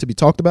deserve to be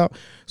talked about.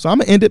 So I'm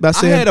going to end it by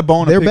saying I had a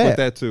bone to they're pick bad. with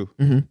that too.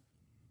 Mhm.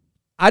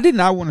 I did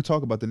not want to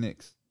talk about the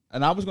Knicks,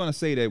 and I was going to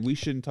say that we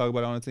shouldn't talk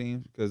about it on the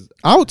team because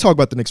I'll talk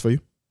about the Knicks for you.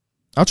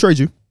 I'll trade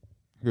you.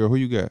 here, who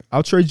you got?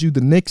 I'll trade you the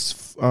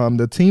Knicks.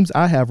 The teams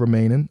I have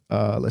remaining.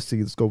 Let's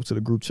see. Let's go to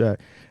the group chat.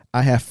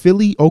 I have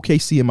Philly,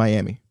 OKC, and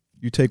Miami.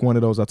 You take one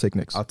of those. I'll take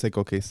Knicks. I'll take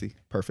OKC.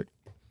 Perfect.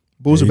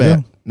 Bulls are There you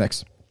bad. go.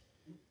 Next.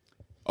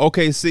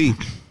 OKC.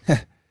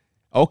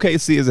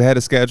 OKC is ahead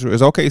of schedule.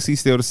 Is OKC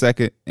still the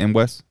second in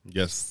West?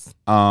 Yes.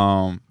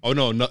 Um. Oh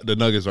no, the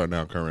Nuggets are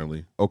now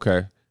currently.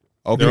 Okay.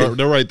 Okay.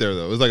 They're right there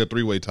though. It's like a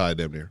 3-way tie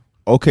damn near.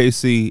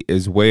 OKC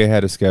is way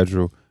ahead of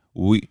schedule.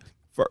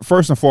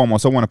 First and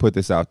foremost, I want to put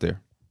this out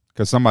there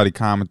because somebody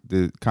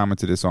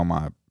commented this on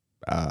my.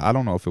 I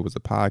don't know if it was a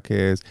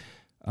podcast.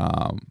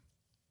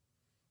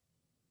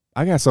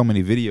 I got so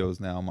many videos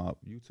now on my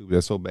YouTube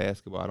that's so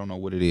basketball. I don't know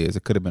what it is.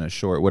 It could have been a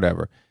short,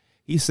 whatever.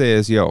 He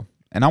says, "Yo,"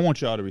 and I want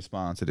y'all to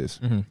respond to this.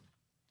 Mhm.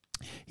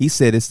 He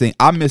said this thing.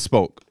 I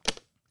misspoke.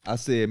 I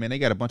said, "Man, they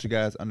got a bunch of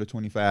guys under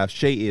 25.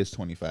 Shea is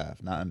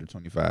 25, not under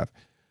 25."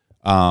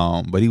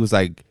 But he was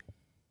like,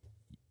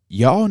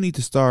 "Y'all need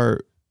to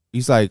start."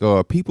 He's like,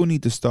 "People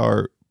need to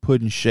start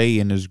putting Shea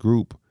in this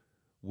group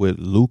with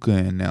Luka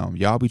and them.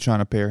 Y'all be trying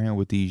to pair him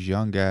with these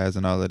young guys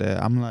and all of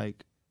that." I'm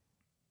like,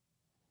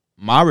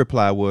 my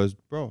reply was,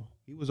 "Bro,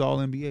 he was all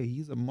NBA.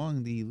 He's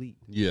among the elite."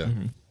 Yeah.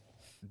 Mhm.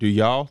 Do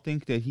y'all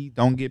think that he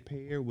don't get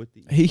paired with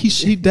the?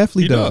 He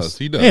definitely He does.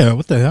 He does. Yeah,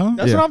 what the hell?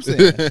 That's Yeah. what I'm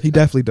saying. He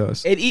definitely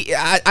does.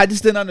 I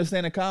just didn't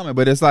understand the comment,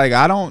 but it's like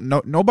I don't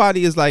know.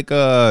 Nobody is like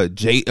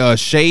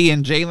Shay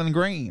and Jalen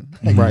Green.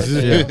 Like, Right. you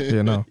Yeah. know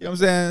Yeah. No. what I'm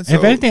saying? If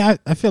So, anything,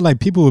 I feel like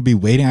people would be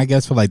waiting, I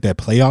guess, for like that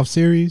playoff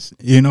series,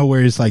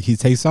 where it's like he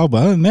takes off. But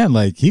other than that,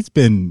 like he's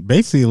been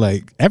basically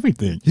like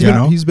everything.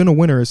 He's been a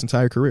winner his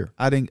entire career.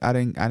 I didn't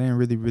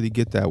really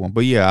get that one.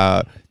 But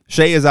yeah,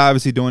 Shay is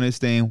obviously doing his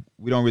thing.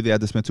 We don't really have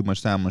to spend too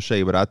much time on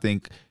Shay, but I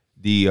think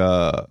the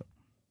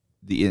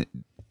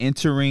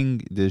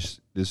entering this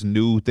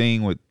new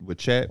thing with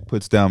Chet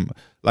puts them,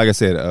 like I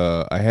said,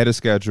 ahead of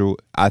schedule.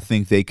 I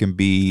think they can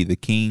be the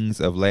Kings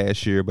of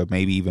last year, but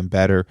maybe even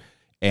better.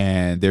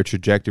 And their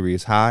trajectory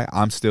is high.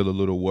 I'm still a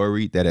little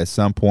worried that at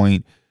some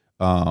point,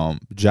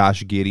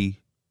 Josh Giddey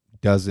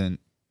doesn't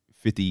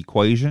fit the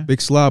equation.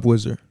 Big slob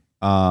wizard.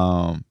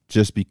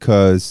 Just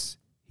because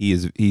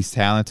he's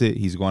talented,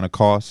 he's going to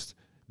cost.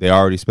 They're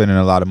already spending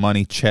a lot of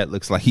money. Chet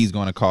looks like he's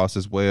going to cost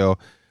as well.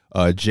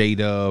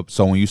 J-Dub.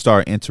 So when you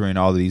start entering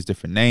all of these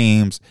different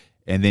names,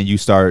 and then you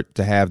start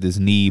to have this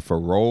need for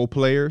role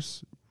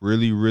players,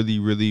 really, really,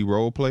 really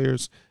role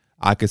players,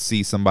 I could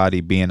see somebody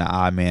being an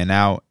odd man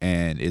out,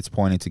 and it's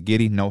pointing to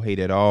Giddey. No hate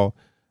at all.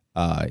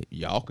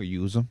 Y'all could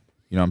use him.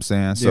 You know what I'm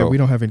saying? So Yeah, we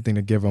don't have anything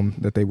to give them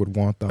that they would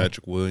want though.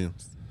 Patrick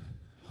Williams.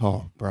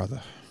 oh, brother.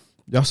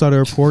 Y'all saw the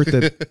report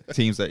that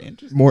Teams are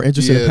interested. more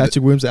interested in Yeah.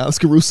 Patrick Williams, and Alex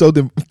Caruso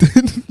than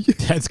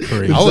That's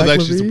crazy. I was Zach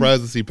actually LaVine?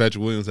 surprised to see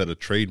Patrick Williams had a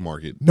trade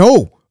market.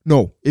 No.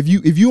 If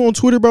you on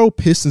Twitter, bro,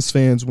 Pistons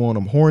fans want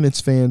him,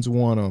 Hornets fans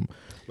want him.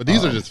 But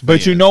these are just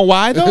But you know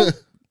why, though?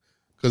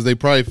 because they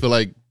probably feel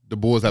like the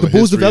Bulls have The a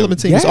Bulls history development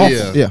of, team is Yeah.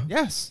 awful. Yeah.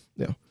 Yes.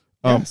 Yeah.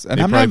 Yes. And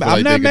They I'm probably not, feel I'm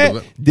like they not can mad.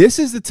 develop- This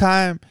is the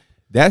time.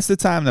 That's the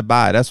time to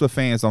buy. That's what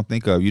fans don't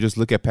think of. You just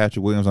look at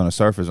Patrick Williams on the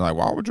surface and like,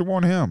 why would you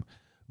want him?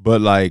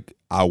 But like,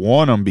 I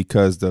want him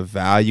because the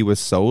value is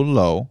so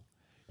low.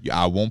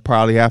 I won't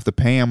probably have to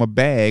pay him a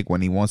bag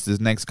when he wants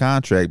this next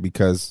contract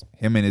because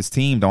him and his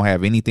team don't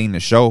have anything to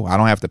show. I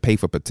don't have to pay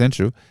for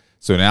potential.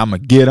 So now I'm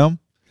going to get him.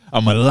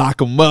 I'm going to lock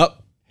him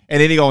up.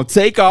 And then he going to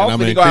take off. I'm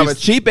And, he gonna going to have a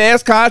increase-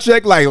 cheap-ass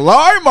contract like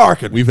Larry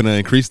Market. We're gonna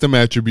increase them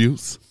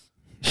attributes.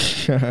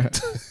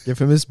 Give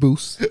him his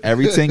boost.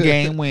 Every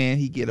 10-game win,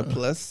 he get a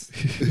plus.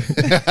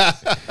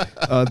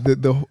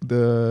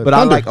 The But I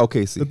Thunder. like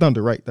OKC. The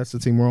Thunder, right? That's the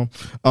team we're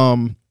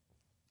on.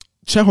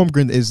 Chet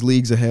Holmgren is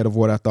leagues ahead of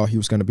what I thought he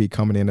was going to be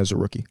coming in as a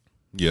rookie.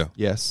 Yeah.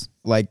 Yes.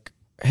 Like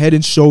head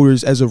and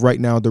shoulders as of right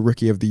now, the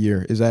rookie of the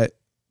year.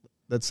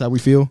 That's how we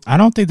feel? I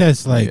don't think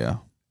that's like, yeah.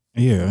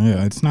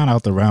 yeah, it's not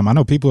out the realm. I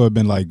know people have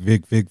been like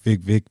Vic.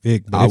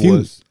 But I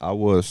if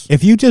was.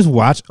 if you just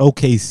watch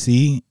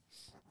OKC,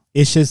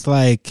 it's just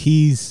like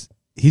he's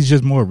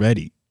just more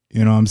ready.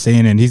 You know what I'm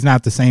saying? And he's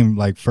not the same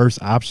like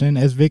first option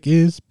as Vic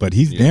is, but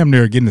he's damn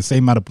near getting the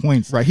same amount of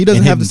points. Right. He doesn't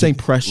and have the hitting- same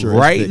pressure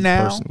Right as Vic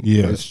now, personally.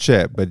 Yeah. It's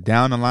Chet, but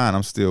down the line,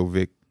 I'm still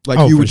Vic. Like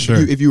Oh, you for would, sure.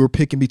 if you were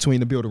picking between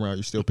the build around,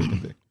 you're still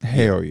picking Vic.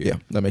 Hell yeah. Yeah,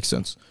 that makes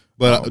sense.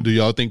 But do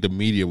y'all think the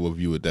media will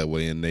view it that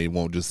way and they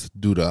won't just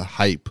do the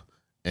hype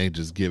and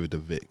just give it to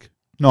Vic?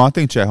 No, I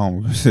think Chet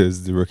Holmgren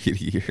is the rookie of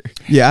the year.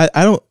 Yeah,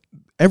 I don't.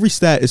 Every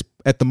stat is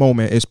at the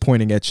moment is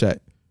pointing at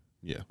Chet.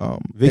 Yeah.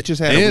 Vic just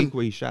had a And- week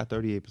where he shot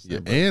 38%. Yeah,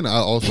 but- and I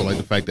also like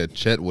the fact that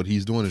Chet, what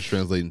he's doing is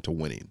translating to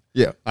winning.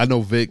 Yeah. I know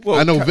Vic.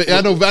 Well, No.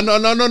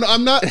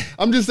 I'm not.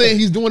 I'm just saying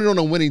he's doing it on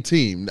a winning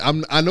team.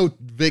 I know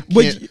Vic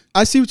can't. But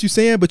I see what you're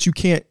saying, but you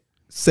can't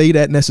say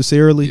that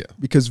necessarily Yeah.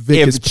 because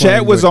Vic is if Chet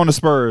playing was with- on the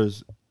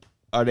Spurs,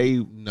 are they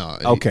No.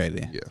 okay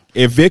then? Yeah.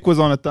 If Vic was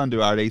on the Thunder,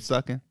 are they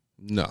sucking?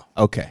 No.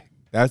 Okay,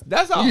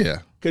 that's all. Yeah.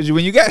 Because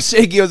when you got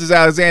Shea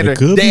Gilgeous-Alexander, It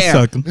could be damn,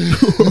 sucking.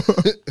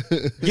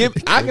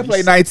 I can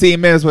play 19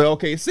 minutes with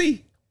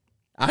OKC.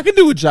 I can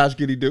do what Josh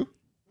Giddey do.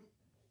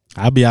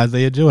 I'll be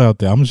Isaiah Joe out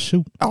there. I'm gonna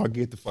shoot. I'll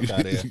get the fuck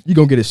out of there. you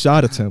gonna get a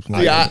shot attempt. See,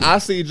 I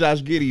see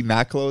Josh Giddey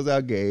not close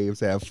out games,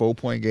 have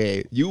 4-point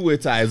game. You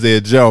with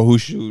Isaiah Joe,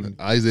 who's shooting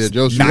Isaiah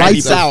Joe shoots 90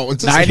 lights out.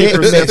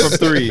 90% from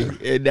three,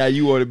 and now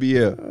you want to be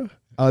here.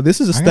 This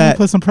is a I gotta stat.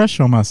 put some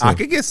pressure on I myself.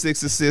 could get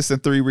 6 assists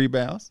and 3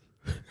 rebounds.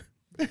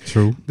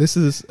 True. This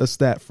is a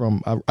stat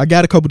from I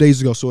got a couple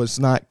days ago, so it's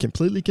not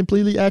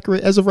completely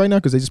accurate as of right now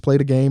because they just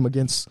played a game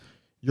against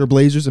your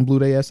Blazers and blew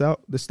their ass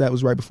out. The stat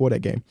was right before that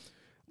game.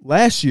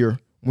 Last year,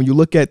 when you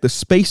look at the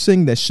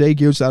spacing that Shea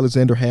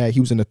Gilgeous-Alexander had, he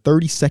was in the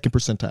 32nd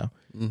percentile,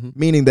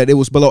 meaning that it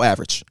was below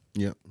average.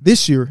 Yeah.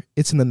 This year,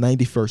 it's in the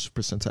 91st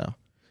percentile.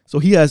 So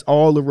he has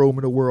all the room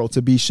in the world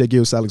to be Shea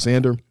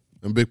Gilgeous-Alexander,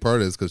 And a big part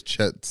of it is because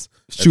Chet's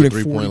at the shooting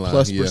 3-point 40 line.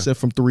 plus Yeah. percent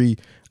from three.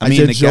 I mean,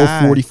 Isaiah the Joe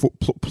guy- 44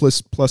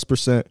 plus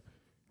percent.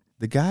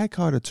 The guy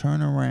caught a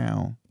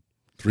turnaround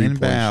 3-point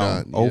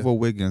inbound shot. Yeah. over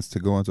Wiggins to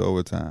go into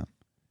overtime.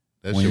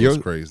 That when shit was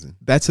you're- crazy.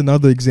 That's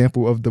another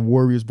example of the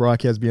Warriors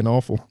broadcast being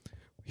awful.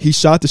 He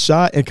shot the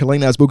shot, and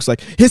Kalena Asbuk was like,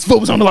 his foot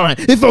was on the line.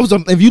 His foot was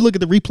on. If you look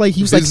at the replay,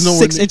 he was like He's nowhere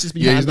 6 near- inches yeah,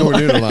 behind he's nowhere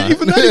near the line.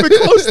 even not even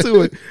close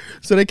to it.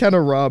 So they kind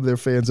of robbed their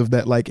fans of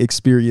that like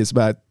experience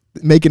by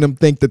making them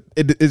think that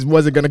it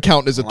wasn't going to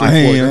count as a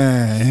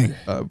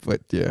 3-pointer.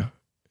 But yeah.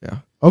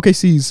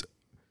 OKC's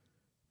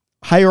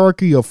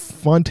hierarchy of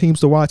fun teams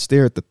to watch,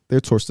 they're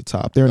towards the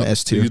top. They're in the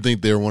S Do tier. you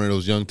think they're one of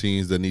those young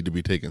teams that need to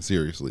be taken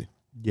seriously?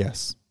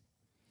 Yes.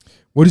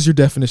 What is your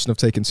definition of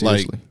taking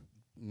seriously? Like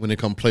when it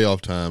comes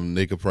playoff time,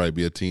 they could probably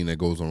be a team that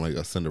goes on like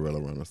a Cinderella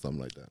run or something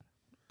like that.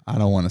 I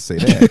don't want to say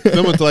that.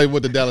 Similar to like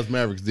what the Dallas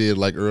Mavericks did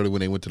like early when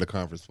they went to the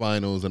conference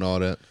finals and all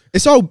that.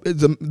 It's all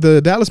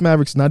the Dallas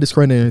Mavericks, not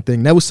discrediting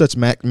anything. That was such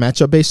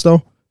matchup based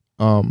though.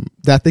 That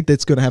I think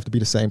that's going to have to be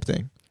the same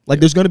thing. Like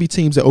there's going to be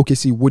teams that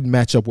OKC wouldn't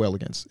match up well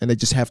against, and they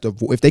just have to.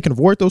 If they can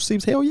avoid those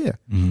teams, hell yeah.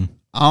 Mm-hmm.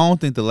 I don't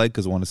think the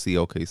Lakers want to see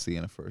OKC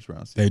in the first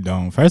round. They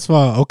don't. First of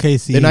all,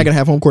 OKC. They're not going to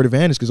have home court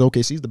advantage because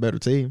OKC is the better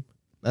team.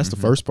 That's the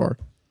first part.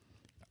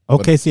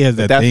 OKC has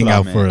that that's thing what I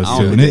out meant. for us I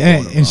too, don't and, think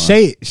they're going and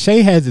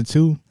Shea has it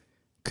too,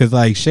 because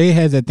like Shea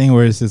has that thing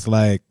where it's just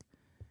like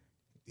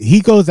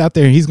he goes out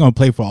there and he's gonna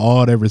play for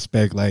all that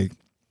respect. Like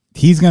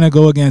he's gonna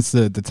go against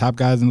the top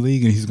guys in the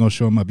league and he's gonna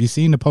show them up. You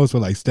seen the post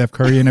with like Steph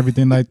Curry and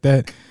everything like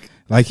that.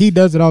 Like he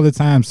does it all the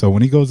time. So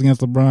when he goes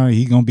against LeBron,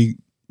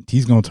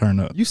 he's gonna turn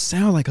up. You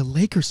sound like a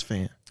Lakers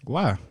fan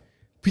Why?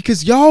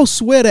 because y'all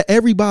swear that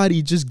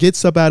everybody just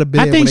gets up out of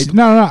bed. I think when they,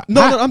 no.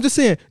 no, I'm just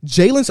saying.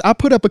 I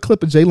put up a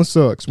clip of Jalen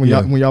Suggs when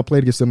Yeah. y'all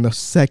played against him the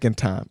second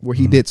time where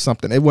he did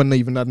something. It wasn't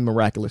even nothing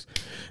miraculous.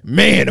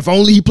 Man, if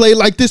only he played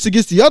like this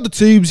against the other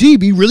teams, he'd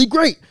be really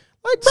great.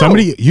 Like bro,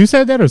 Somebody you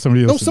said that or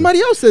somebody else? no, said somebody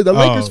else said the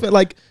Lakers Oh. fan.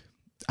 Like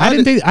I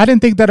didn't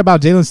think that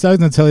about Jalen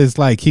Suggs until it's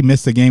like he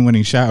missed a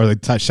game-winning shot or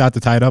like shot to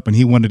tie it up, and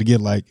he wanted to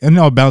get like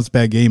a bounce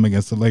back game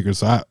against the Lakers.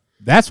 So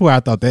that's where I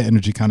thought that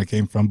energy kind of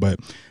came from. But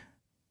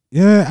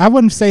yeah, I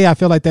wouldn't say I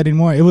feel like that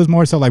anymore. It was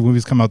more so like when we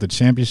was coming out the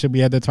championship, we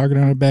had that target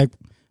on our back.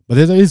 But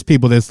there is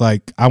people that's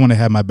like, I want to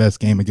have my best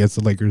game against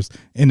the Lakers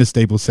in the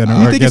Staples Center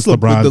you or think it's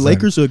against LeBron. the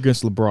Lakers or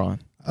against LeBron?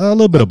 A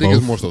little bit I of think both.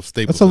 it's more so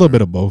Staples. It's a little Center.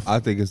 bit of both. I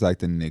think it's like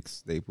the Knicks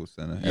Staples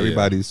Center. Yeah.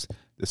 Everybody's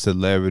the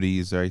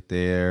celebrities right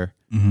there.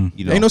 Mhm.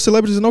 You know, Ain't no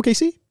celebrities in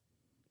OKC.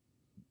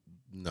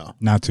 No.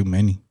 Not too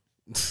many.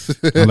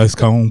 Unless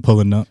Cone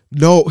pulling up.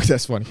 No,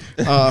 that's funny.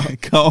 go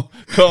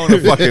on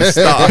the fucking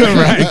stop.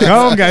 Right.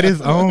 Cone got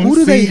his own Who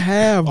do they seat,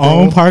 have? Bro?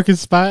 own parking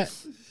spot.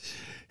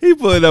 He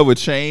pulling up with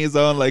chains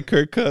on like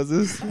Kirk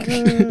Cousins.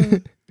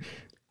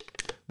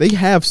 They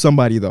have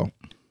somebody though.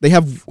 They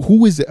have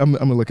who is it? I'm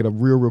gonna look it up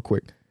real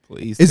quick.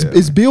 Please,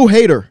 It's Bill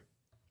Hader.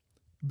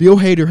 Bill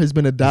Hader has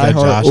been a that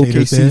diehard Josh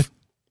Hader's OKC. dad?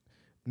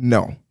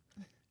 No.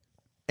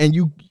 And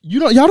y'all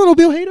don't know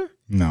Bill Hader?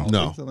 No.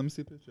 No. Let me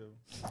see a picture.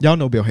 Y'all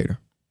know Bill Hader.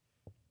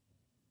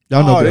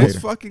 Y'all know Oh, Bill this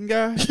Hader. fucking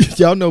guy.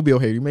 Y'all know Bill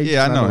Hader. You may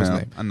Yeah, I just know not his him.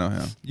 name. I know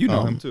him. You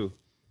know him too.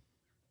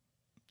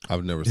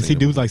 I've never Does seen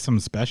he him. do like something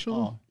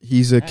special?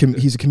 He's a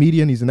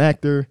comedian. He's an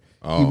actor.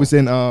 Oh. He was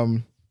in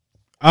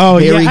Oh,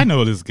 Barry- yeah, I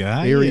know this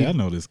guy. Barry- Yeah, I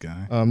know this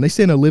guy. they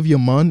saying Olivia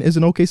Munn is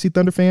an OKC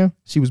Thunder fan.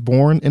 She was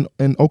born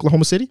in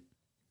Oklahoma City.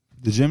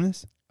 The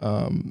gymnast.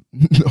 No,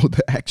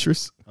 the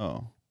actress.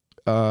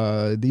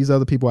 Oh, These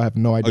other people I have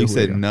no idea. you who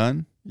said they are.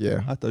 none.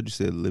 Yeah. I thought you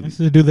said Libby. This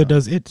is the dude that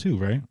does it too,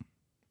 right?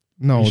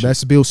 No, You should-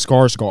 that's Bill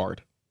Skarsgård.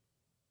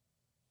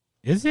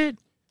 Is it?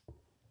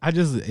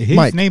 His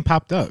Mike. name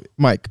popped up.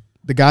 Mike,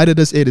 the guy that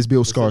does it is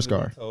Bill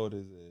Skarsgård. Told us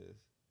is.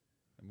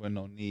 With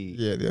no need.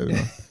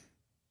 Yeah.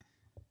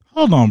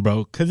 Hold on,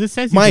 bro, because it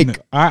says he's Mike, in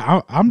the-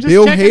 I'm just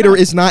Bill checking Hader out.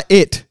 is not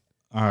it.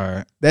 All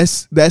right.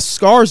 That's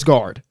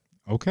Skarsgård.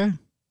 Okay.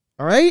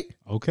 All right.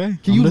 Okay.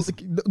 Can you?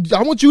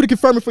 I want you to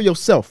confirm it for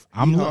yourself.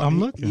 I'm He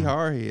looking.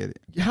 hard headed.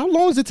 How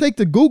long does it take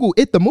to Google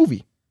it, the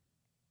movie?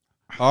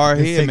 Hard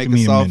It's head, taking make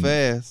me a a soft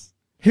minute. ass.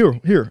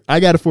 Here, I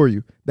got it for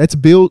you. That's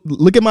Bill.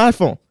 Look at my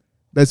phone.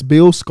 That's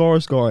Bill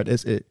Skarsgård.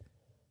 That's it.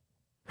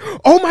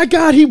 Oh my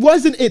God, he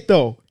wasn't it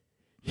though.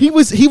 He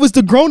was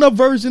the grown up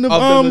version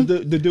of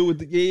the dude with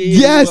the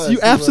Yes, you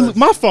absolutely.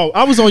 My fault.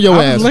 I was on your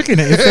I ass. was looking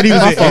at it. It said he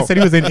was, My in, fault. it said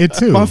he was in it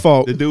too. My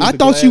fault. The dude with I the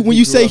thought you glass, when he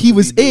you grew say up he to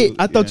was be it, dude,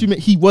 I thought yeah. you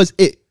meant he was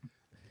it.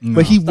 No.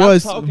 But he Stop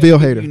was talking Bill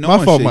like Hader. you My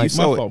knowing fault, shit. Mike. You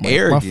so My fault, Mike.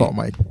 arrogant. My fault,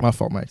 Mike. My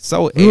fault, Mike.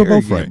 So We were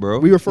arrogant, both right. bro.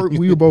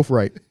 We were both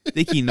right.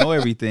 Think he know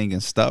everything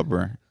and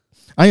stubborn.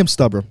 I am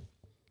stubborn,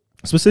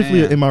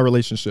 specifically Damn. in my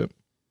relationship.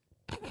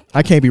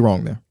 I can't be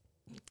wrong there.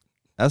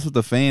 That's what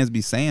the fans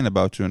be saying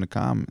about you in the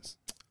comments.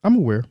 I'm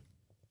aware.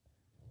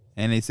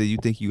 And they say you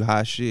think you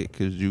hot shit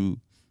because you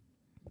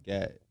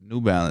got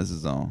New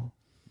Balances on.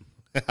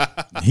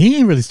 He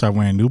ain't really start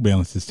wearing New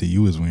Balances till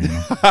you was wearing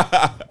them.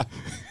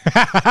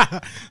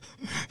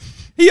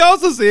 He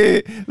also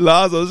said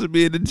Lonzo should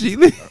be in the G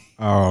League.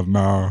 Oh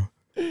no,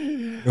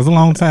 it was a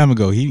long time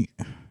ago. He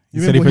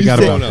You said he remember when forgot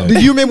said- about that.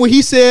 Did you remember when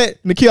he said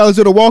Nickeil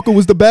Alexander-Walker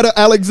was the better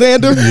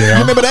Alexander? Yeah. You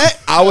remember that?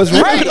 I was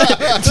right.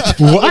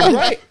 What?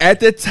 Right. At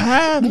the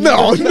time. he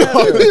No, was no.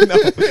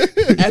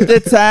 better. At the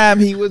time,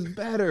 he was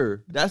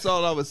better. That's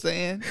all I was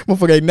saying.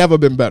 Motherfucker ain't never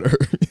been better.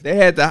 They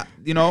had to,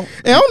 you know.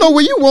 And I don't know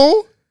where you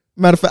won.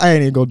 Matter of fact, I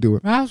ain't even gonna do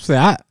it. I say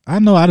I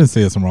know I didn't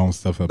say some wrong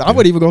stuff up I there.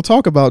 wasn't even gonna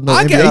talk about no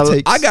I NBA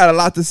takes. got a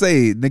lot to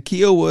say.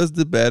 Nikhil was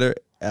the better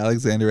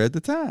Alexander at the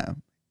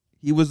time.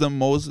 He was the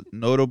most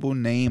notable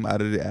name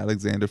out of the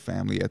Alexander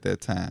family at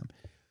that time.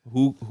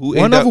 Who One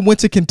ended of up, them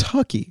went to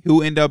Kentucky.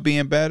 who ended up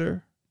being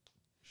better?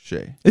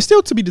 Shay. It's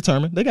still to be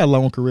determined. They got a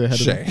long career ahead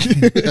of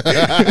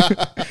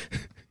them.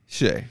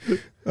 Shay.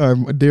 All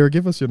right, Derek,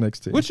 give us your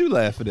next team. What you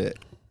laughing at?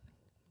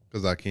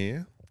 Because I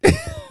can. They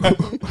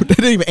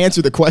didn't even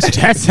answer the question.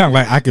 That sound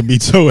like I could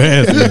beat your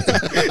ass.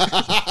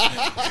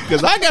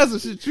 Because I got some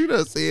shit you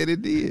done said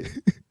it did.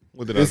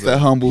 What did It's I say? the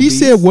humble He beast.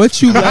 said,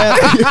 "What you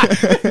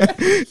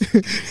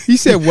laughing?" He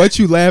said, "What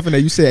you laughing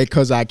at?" You said,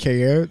 "Cause I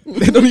care."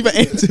 They don't even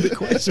answer the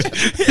question.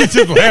 He's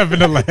just laughing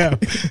to laugh.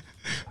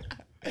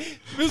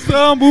 Mr.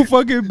 Humble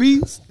fucking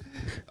beast.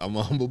 I'm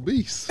a humble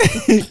beast.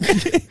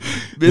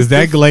 Is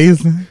that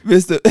glazing?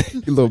 Mr.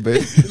 A little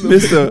bit.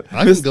 Mr.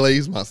 I can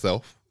glaze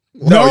myself.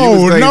 No,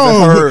 you was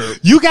glazing Herb.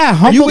 You got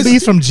humble was-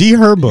 beast from G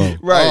Herbo.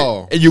 Right.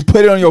 Oh. And you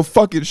put it on your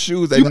fucking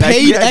shoes. Like You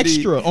paid Nike ID.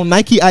 extra on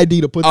Nike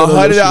ID to put that on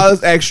your shoes.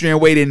 $100 extra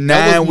and waited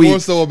That 9 was more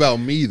weeks. so about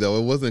me, though.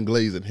 It wasn't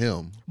glazing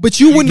him. But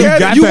you wouldn't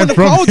got have, you that wouldn't have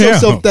from called him.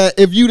 yourself that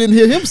if you didn't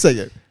hear him say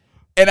it.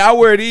 And I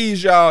wear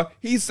these, y'all.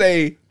 He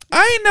say,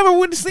 I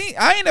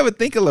ain't never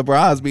think of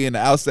LeBron's being the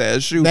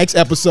outside shoe. Next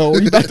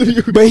episode, you about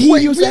to, But he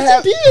Wait, used to yes,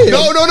 have- he did.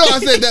 No. I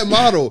said that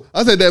model.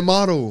 I said that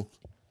model,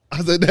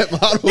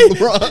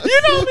 LeBron.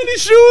 You know how many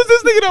shoes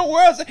this nigga don't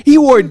wear outside? He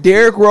wore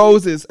Derrick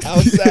Rose's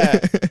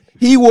outside.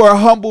 He wore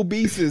Humble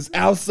Beasts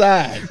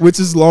outside. Which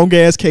is long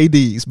ass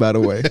KDs, by the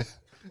way.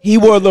 He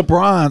wore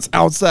LeBron's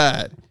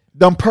outside.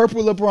 Them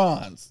purple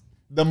LeBron's.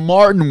 The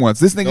Martin ones.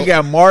 This nigga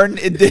got Martin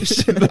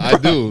edition. I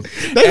do.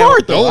 They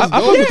hard though. Those- I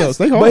fuck with those.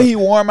 They hard. But he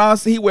wore them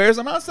out. He wears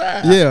them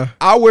outside. Yeah.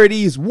 I wear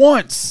these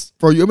once.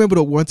 Bro, you remember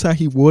the one time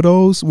he wore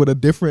those with a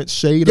different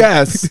shade?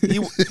 Yes.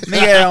 Nigga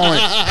had on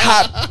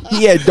hot.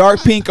 He had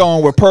dark pink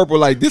on with purple.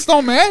 Like, this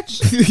don't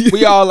match.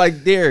 We all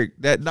like, Derek,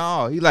 that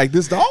no. He like,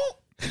 this don't?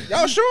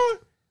 Y'all sure?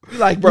 We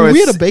like, bro. Bro, we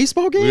it's- had a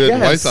baseball game? We had the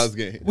Yes. White Sox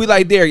game. We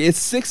like, Derek, it's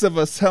 6 of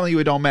us telling you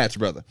it don't match,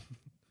 brother.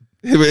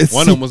 It's-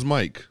 One of them was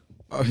Mike.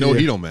 No, yeah.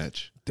 he don't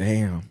match.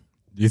 Damn.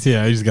 You see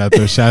how you just got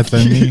those shots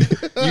at me?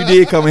 You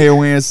did come here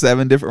wearing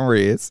 7 different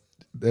reds.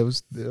 That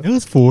was It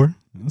was 4.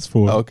 It was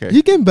 4. Okay.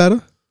 he getting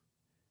better.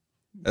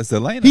 That's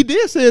Atlanta. He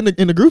did say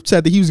in the group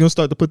chat that he was gonna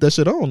start to put that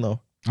shit on though.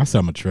 I said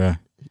I'm gonna try.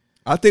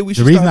 I think we The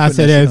should reason start I putting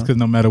say that shit is on. because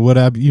no matter what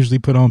I usually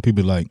put on,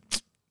 people like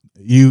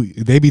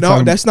they be No,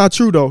 talking. that's not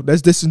true though.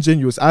 That's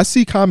disingenuous. I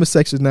see comment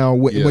sections now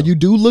Yeah. when you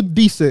do look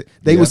decent,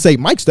 they Yeah. would say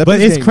Mike step. but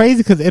his it's game." crazy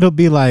because it'll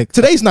be like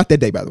Today's not that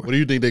day, by the What way. do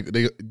you think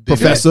they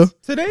Professor,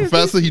 Today is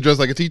Professor, he dressed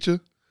like a teacher.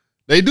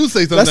 They do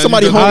say something. that's that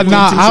somebody he doesn't- home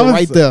nah, teacher I was-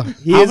 right there.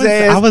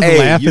 I was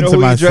laughing you know to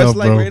who he dressed myself,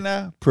 like bro. right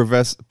now?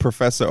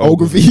 Professor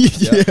Ogilvy.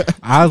 Ogilvy. Yeah.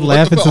 I was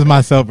laughing to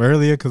myself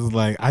earlier because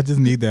like I just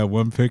need that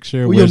one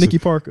picture. Who your Where's Nikki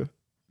Parker?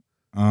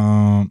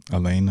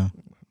 Elena.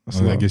 That's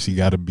I love. guess she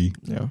gotta be.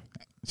 Yeah.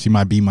 She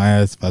might beat my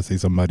ass if I say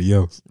somebody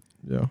else.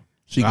 Yeah.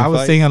 She I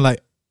was fight. thinking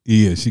like,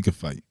 yeah, she could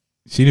fight.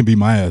 She didn't beat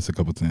my ass a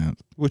couple times.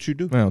 What you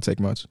do? I don't take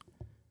much.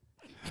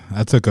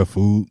 I took her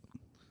food.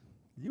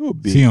 You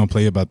a She don't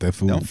play about that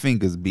food. Them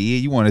fingers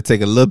big. You want to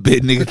take a little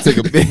bit, nigga. Take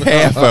a big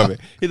half of it.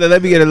 He like,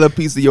 let me get a little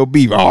piece of your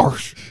beef.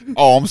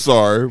 Oh, I'm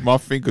sorry. My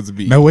fingers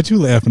big. Now what you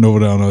laughing over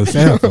there on the other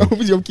side for?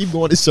 You don't keep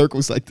going in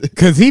circles like that.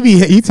 Cause he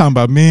talking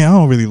about, man, I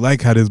don't really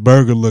like how this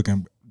burger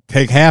looking.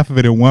 Take half of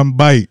it in one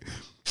bite.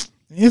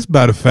 It's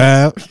about a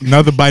 5.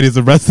 Another bite is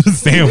the rest of the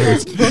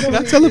sandwich. Can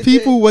I tell the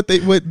people what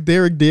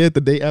Derek did the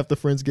day after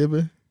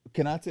Friendsgiving?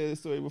 Can I tell the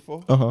story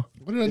before? Uh-huh.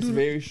 What did I It's do?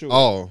 very short.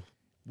 Oh,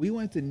 We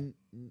went to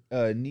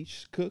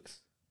Niche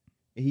Cooks,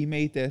 and he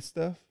made that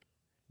stuff.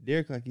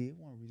 Derek like, yeah, it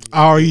wasn't really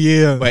Oh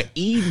yeah. but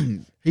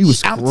eating. He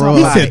was I'm scrubbed.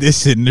 he talking said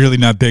this shit really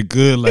not that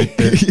good like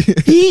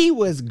that. He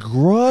was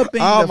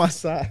grubbing. Oh, the- my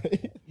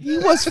side. He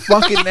was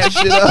fucking that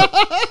shit up.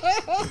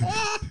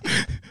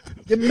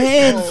 The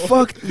man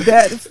fucked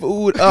that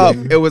food up.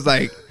 It was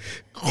like,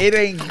 it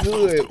ain't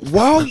good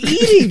while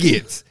eating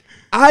it.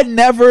 I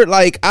never,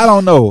 like, I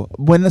don't know.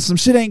 When some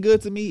shit ain't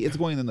good to me, it's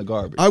going in the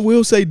garbage. I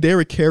will say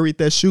Derek carried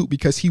that shoot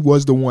because he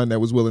was the one that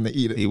was willing to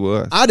eat it. He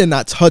was. I did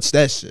not touch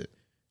that shit.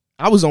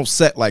 I was on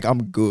set like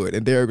I'm good,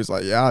 and Derek was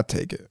like, "Yeah, I'll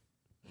take it."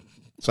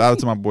 Shout out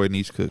to my boy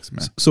Niche Cooks,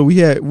 man. So we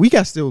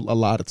got still a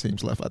lot of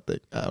teams left. I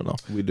think I don't know.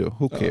 We do.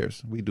 Who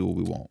cares? We do what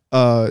we want.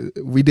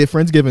 We did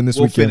Friendsgiving this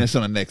We'll weekend. finish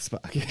on the next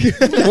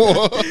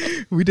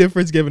podcast. We did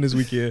Friendsgiving this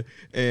weekend,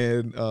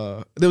 and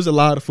there was a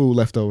lot of food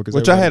left over.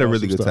 Which I had a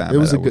everybody really bought some good stuff. time It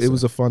was at, a I would it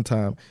was a fun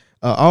time.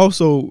 I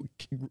also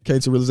came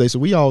to realization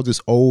we all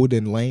just old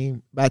and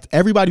lame. But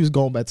everybody was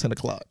going by 10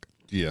 o'clock.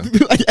 yeah.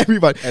 Like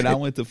everybody. And I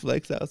went to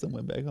Flex House and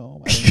went back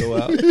home. I didn't go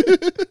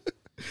out.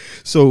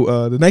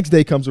 So the next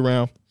day comes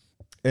around,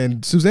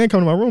 and Suzanne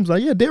come to my room. Was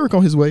like, "Yeah, Derek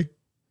on his way." I'm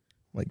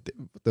like,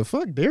 what the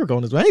fuck, Derek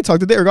on his way? I ain't talked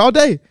to Derek all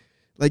day.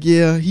 Like,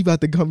 yeah, he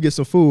about to come get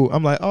some food.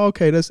 I'm like, oh,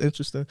 okay, that's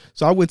interesting.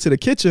 So I went to the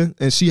kitchen,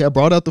 and she had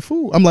brought out the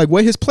food. I'm like,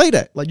 where his plate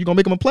at? Like, you gonna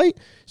make him a plate?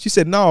 She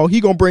said, no,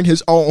 he gonna bring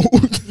his own.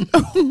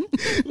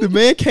 The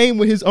man came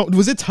with his own.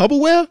 Was it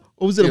Tupperware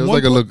or was it It a was one?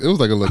 like a look. It was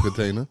like a little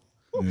container.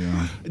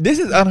 Yeah. This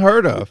is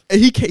unheard of.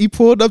 And he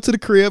pulled up to the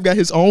crib, got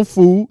his own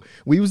food.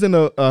 We was in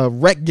a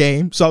rec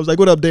game, so I was like,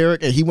 "What up,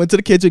 Derek?" And he went to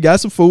the kitchen, got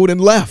some food,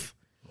 and left.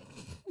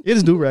 It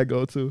is do rag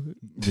go too.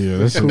 Yeah,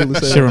 that Cool as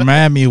shit, hell. shit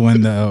remind me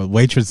when the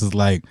waitress is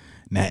like,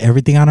 Now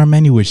everything on our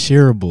menu was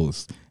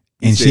shareables.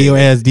 And said- she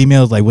asked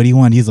D-Mills, like, what do you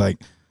want? He's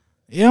like,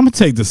 yeah, I'm going to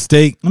take the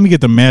steak. Let me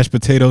get the mashed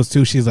potatoes,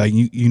 too. She's like,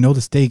 you know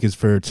the steak is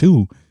for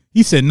two.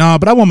 He said, nah,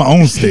 but I want my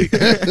own steak.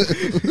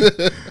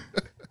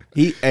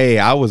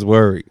 I was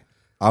worried.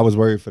 I was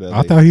worried for that.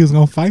 I thought he was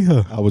going to fight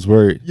her. I was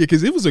worried. Yeah,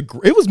 because it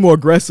was more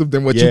aggressive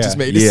than what you Yeah, just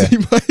made yeah. it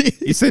seem like.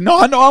 He said, "No,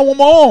 I know, I want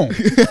my own."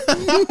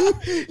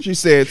 She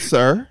said,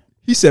 "Sir."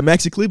 He said,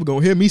 Maxi Kleber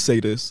gonna hear me say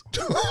this.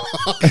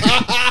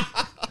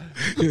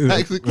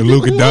 When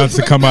Luka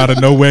Doncic come out of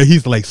nowhere,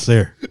 he's like,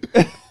 sir.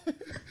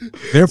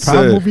 Their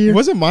problem Sir. over here?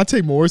 Wasn't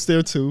Monte Morris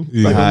there too?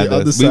 Yeah. Like on Behind the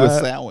other us, we were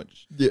side.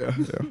 sandwiched. Yeah.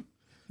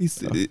 He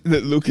said,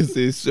 "Lucas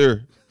said,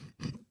 sir."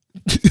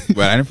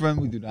 Right in front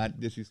of me, do not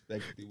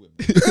disrespect the women.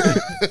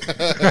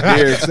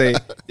 Derek say,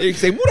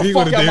 "Move the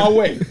fuck out my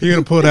way." He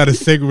gonna pull out a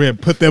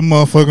cigarette, put that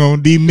motherfucker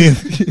on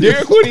D-Mills.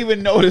 Derek wouldn't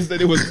even notice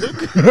that it was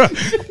Luca.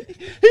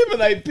 He be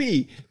like,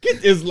 "P,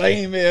 get this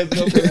lame ass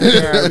up in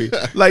Harry."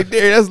 Like,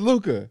 Derek, that's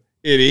Luca.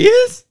 It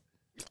is.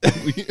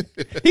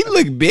 He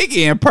looked big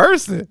in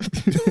person.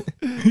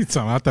 He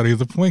told me, I thought he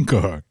was a point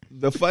guard.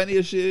 The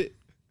funniest shit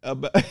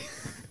about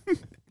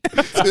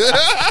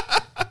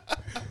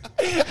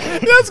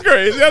that's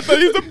crazy. I thought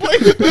he was a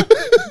player.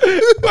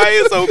 Why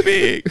is so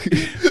big?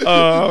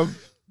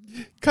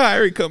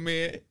 Kyrie come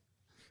in.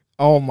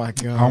 Oh my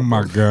god. Oh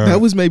my god.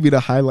 That was maybe the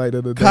highlight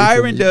of the day. for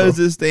Kyron me, does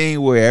bro. this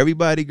thing where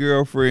everybody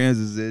girlfriends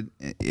is in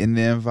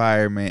the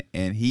environment,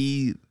 and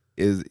he's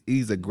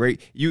a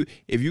great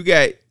if you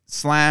got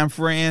slime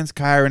friends,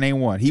 Kyron ain't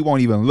one. He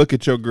won't even look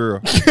at your girl.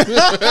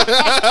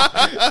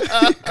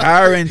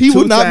 Kyron, He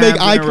will two not make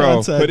times eye in a row,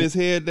 contact. Put his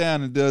head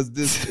down and does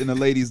this in the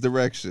lady's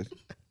direction.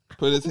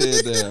 Put his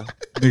head down.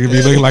 Nigga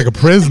be looking like a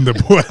prisoner,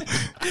 boy.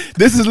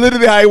 This is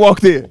literally how he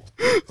walked in.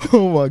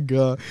 Oh my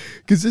god.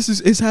 Because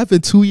it's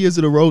happened 2 years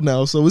in a row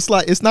now. So it's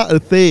like it's not a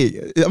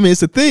thing. I mean,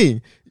 it's a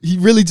thing. He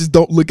really just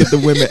don't look at the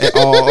women at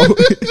all.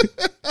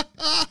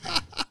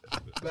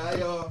 Bye,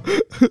 y'all.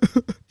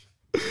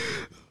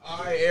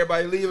 All right,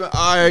 everybody leaving.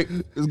 All right,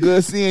 it's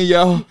good seeing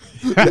y'all.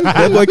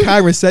 That boy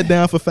Kyron sat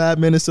down for 5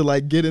 minutes to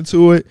like get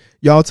into it.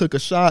 Y'all took a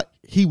shot.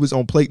 He was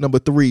on plate number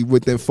 3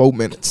 within 4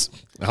 minutes.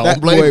 I don't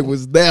That blame boy him.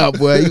 was there,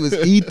 boy. He was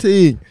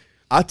eating.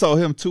 I told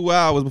him 2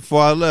 hours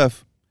before I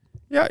left.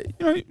 Yeah,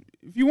 you know,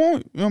 if you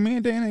want, me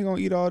and Dan ain't gonna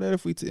eat all that.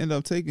 If we end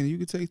up taking, you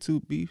could take 2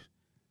 beef.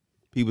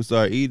 People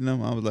started eating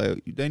them. I was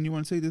like, Dan, you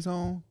want to take this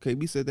home?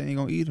 KB said they ain't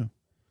gonna eat them.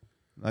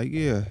 Like,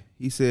 yeah.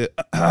 He said,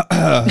 I'm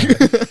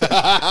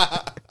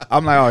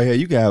like, oh yeah,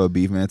 you can have a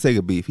beef, man. Take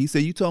a beef. He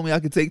said, you told me I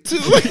could take 2.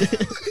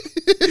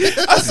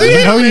 I said,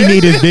 You know you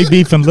need his big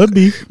beef and little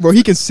beef. Bro,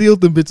 he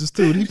concealed them bitches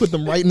too. He put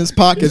them right in his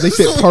pockets. They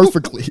fit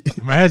perfectly.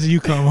 Imagine you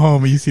come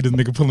home and you see this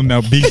nigga pulling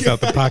out beefs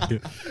out the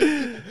pocket.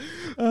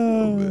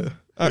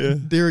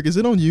 Derek, is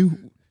it on you?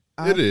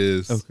 It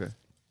is. okay.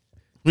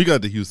 We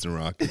got the Houston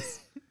Rockets.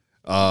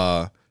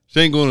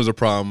 Şengün is a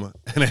problem,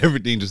 and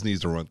everything just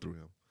needs to run through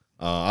him.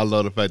 I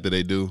love the fact that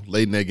they do.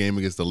 Late in that game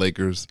against the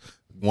Lakers,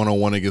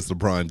 1-on-1 against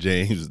LeBron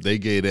James, they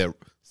gave that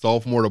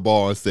sophomore the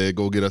ball and said,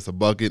 go get us a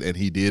bucket, and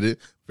he did it.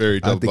 Very I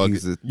tough think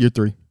bucket. he's Year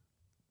 3.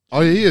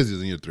 Oh, yeah, he is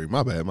in year 3.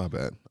 My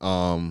bad.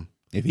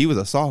 if he was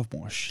a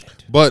sophomore,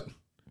 shit. But,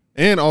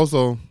 and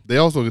also, they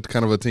also get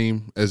kind of a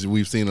team, as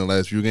we've seen in the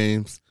last few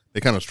games,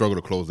 they kind of struggle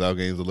to close out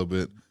games a little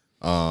bit.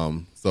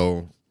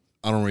 So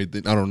I don't really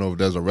think, I don't know if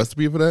there's a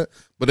recipe for that,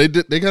 but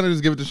they kind of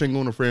just give it to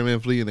Şengün and Fred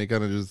VanVleet, and they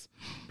kind of just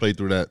play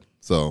through that.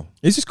 So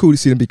It's just cool to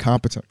see them be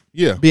competent.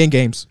 yeah, Be in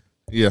games.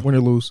 yeah. Win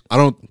or lose. I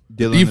don't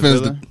Dylan the defense.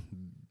 villain?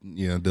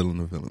 Yeah, Dylan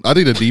the villain. I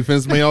think the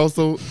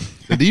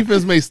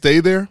defense may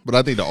stay there, but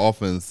I think the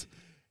offense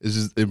is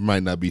just it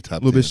might not be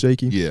top. A little bit 10.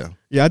 shaky. Yeah,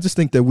 Yeah, I just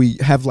think that we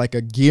have like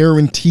a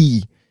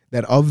guarantee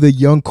that of the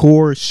young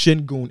core,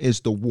 Şengün is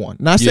the one.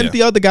 Not saying Yeah.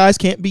 the other guys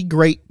can't be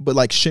great, but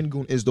like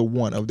Şengün is the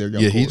one of their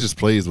young core. he just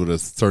plays with a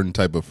certain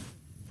type of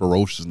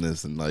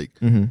ferociousness and like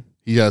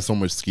he has so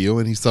much skill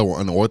and he's so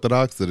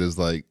unorthodox that it's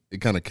like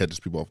it kind of catches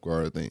people off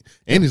guard. I think,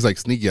 and he's like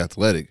sneaky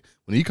athletic.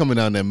 When he coming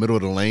down that middle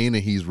of the lane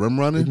and he's rim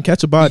running, He can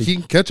catch a body. He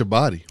can catch a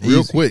body real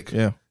Easy. quick.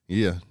 Yeah.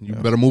 Yeah, you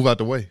better move out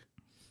the way.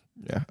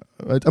 Yeah.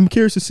 I'm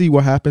curious to see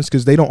what happens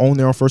because they don't own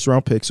their own first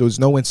round pick. So there's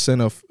no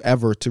incentive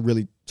ever to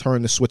really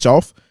turn the switch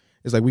off.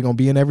 It's like we're going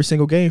to be in every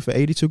single game for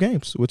 82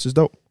 games, which is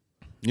dope.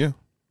 Yeah.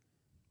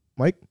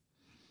 Mike?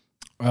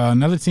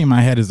 Another team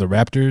I had is the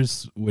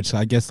Raptors, which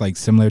I guess like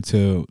similar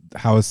to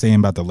how I was saying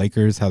about the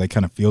Lakers, how they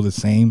kind of feel the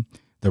same.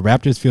 The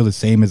Raptors feel the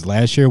same as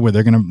last year, where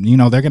they're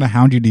gonna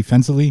hound you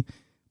defensively,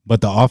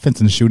 but the offense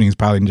and the shooting is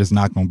probably just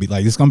not gonna be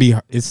like it's gonna be.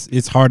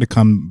 It's hard to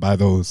come by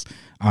those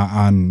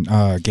on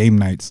game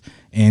nights,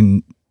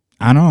 and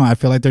I don't know. I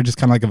feel like they're just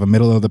kind of like a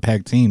middle of the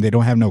pack team. They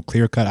don't have no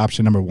clear cut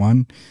option number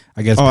one.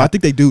 I guess. Oh, I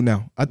think they do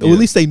now. Or at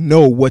least they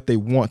know what they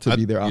want to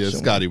be their option. Yeah,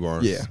 Scotty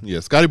Barnes. Yeah.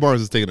 Scotty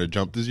Barnes is taking a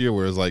jump this year,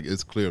 where it's like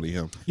it's clearly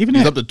him. Even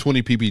he's at- up to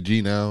 20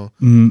 PPG now.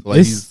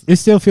 It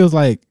still feels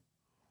like.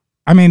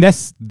 I mean,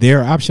 that's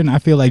their option. I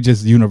feel like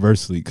just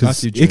universally I because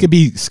see what it you could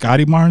be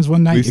Scotty Barnes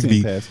one night. We've It could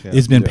seen be Pascal.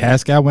 it's been Yeah.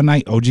 Pascal one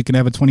night. OG can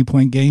have a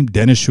 20-point game.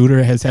 Dennis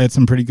Schroeder has had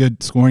some pretty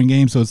good scoring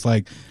games. So it's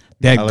like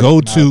that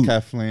go-to.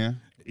 Malachi Flynn.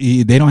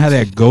 They don't have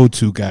that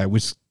go-to guy,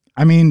 which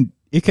I mean,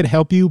 it could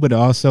help you, but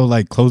also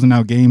like closing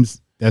out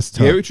games. That's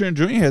tough. Gary Trent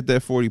Jr. had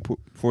that 40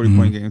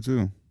 point game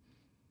too.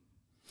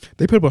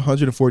 They put up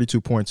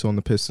 142 points on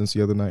the Pistons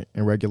the other night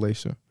in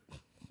regulation.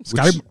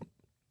 Scotty,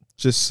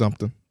 Just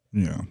something.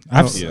 yeah,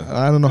 I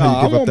don't know how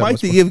I you give up want that Mike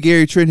much. to give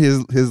Gary Trent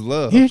his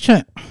love. Gary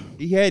Trent.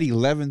 He had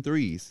 11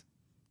 threes.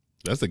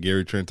 That's a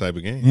Gary Trent type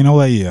of game. You know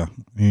what? Yeah,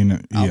 I'm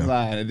yeah.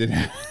 lying. It didn't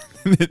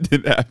happen. It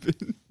didn't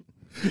happen.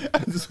 I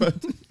just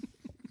want to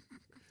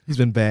He's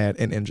been bad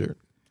and injured.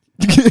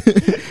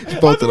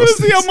 Both of those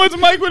see how things. much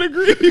Mike would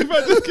agree if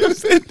I just kept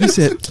saying He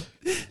said,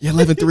 yeah,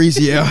 11 threes.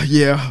 Yeah.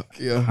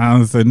 I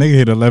was a nigga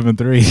hit 11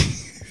 3.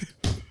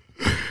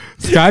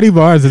 Scotty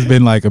Barnes has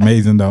been like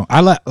amazing though.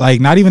 I like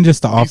not even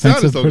just the He sounded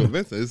offensive. so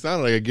convincing. It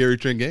sounded like a Gary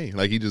Trent game.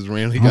 Like he just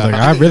randomly I was got.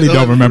 like, I really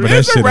don't remember that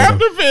It's a shit. at all.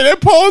 Raptor fan that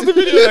paused the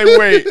video like,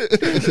 wait,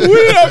 what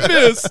did I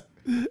miss?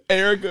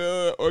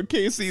 Erica or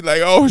Casey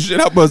like, oh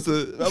shit, I must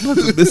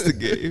have missed the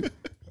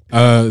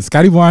game.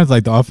 Scotty Barnes,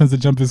 like the offensive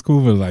jump is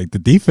cool, but like the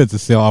defense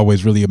is still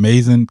always really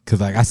amazing. Cause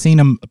like I seen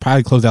him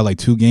probably close out like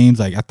 2 games.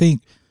 Like I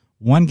think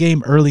one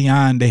game early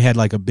on they had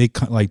like a big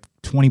like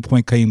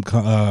 20-point game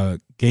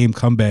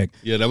comeback,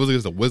 Yeah, that was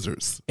against the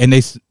Wizards. and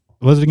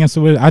was it against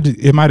the Wizards?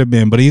 It might have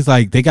been, but he's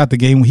like they got the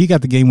game. He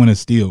got the game winning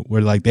steal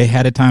where like they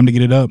had a time to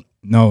get it up.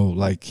 No,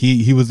 like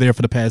he was there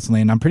for the pass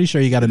lane. I'm pretty sure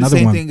he got another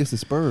Same one. thing as the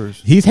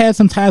Spurs. He's had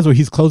some times where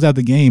he's closed out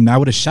the game, not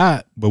with a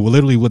shot, but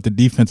literally with the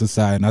defensive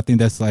side. And I think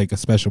that's like a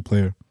special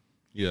player.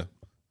 Yeah,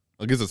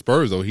 against the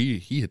Spurs though, he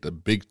hit the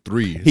big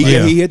 3. He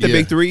hit the Yeah.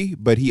 big 3,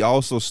 but he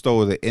also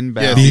stole the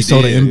inbound. He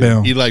stole the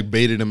inbound. He like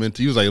baited him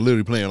into. He was like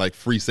literally playing like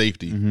free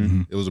safety.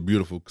 Mm-hmm. It was a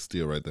beautiful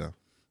steal right there.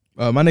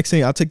 My next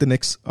thing, I'll take the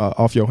Knicks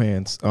off your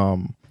hands.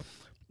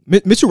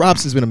 Mitchell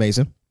Robinson's been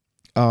amazing.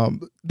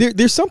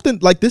 There's something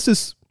like this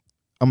is.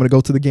 I'm going to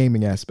go to the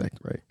gaming aspect,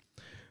 right?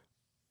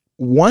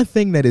 One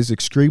thing that is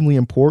extremely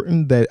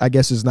important that I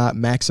guess is not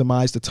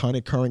maximized a ton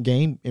in current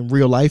game in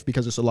real life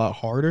because it's a lot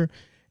harder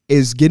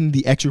is getting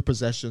the extra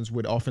possessions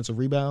with offensive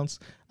rebounds.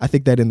 I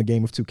think that in the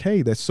game of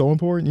 2K, that's so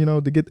important,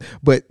 to get.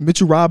 But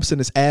Mitchell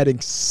Robinson is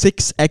adding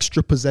 6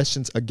 extra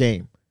possessions a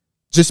game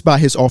just by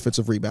his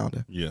offensive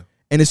rebounding. Yeah.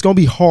 And it's going to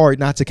be hard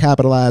not to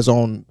capitalize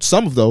on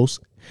some of those.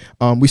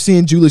 We're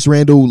seeing Julius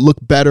Randle look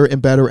better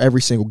and better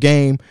every single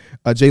game.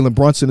 Jalen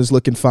Brunson is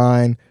looking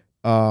fine.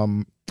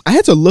 I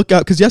had to look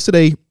up because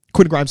yesterday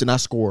Quentin Grimes did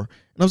not score.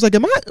 And I was like,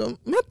 am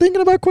I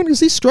thinking about Quentin? Is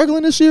he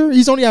struggling this year?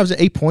 He's only averaging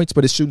 8 points,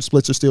 but his shooting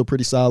splits are still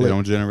pretty They solid.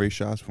 don't generate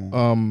shots for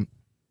him.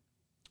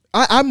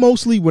 I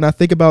mostly, when I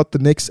think about the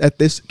Knicks at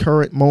this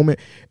current moment,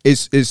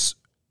 is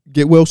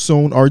get well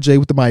soon, RJ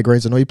with the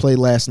migraines. I know he played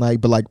last night,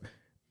 but like,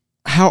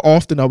 how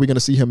often are we going to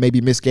see him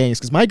maybe miss games?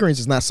 Because migraines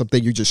is not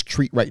something you just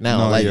treat right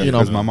now.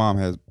 Because my mom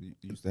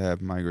used to have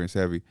migraines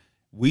heavy.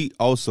 We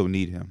also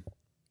need him.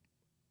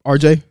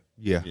 RJ?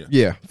 Yeah.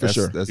 Yeah, for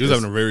sure. That's, He was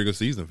having a very good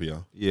season for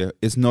y'all. yeah,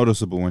 it's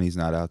noticeable when he's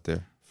not out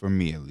there, for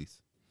me at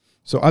least.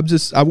 So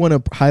I want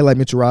to highlight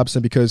Mitchell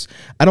Robinson because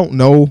I don't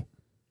know,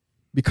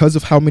 because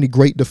of how many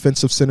great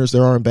defensive centers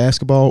there are in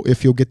basketball,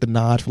 if he'll get the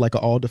nod for like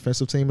an all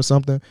defensive team or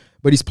something.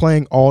 But he's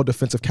playing all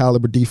defensive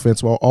caliber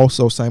defense while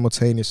also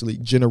simultaneously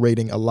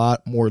generating a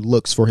lot more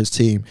looks for his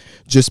team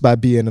just by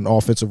being an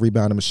offensive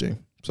rebounding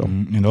machine. So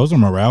And those are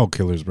morale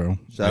killers, bro.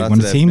 Shout Like out when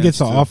to the that team bench,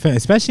 gets an too. offense,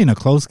 especially in a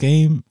close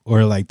game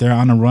or like they're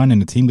on a run and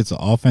the team gets an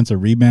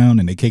offensive rebound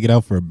and they kick it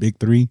out for a big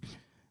 3,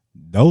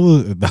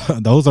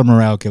 those are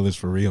morale killers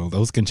for real.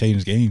 Those can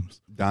change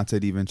games. Dante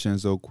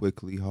DiVincenzo,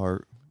 quickly,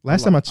 Hart.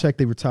 last time I checked,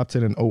 they were top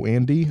 10 in O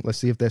and D. Let's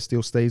see if that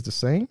still stays the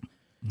same.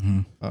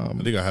 I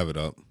think I have it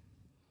up.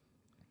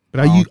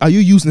 But are you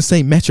using the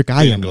same metric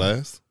I Clean am?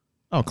 glass.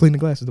 Oh, clean the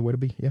glass is the way to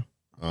be. Yeah,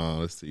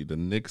 Let's see. The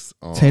Knicks.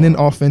 10 in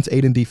offense,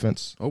 8 in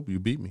defense. Oh, you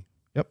beat me.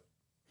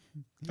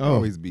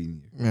 Always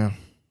beating you. Yeah.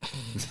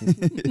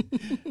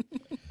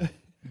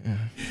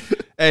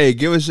 Hey,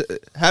 give us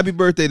happy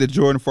birthday to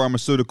Jordan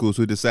Pharmaceuticals,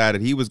 who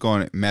decided he was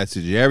going to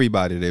message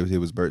everybody that it was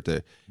his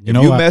birthday. You know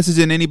if you what?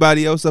 messaging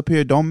anybody else up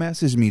here, don't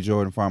message me,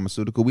 Jordan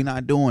Pharmaceutical. We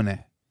not doing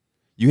that.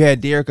 You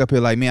had Derek up here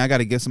like, man, I got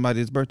to get somebody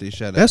his birthday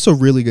shout out. That's a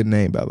really good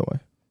name, by the way.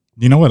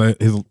 You know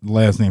what? His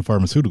last name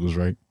Pharmaceuticals,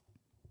 right?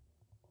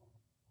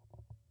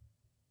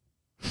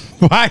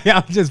 Why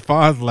y'all just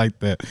pause like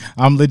that?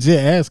 I'm legit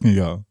asking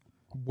y'all.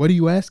 What are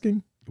you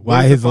asking? Why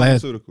Where's his the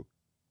last pharmaceutical?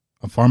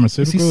 a Is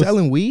pharmaceutical? he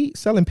selling weed?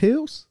 Selling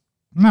pills?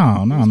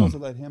 No. We're supposed to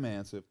let him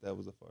answer if that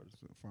was a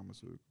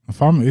pharmaceutical.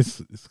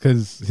 It's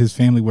because his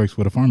family works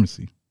with a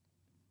pharmacy.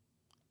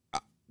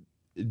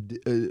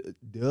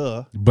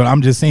 Duh. But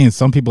I'm just saying,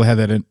 some people have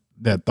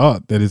that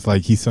thought that it's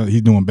like he's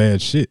doing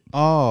bad shit.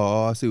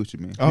 Oh, I see what you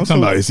mean. I'm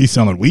talking about, is he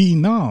selling weed?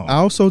 No. I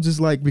also just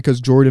like because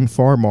Jordan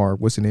Farmar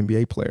was an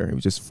NBA player. It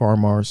was just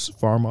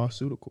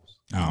Pharmaceuticals.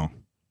 Oh,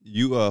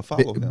 You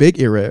follow him. Big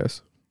ear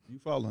ass. You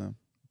follow him.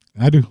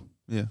 I do.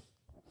 Yeah.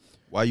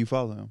 Why you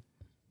follow him?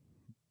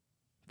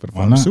 For the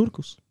Why not?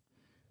 pharmaceuticals.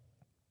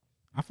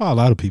 I follow a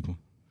lot of people.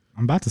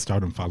 I'm about to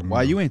start following.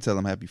 Why me. you ain't tell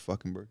him happy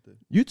fucking birthday?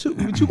 You too.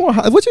 What you going?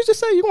 What you just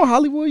say? You going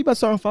Hollywood? You about to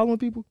start following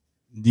people?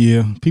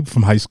 Yeah, people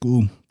from high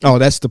school. Oh,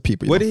 that's the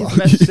people. What y'all did his follow.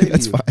 message say to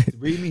That's you? fine.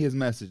 Read me his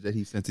message that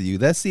he sent to you.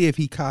 Let's see if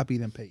he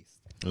copied and pasted.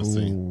 Let's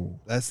see.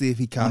 Let's see if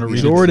he wanna copied. read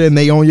it. Jordan,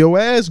 they on your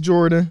ass,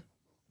 Jordan.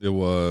 It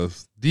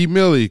was D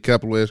Millie,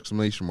 capital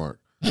exclamation mark.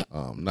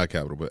 Not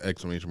capital, but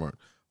exclamation mark.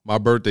 My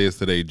birthday is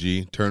today,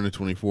 G. Turning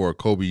 24,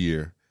 Kobe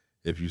year.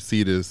 If you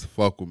see this,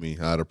 fuck with me.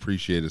 I'd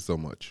appreciate it so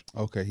much.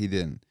 Okay, he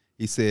didn't.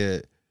 He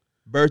said,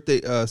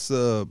 birthday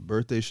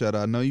shout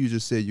out. I know you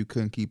just said you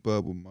couldn't keep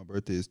up with my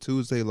birthday is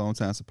Tuesday. Long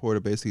time supporter,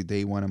 basically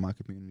day one in my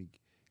community.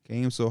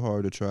 Came so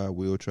hard to try.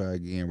 Will try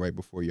again right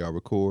before y'all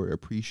record.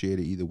 Appreciate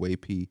it either way,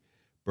 P.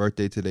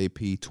 Birthday today,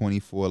 P.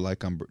 24,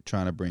 like I'm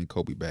trying to bring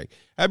Kobe back.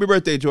 Happy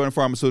birthday, Jordan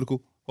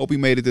Pharmaceutical. Hope you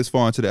made it this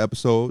far into the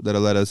episode.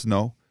 That'll let us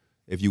know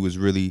if you was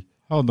really.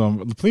 Hold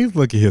on. Please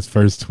look at his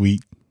first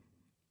tweet.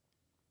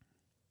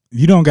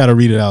 You don't got to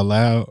read it out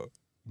loud,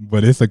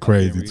 but it's a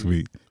crazy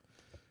tweet.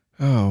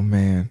 Oh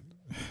man,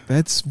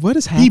 that's what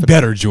is happening. Be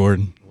better,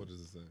 Jordan. What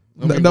does it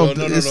say? No,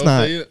 it's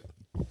not. Say it.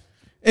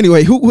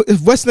 Anyway,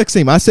 what's next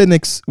team? I said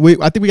next.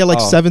 I think we got like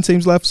 7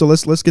 teams left, so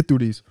let's get through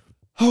these.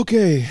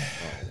 Okay.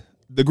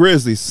 The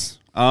Grizzlies.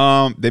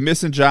 They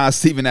missing John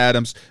Steven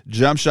Adams.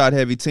 Jump shot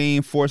heavy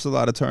team. Force a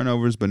lot of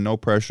turnovers, but no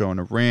pressure on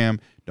the rim.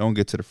 Don't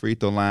get to the free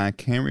throw line.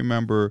 Can't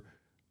remember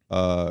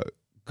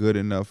good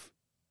enough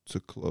to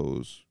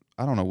close.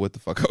 I don't know what the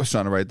fuck I was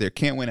trying to write there.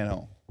 Can't win at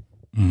home.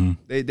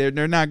 Mm-hmm.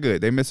 They're not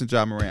good. They're missing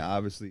John Morant,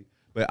 obviously.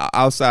 But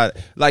outside,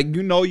 like,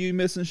 you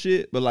missing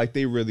shit, but like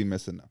they really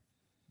missing them.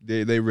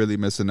 They really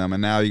missing them.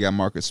 And now you got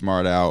Marcus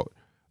Smart out.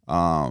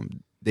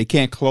 They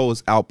can't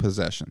close out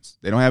possessions.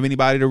 They don't have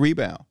anybody to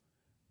rebound.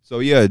 So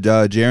yeah,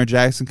 Jaren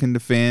Jackson can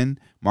defend.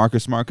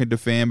 Marcus Smart can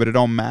defend, but it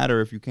don't matter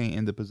if you can't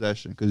end the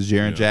possession because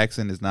Jaren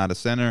Jackson is not a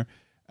center,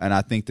 and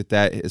I think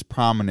that is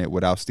prominent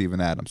without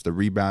Steven Adams. The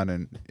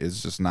rebounding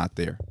is just not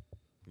there.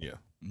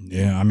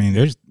 Yeah, I mean,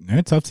 they're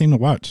a tough team to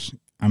watch.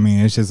 I mean,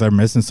 it's just they're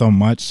missing so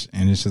much,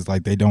 and it's just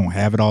like they don't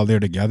have it all there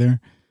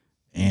together.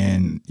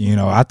 And,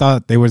 I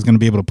thought they was going to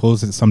be able to pull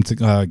some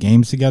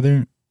games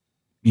together,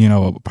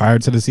 prior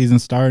to the season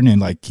starting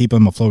and, like, keep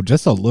them afloat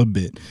just a little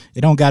bit. It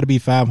don't got to be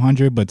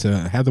 500, but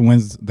to have the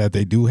wins that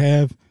they do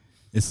have,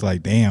 it's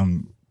like,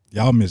 damn,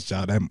 y'all missing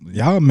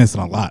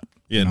a lot.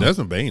 Yeah,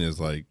 Desmond Bane is,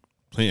 like,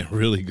 playing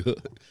really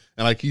good.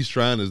 And, like, he's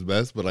trying his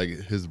best, but, like,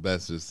 his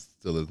best just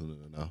still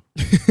isn't enough.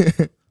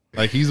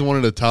 Like, he's one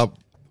of the top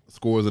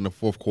scorers in the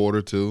fourth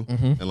quarter, too.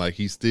 Mm-hmm. And, like,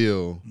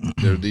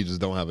 they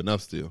just don't have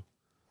enough still.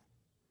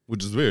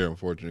 Which is very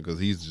unfortunate because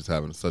he's just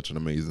having such an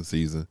amazing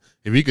season.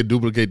 If he could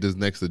duplicate this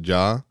next to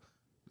Ja,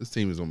 this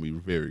team is going to be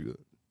very good.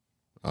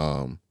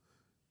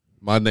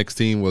 My next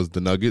team was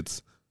the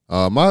Nuggets.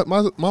 My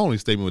only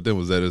statement with them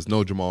was that there's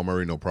no Jamal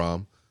Murray, no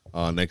problem.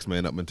 Next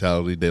man up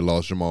mentality. They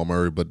lost Jamal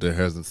Murray, but there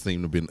hasn't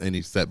seemed to be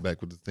any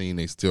setback with the team.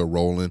 They still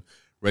rolling.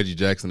 Reggie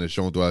Jackson has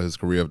shown throughout his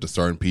career if the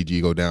starting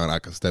PG go down, I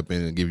can step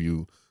in and give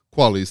you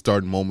quality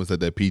starting moments at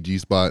that PG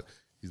spot.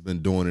 He's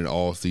been doing it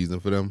all season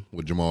for them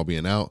with Jamal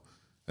being out.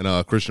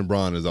 And Christian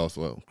Brown has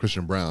also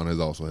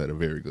had a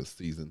very good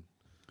season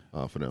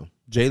for them.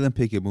 Jalen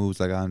Pickett moves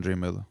like Andre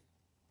Miller.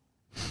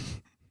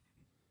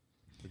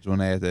 Just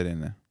want to add that in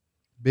there.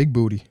 Big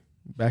booty.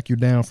 Back you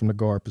down from the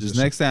guard position.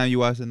 Just next time you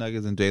watch the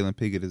Nuggets and Jalen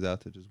Pickett is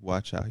out there, just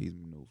watch how he's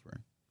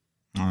maneuvering.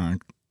 All right.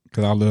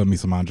 Because I love me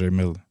some Andre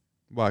Miller.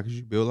 Why? Because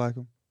you build like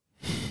him?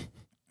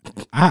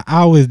 I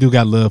always do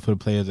got love for the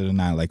players that are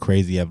not like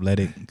crazy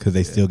athletic because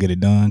they still get it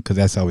done because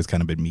that's always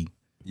kind of been me.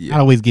 Yeah.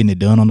 Not always getting it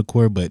done on the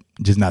court, but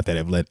just not that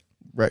athletic.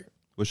 Right.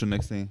 What's your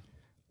next team?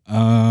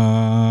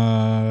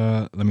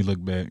 Let me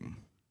look back.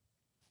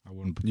 I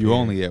wouldn't. You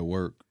only at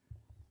work.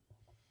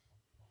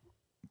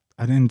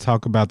 I didn't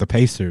talk about the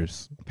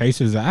Pacers.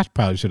 Pacers, I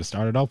probably should have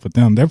started off with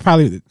them.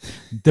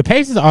 The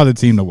Pacers are the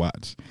team to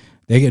watch.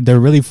 They're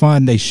really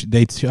fun. They shoot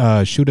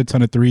a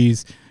ton of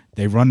threes.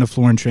 They run the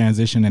floor in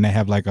transition, and they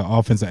have like an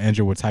offensive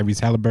engine with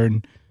Tyrese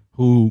Halliburton,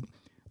 who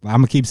I'm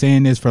gonna keep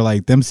saying this for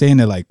like them saying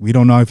that like we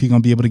don't know if he's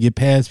gonna be able to get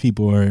past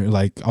people or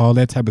like all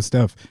that type of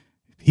stuff.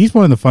 He's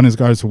one of the funnest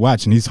guards to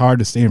watch, and he's hard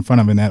to stay in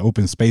front of in that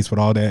open space with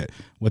all that,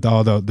 with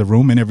all the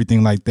room and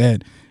everything like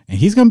that. And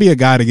he's gonna be a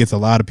guy that gets a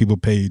lot of people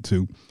paid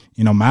too.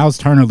 Miles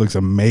Turner looks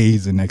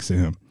amazing next to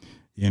him.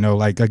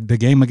 Like the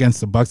game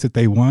against the Bucks that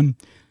they won,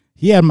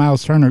 he had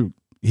Miles Turner.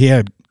 He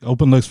had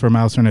open looks for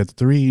Miles Turner at the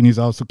 3, and he's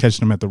also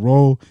catching them at the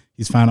roll.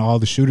 He's finding all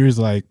the shooters.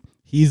 Like,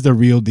 he's the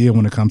real deal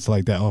when it comes to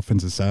like that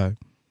offensive side.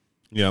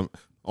 Yeah,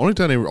 only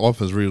time their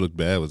offense really looked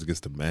bad was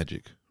against the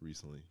Magic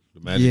recently.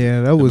 The Magic,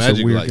 yeah, that was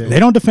a weird game. They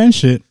don't defend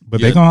shit,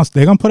 but they're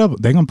gonna put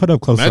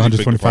up close to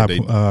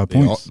 125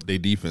 points. They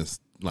defense,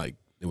 like,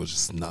 it was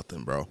just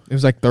nothing, bro. It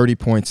was like 30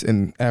 points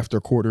in after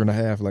a quarter and a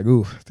half. Like,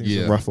 ooh, things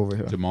are rough over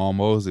here. Jamal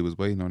Mosley was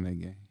waiting on that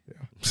game.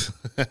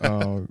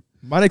 Yeah.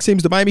 My next team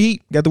is the Miami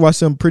Heat. Got to watch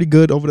them pretty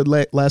good over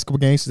the last couple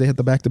games. They had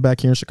the back-to-back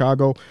here in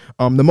Chicago.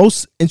 The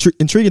most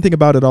intriguing thing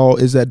about it all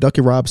is that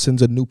Ducky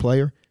Robinson's a new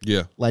player.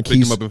 Yeah, like pick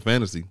him up in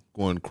fantasy,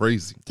 going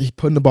crazy. He's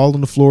putting the ball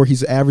on the floor.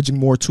 He's averaging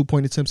more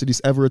 2-point attempts than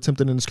he's ever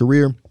attempted in his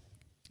career.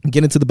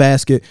 get into the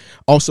basket.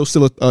 Also,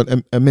 still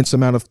an immense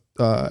amount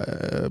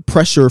of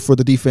pressure for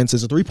the defense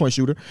as a 3-point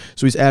shooter.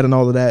 So he's adding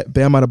all of that.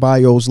 Bam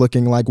Adebayo's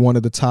looking like one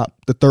of the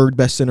third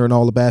best center in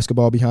all of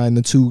basketball behind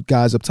the two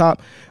guys up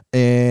top.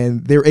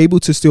 And they're able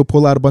to still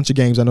pull out a bunch of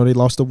games. I know they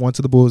lost the one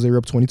to the Bulls. They were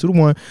up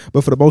 22-1.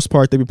 But for the most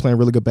part, they've been playing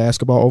really good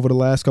basketball over the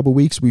last couple of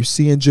weeks. We've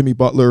seen Jimmy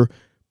Butler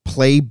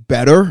play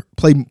better,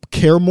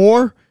 care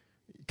more.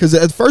 Because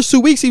the first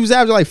 2 weeks, he was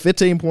averaging like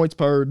 15 points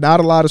per, not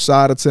a lot of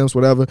shot attempts,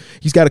 whatever.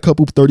 He's got a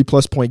couple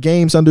 30-plus point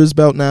games under his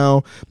belt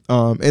now.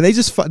 And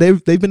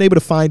they've been able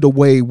to find a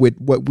way with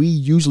what we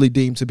usually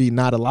deem to be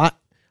not a lot.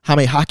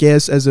 Jaime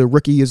Jaquez, as a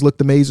rookie, has looked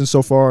amazing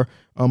so far.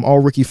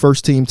 All-rookie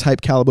first-team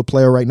type caliber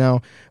player right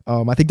now.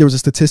 I think there was a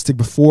statistic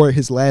before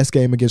his last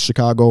game against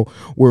Chicago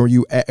where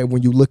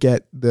when you look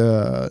at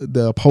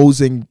the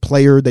opposing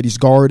player that he's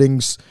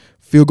guarding's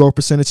field goal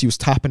percentage, he was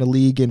top in the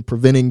league in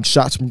preventing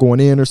shots from going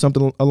in or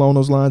something along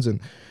those lines.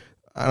 And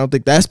I don't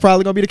think that's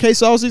probably going to be the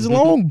case all season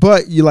long,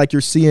 but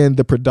you're seeing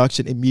the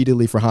production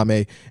immediately for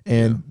Jaime.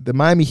 And the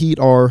Miami Heat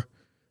are,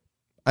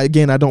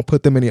 again, I don't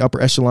put them in the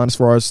upper echelon as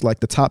far as like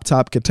the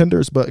top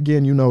contenders, but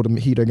again, the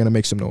Heat are going to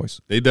make some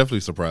noise. They definitely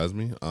surprised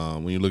me.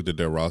 When you looked at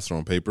their roster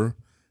on paper,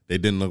 they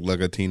didn't look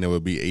like a team that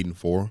would be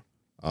 8-4.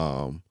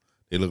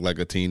 They looked like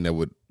a team that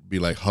would be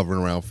like hovering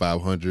around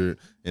 500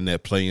 in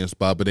that play-in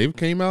spot, but they've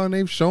came out and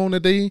they've shown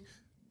that they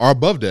are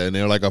above that, and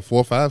they're like a 4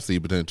 or 5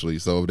 seed potentially.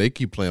 So if they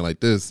keep playing like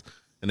this,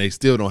 and they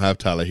still don't have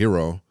Tyler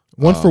Hero.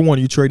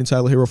 1-for-1, you trading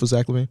Tyler Hero for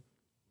Zach LaVine?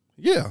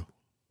 Yeah.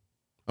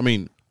 I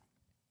mean,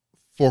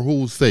 for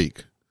whose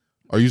sake?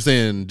 Are you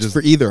saying just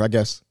for either, I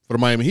guess. For the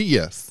Miami Heat,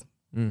 yes.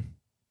 I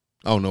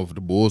don't know if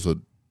the Bulls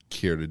would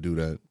care to do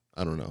that.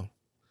 I don't know.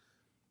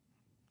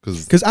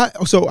 Because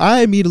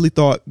I immediately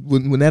thought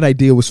when that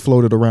idea was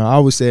floated around, I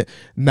always said,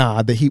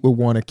 the Heat would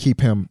want to keep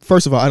him.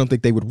 First of all, I don't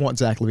think they would want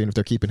Zach LaVine if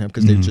they're keeping him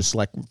because they're just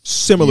like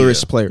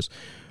similar-ish players.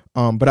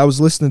 But I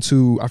was listening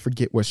to, I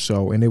forget what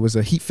show, and it was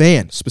a Heat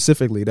fan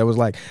specifically that was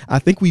like, I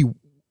think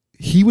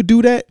he would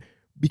do that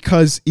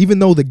because even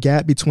though the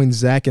gap between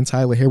Zach and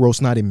Tyler Hero is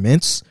not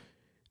immense,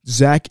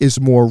 Zach is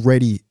more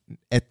ready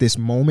at this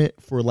moment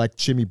for like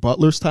Jimmy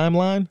Butler's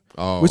timeline,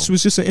 which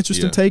was just an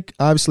interesting take.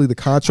 Obviously, the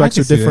contracts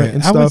are different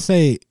and stuff. I would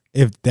say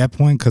if that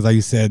point, because like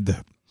you said,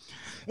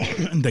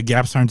 the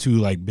gaps aren't too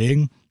like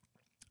big.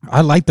 I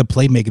like the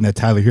playmaking that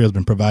Tyler Hero has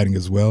been providing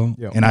as well,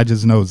 and I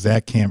just know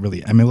Zach can't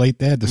really emulate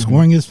that. The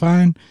scoring is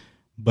fine,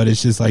 but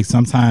it's just like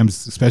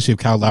sometimes, especially if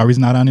Kyle Lowry's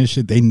not on his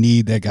shit, they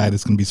need that guy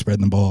that's going to be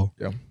spreading the ball.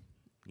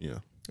 Yeah.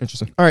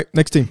 Interesting. All right,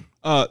 next team.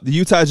 The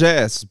Utah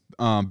Jazz.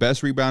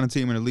 Best rebounding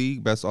team in the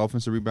league, best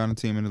offensive rebounding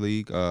team in the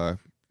league.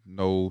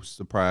 No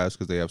surprise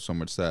because they have so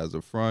much size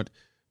up front.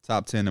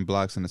 Top 10 in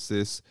blocks and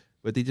assists,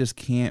 but they just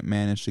can't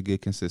manage to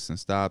get consistent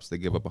stops. They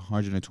give up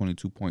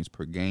 122 points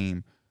per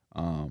game.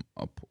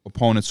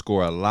 Opponents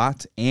score a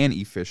lot and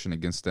efficient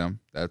against them.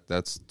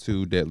 That's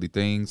two deadly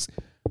things.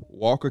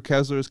 Walker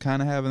Kessler is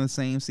kind of having the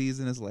same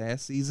season as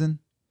last season.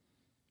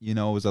 It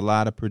was a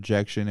lot of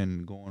projection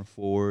and going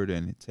forward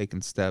and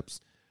taking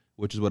steps,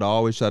 which is what I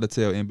always try to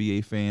tell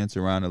NBA fans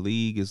around the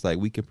league is like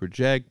we can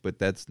project, but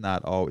that's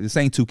not all. This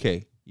ain't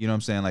 2K. You know what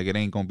I'm saying? Like it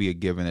ain't going to be a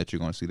given that you're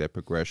going to see that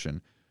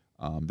progression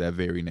that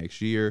very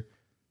next year.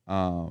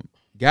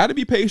 Got to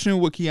be patient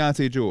with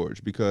Keontae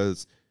George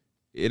because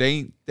it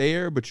ain't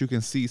there, but you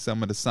can see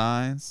some of the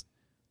signs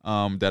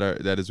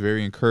that is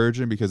very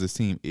encouraging because this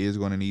team is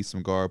going to need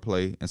some guard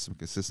play and some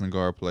consistent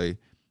guard play.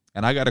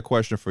 And I got a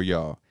question for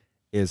y'all.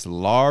 Is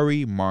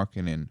Lauri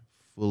Markkanen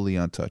fully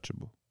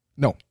untouchable?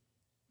 No.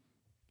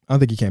 I don't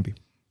think he can be.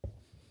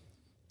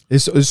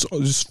 It's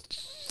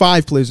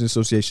 5 players in the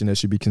association that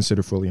should be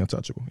considered fully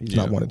untouchable. He's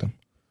not one of them.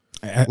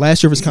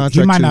 Last year of his contract,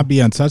 he might not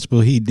be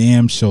untouchable. He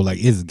damn sure like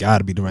it's got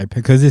to be the right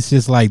pick because it's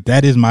just like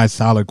that is my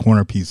solid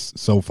corner piece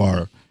so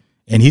far,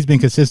 and he's been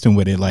consistent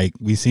with it. Like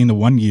we've seen the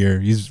 1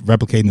 year, he's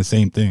replicating the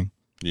same thing.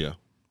 Yeah,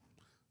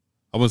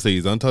 I wouldn't say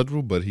he's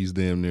untouchable, but he's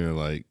damn near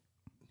like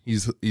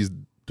he's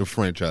the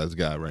franchise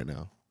guy right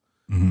now.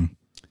 Mm-hmm.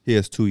 He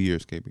has 2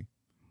 years, KB.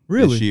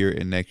 Really? This year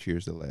and next year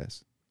is the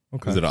last.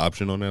 Okay. Was it an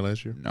option on that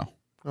last year? No.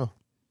 Oh.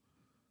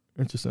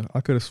 Interesting.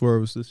 I could have swore it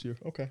was this year.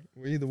 Okay.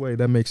 Well, either way,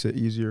 that makes it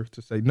easier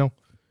to say no.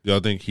 Y'all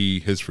think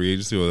his free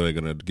agency, or are they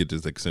going to get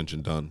this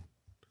extension done?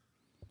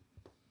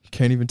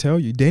 Can't even tell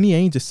you. Danny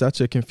Ainge is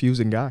such a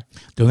confusing guy.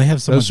 Don't they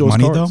have so much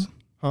money, though?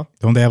 Huh?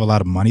 Don't they have a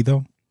lot of money,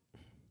 though?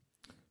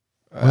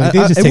 They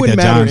just take that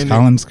John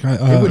Collins.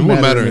 It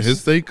wouldn't matter in his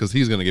state because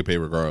he's going to get paid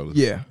regardless.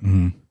 Yeah.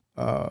 Mm-hmm.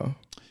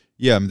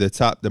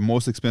 The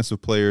most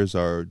expensive players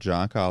are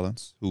John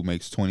Collins, who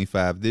makes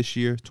 25 this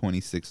year,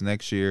 26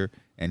 next year,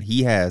 and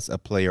he has a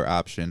player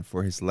option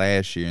for his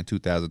last year in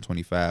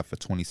 2025 for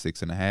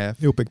 26.5.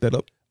 He'll pick that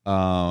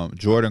up.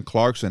 Jordan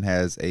Clarkson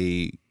has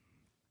a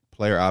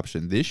player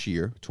option this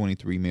year,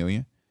 $23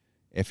 million.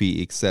 If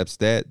he accepts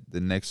that,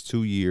 the next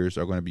 2 years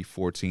are going to be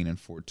 14 and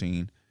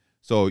 14.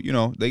 So,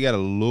 they got a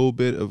little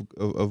bit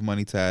of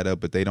money tied up,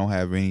 but they don't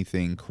have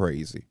anything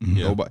crazy.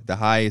 Yeah. The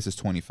highest is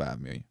 $25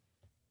 million.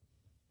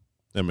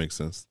 That makes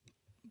sense.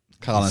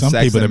 Colin Some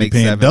Sexton people that be makes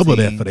paying 17. double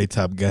that for their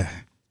top guy.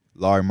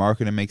 Larry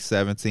Markkinen makes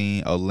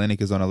 17.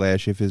 Olynyk is on the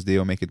last year of his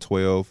deal, making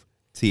 12.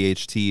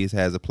 THT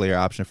has a player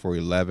option for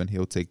 11.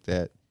 He'll take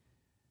that.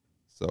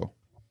 So,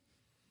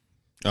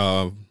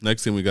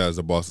 next thing we got is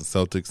the Boston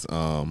Celtics.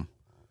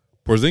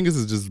 Porzingis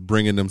is just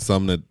bringing them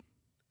something that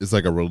is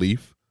like a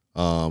relief.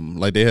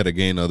 Like they had a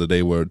game the other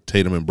day where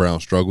Tatum and Brown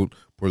struggled.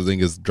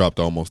 Porzingis dropped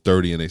almost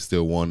 30 and they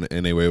still won,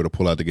 and they were able to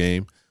pull out the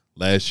game.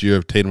 Last year,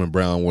 if Tatum and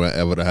Brown were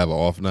ever to have an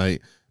off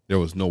night, there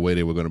was no way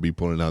they were going to be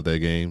pulling out that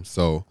game.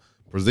 So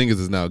Porzingis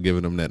is now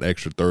giving them that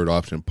extra third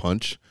option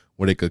punch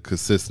where they could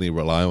consistently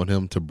rely on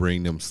him to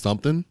bring them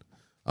something.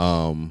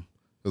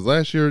 Because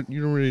last year,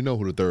 you don't really know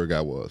who the third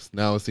guy was.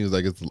 Now it seems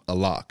like it's a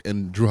lock.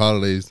 And Drew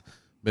Holiday's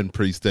been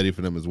pretty steady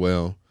for them as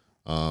well.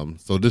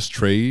 So this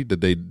trade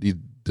that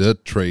the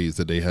trades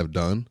that they have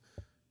done,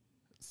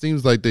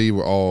 seems like they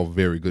were all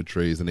very good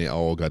trades and they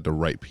all got the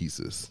right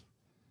pieces.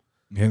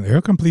 Yeah, they're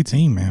a complete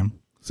team, man.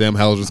 Sam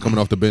Hauser's coming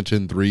off the bench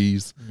in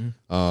threes.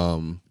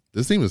 Mm-hmm.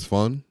 This team is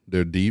fun.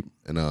 They're deep,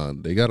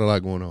 and they got a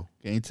lot going on.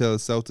 Can't tell a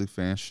Celtic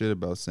fan shit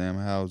about Sam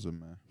Hauser,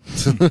 man.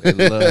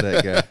 They love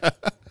that guy.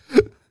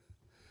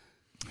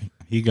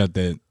 He got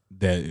that.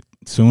 As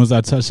soon as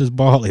I touch this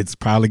ball, it's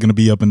probably going to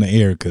be up in the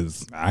air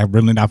because I'm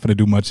really not going to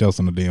do much else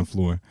on the damn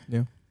floor.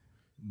 Yeah.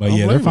 But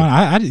yeah, they're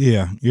fine.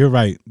 Yeah, you're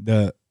right.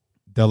 The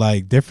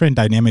like different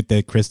dynamic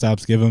that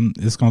Kristaps give him,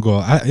 it's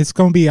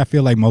gonna be, I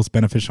feel like, most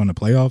beneficial in the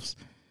playoffs.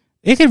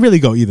 It could really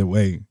go either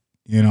way.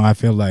 You know, I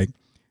feel like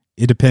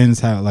it depends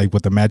how, like,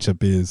 what the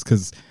matchup is,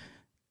 because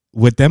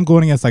with them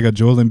going against like a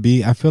Joel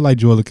Embiid, I feel like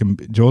Joel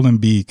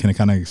Embiid can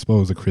kind of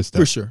expose a Kristaps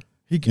For sure.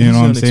 He's know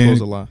what I'm saying?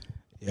 expose a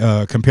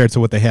lot. Compared to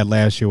what they had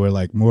last year, where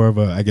like more of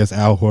a, I guess,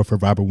 Al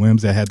Horford, Robert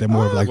Williams, that had that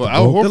more of like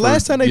the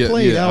last time they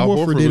played, Al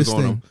Horford did his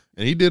thing.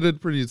 And he did a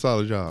pretty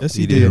solid job. Yes,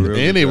 he did.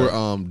 And they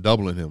were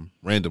doubling him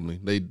randomly.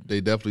 They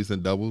definitely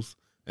sent doubles,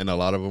 and a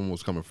lot of them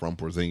was coming from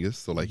Porzingis.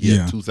 So like he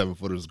had 2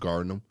 7-footers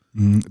guarding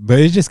him. But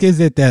it just gives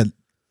it that,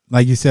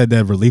 like you said,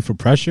 that relief of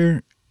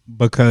pressure,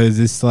 because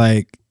it's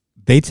like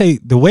they take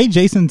the way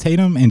Jason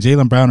Tatum and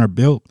Jaylen Brown are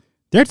built.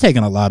 They're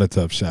taking a lot of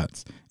tough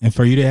shots, and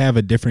for you to have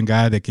a different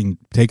guy that can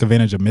take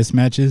advantage of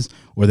mismatches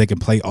or they can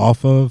play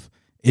off of,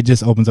 it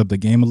just opens up the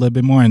game a little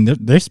bit more. And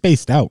they're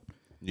spaced out.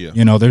 Yeah,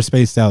 you know, they're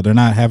spaced out. They're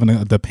not having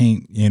the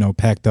paint, you know,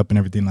 packed up and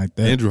everything like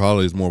that. Andrew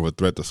Holiday is more of a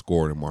threat to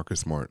score than Marcus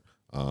Smart.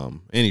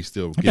 And he's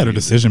still got a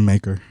decision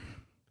maker.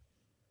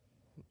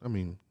 I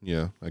mean,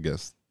 yeah, I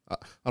guess. I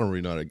don't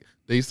really know.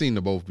 They seem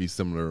to both be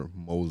similar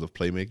modes of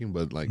playmaking,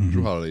 but like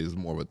Drew Holiday is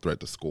more of a threat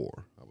to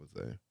score, I would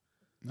say.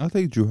 I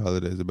think Drew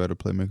Holiday is a better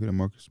playmaker than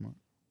Marcus Smart.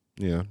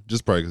 Yeah,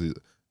 just probably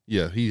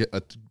because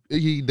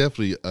he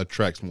definitely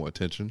attracts more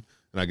attention,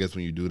 and I guess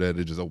when you do that,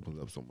 it just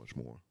opens up so much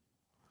more.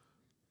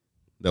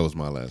 That was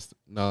my last.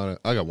 No,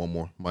 I got one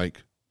more,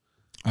 Mike.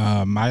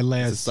 My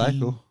last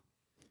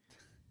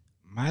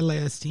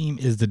team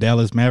is the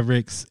Dallas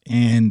Mavericks,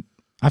 and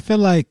I feel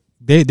like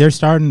they're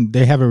starting.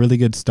 They have a really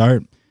good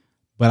start,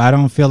 but I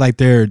don't feel like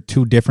they're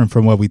too different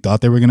from what we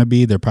thought they were going to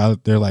be. They're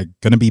like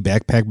going to be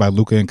backpacked by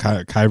Luka and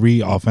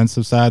Kyrie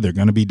offensive side. They're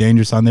going to be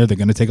dangerous on there. They're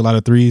going to take a lot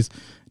of threes.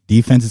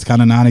 Defense is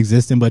kind of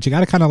non-existent, but you got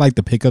to kind of like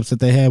the pickups that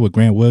they had with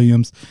Grant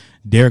Williams,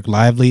 Derek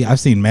Lively.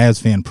 I've seen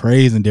Mavs fan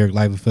praise and Derek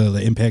Lively for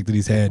the impact that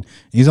he's had.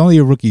 He's only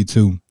a rookie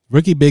too,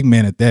 rookie big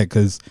man at that,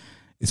 because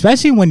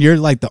especially when you're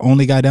like the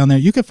only guy down there,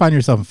 you can find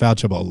yourself in foul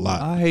trouble a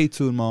lot. I hate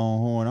tooting my own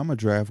horn. I'm a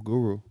draft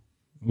guru.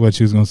 What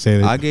you was gonna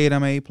say? I gave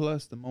him A+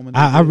 the moment.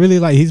 I really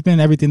like. He's been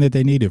everything that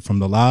they needed, from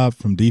the lob,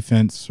 from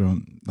defense,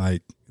 from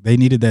like they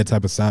needed that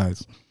type of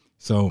size.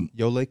 So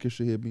your Lakers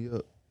should hit me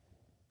up.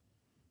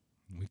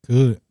 We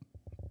could.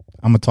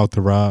 I'm gonna talk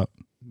to Rob.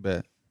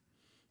 Bet.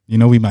 You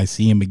know we might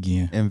see him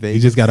again. In Vegas.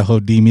 You just got to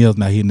hold D Mills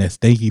not hitting that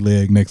stanky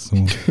leg next to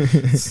him.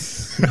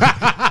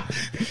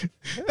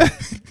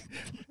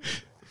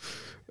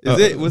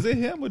 Was it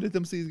him or did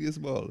them seats get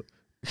smaller?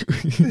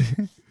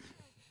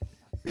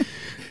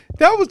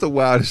 That was the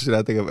wildest shit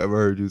I think I've ever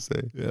heard you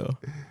say. Yeah.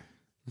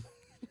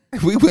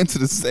 We went to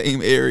the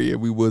same area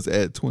we was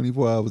at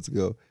 24 hours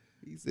ago.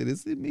 He said,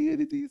 "Is it me or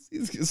did these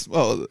seats get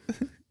smaller?"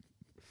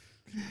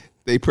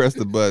 They pressed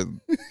the button.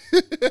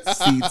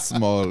 Seats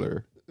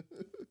smaller.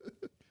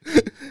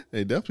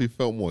 They definitely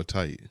felt more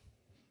tight.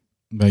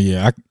 But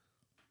yeah,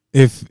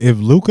 if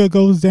Luka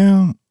goes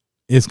down,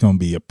 it's gonna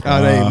be a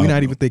problem. We're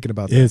not even thinking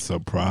about that. It's a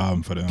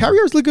problem for them. Kyrie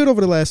looked good over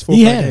the last 4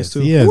 games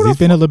too. He has. He's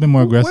been a little bit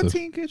more aggressive. What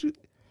team can't you?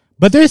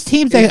 But there's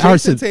teams that are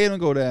Tatum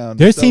go down.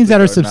 There's teams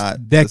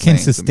that can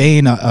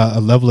sustain a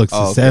level of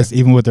success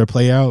even with their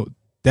play out.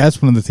 That's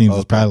one of the teams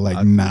that's probably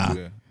like, nah.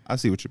 I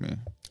see what you mean.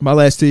 My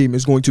last team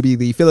is going to be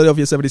the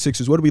Philadelphia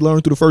 76ers. What did we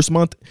learn through the first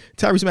month?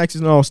 Tyrese Maxey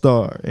is an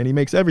all-star, and he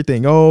makes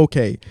everything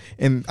okay.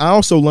 And I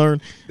also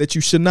learned that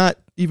you should not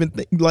even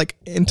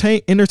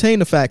entertain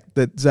the fact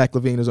that Zach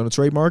LaVine is on the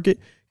trade market,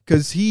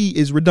 because he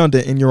is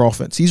redundant in your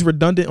offense. He's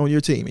redundant on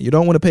your team, and you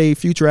don't want to pay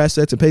future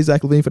assets and pay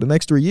Zach LaVine for the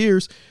next 3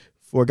 years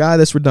for a guy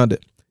that's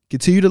redundant.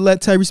 Continue to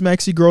let Tyrese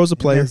Maxey grow as a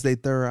player. That's their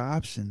third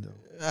option, though.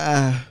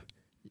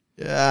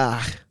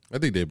 I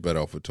think they're better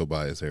off with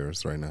Tobias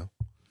Harris right now.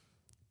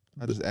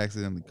 I just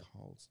accidentally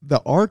called.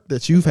 The arc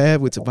that you've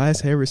had with Tobias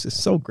Harris is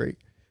so great.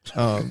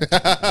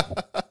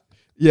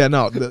 Yeah,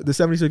 no, the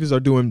 76ers are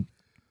doing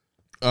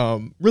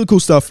really cool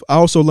stuff. I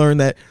also learned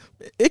that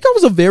it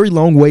goes a very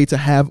long way to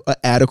have an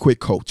adequate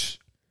coach.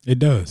 It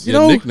does. You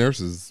know- Nick Nurse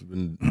has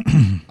been.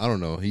 I don't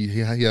know. He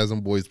has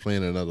some boys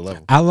playing at another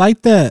level. I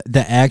like the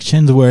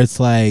actions where it's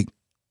like,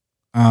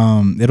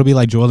 it'll be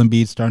like Joel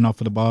Embiid starting off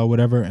with the ball or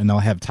whatever, and they'll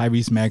have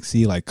Tyrese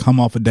Maxey like come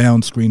off a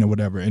down screen or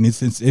whatever, and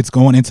it's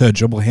going into a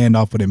dribble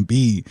handoff with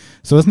Embiid.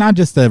 So it's not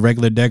just a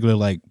regular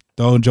like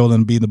throw Joel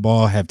Embiid the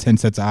ball, have 10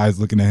 sets of eyes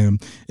looking at him.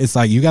 It's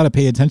like you got to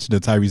pay attention to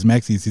Tyrese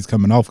Maxey as he's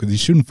coming off because he's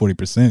shooting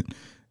 40%.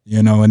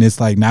 You know, and it's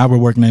like now we're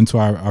working into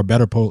our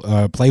better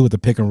play with the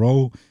pick and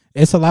roll.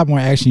 It's a lot more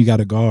action you got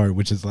to guard,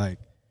 which is like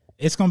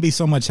it's going to be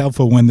so much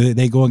helpful when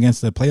they go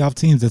against the playoff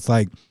teams. It's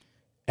like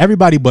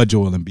everybody but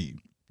Joel Embiid.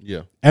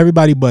 Yeah.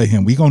 Everybody but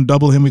him. We gonna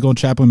double him. We gonna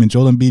trap him, and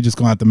Joel Embiid just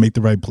gonna have to make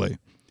the right play.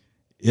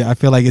 Yeah, I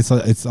feel like it's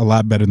a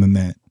lot better than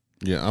that.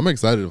 Yeah, I'm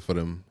excited for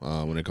them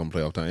when it comes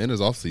playoff time. And it's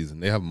off season.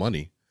 They have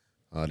money.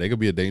 They could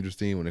be a dangerous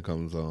team when it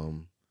comes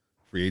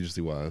free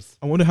agency wise.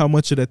 I wonder how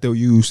much of that they'll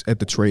use at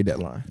the trade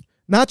deadline.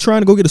 Not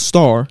trying to go get a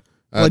star,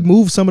 like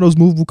move some of those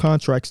movable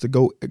contracts to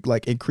go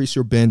like increase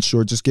your bench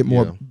or just get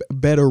more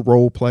better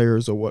role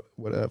players or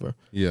whatever.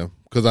 Yeah,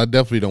 because I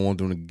definitely don't want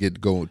them to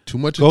go too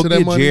much Go into that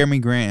get money. Jeremy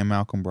Grant and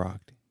Malcolm Brogdon.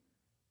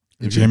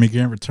 If Jeremy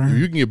Grant If return.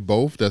 you can get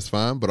both, that's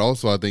fine. But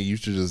also, I think you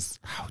should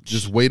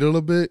just wait a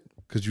little bit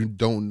because you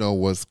don't know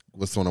what's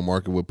on the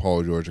market with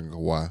Paul George and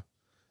Kawhi.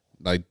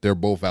 Like they're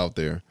both out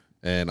there,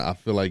 and I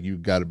feel like you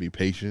got to be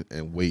patient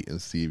and wait and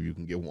see if you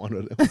can get one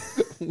of them.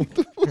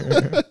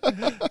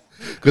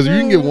 Because if you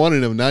can get one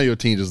of them, now your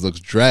team just looks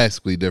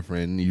drastically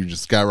different, and you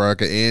just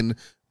skyrocket. And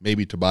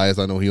maybe Tobias,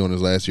 I know he on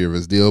his last year of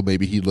his deal.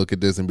 Maybe he'd look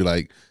at this and be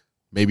like,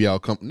 maybe I'll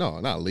come. No,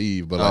 not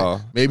leave, but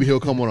like maybe he'll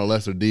come on a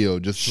lesser deal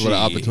just for the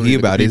opportunity. He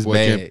about to his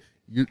compete for a bag.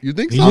 You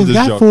think He so? just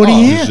got joking. 40 I'm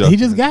in. just He joking.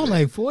 just got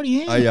like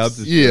 40 in.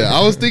 Yeah,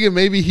 I was thinking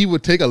maybe he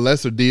would take a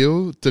lesser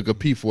deal to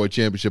compete for a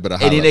championship at a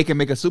high And then level. they can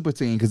make a super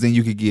team because then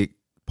you could get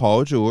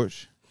Paul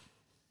George.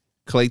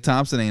 Klay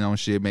Thompson ain't on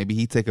shit. Maybe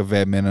he take a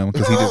vet minimum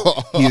because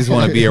he just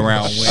want to be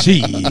around winning.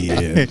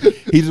 Shit.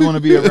 He just want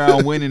to be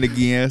around winning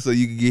again, so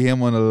you can get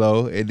him on the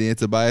low. And then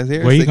Tobias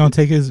Harris. Where you gonna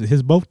take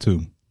his boat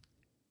to?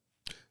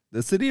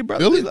 The city of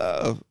brotherly Philly?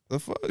 love. The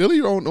fuck? Philly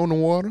on the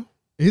water.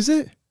 Is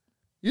it?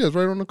 Yeah, it's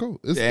right on the coast.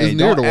 It's Hey,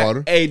 near the don't-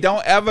 water. Hey,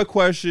 don't ever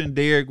question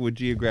Derek with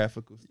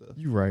geographical stuff.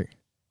 You right.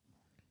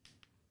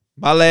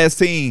 My last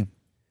team,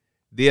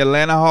 the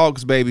Atlanta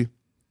Hawks, baby.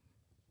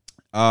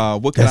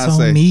 What can That's I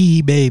say? on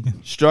me, baby.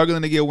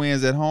 Struggling to get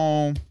wins at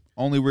home.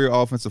 Only real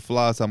offensive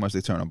flaws how much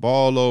they turn the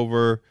ball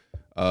over.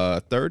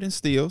 Third in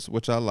steals,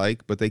 which I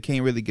like, but they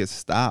can't really get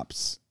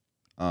stops.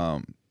 You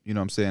know what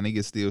I'm saying? They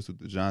get steals with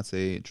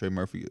DeJounte and Trey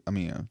Murphy. I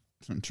mean,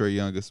 Trey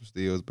Young gets some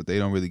steals, but they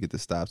don't really get the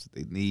stops that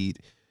they need.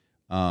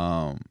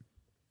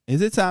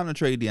 Is it time to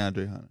trade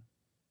DeAndre Hunter?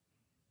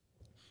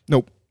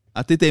 Nope.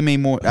 I think they made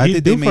more. I He's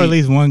think they due for at made.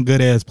 least one good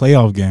ass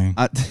playoff game.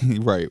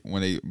 Right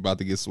when they about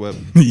to get swept.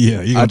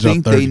 Yeah, you I gonna drop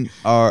think 30. they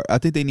are. I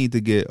think they need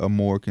to get a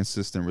more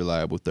consistent,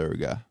 reliable third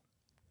guy.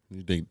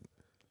 You think?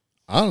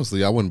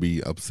 Honestly, I wouldn't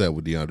be upset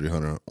with DeAndre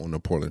Hunter on the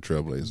Portland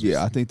Trailblazers.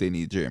 Yeah, I think they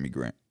need Jeremy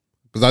Grant.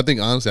 because I think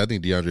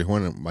DeAndre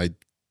Hunter might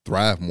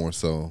thrive more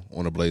so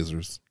on the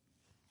Blazers.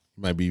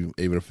 He might be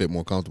able to fit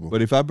more comfortable.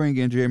 But if I bring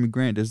in Jeremy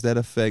Grant, does that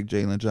affect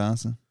Jalen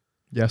Johnson?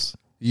 Yes.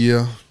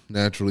 Yeah,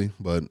 naturally,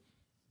 but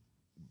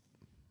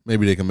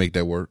maybe they can make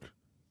that work.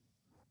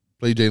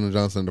 Play Jalen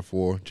Johnson at the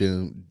 4,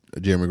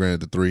 Jeremy Grant at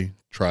the 3.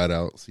 Try it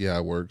out, see how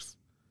it works.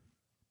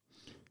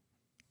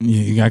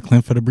 Yeah, you got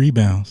Clint for the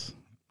rebounds.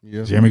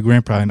 Yeah, Jeremy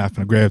Grant probably not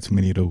going to grab too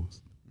many of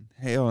those.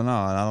 Hell no, and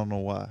I don't know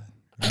why.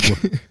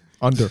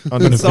 Under.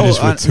 Gonna He's so,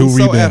 finish with 2 he's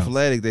so rebounds.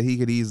 athletic that he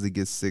could easily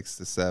get 6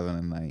 to 7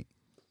 a night.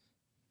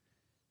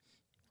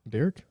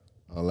 Derek?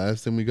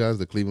 last team we got is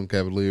the Cleveland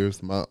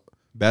Cavaliers.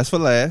 Best for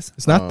last.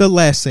 It's not the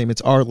last team.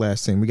 It's our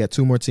last team. We got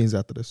 2 more teams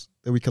after this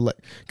that we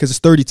collect. Because it's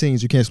 30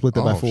 teams. You can't split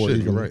that by 4. Shit,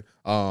 evenly. you're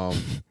right.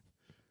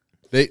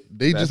 They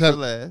Best just for have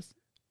last.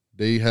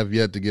 they have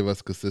yet to give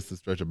us a consistent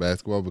stretch of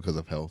basketball because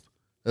of health.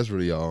 That's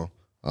really all.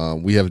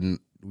 We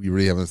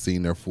really haven't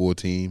seen their full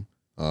team.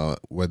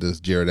 Whether it's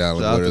Jared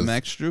Allen, Shout out whether to it's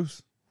Max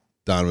Strus.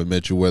 Donovan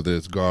Mitchell, whether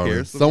it's Garland.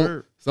 Harris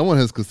LeVert. Someone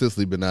has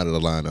consistently been out of the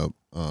lineup.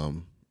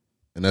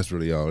 And that's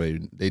really all.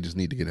 They just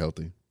need to get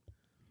healthy.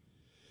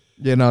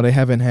 Yeah, no, they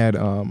haven't had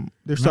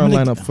their starting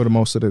Remember lineup for the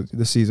most of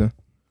the season.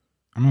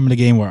 I remember the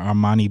game where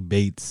Armani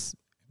Bates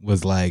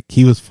was like,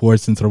 he was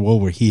forced into the role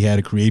where he had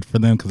to create for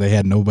them because they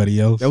had nobody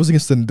else. That was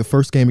against the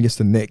first game against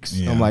the Knicks.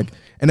 Yeah. I'm like,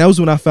 and that was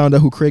when I found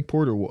out who Craig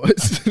Porter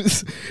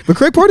was. But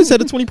Craig Porter's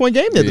had a 20-point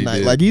game the other he night.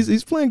 did. Like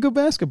he's playing good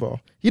basketball.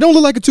 He don't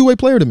look like a two-way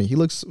player to me. He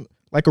looks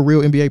like a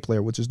real NBA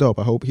player, which is dope.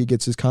 I hope he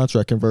gets his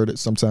contract converted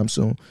sometime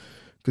soon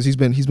because he's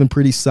been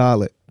pretty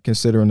solid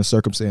considering the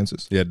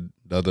circumstances. Yeah,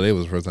 the other day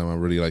was the first time I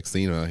really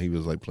seen him. He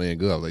was playing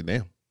good. I was like,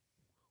 damn,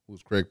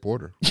 who's Craig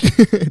Porter?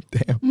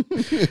 Damn,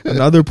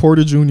 another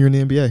Porter Jr. in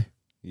the NBA. Is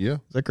Yeah,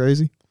 that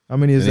crazy? How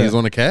many is and that? he's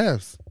on the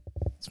Cavs.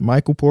 It's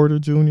Michael Porter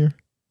Jr.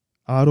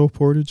 Otto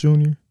Porter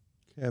Jr.,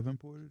 Kevin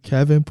Porter,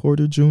 Kevin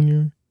Porter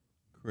Jr.,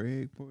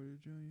 Craig Porter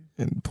Jr.,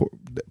 and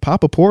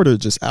Papa Porter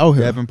just out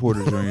here. Devin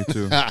Porter Jr.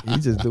 too.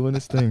 He's just doing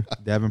his thing.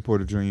 Devin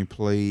Porter Jr.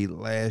 played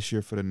last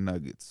year for the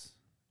Nuggets.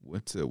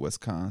 Went to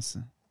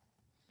Wisconsin.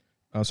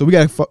 So we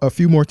got a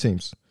few more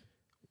teams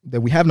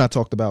that we have not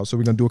talked about, so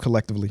we're going to do it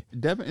collectively.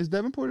 Is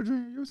Devin Porter Jr.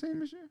 you ever seen him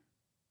this year?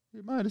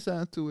 He might have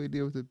signed a 2-way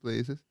deal with the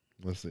Blazers.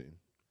 Let's see.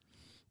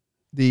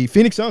 The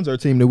Phoenix Suns are a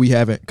team that we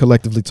haven't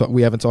collectively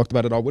we haven't talked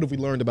about at all. What have we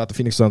learned about the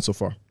Phoenix Suns so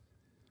far?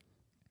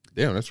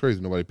 Damn, that's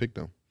crazy. Nobody picked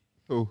them.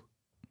 Who?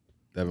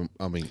 The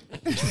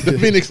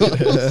Phoenix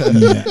Suns.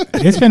 Yeah.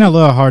 It's been a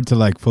little hard to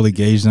like fully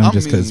gauge them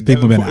just because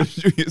people have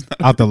been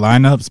out the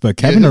lineups. But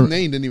Kevin, his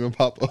name didn't even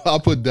pop up. I'll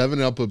put Devin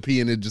and I'll put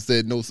P and it just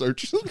said no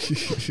search.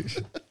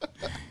 It's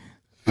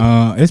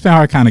been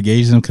hard to kind of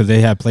gauge them because they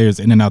have players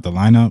in and out the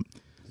lineup.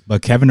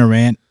 But Kevin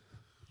Durant,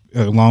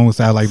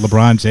 alongside like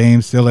LeBron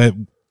James, still at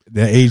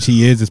the age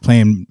he is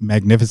playing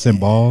magnificent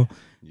ball.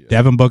 Yeah.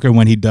 Devin Booker,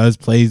 when he does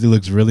plays, he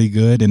looks really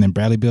good. And then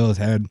Bradley Beal he's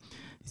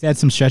had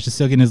some stretches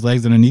still getting his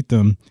legs underneath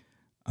them.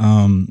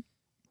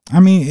 I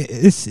mean,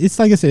 it's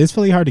like I said, it's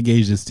really hard to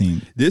gauge this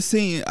team. This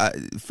team,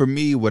 for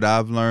me, what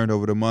I've learned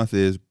over the month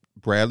is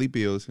Bradley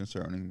Beal is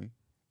concerning me.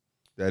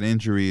 That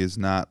injury is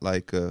not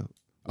like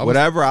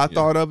whatever I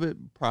thought of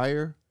it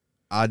prior.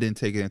 I didn't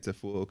take it into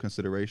full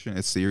consideration.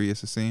 As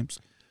serious, it seems.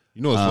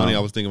 You know what's funny? I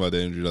was thinking about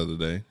that injury the other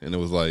day, and it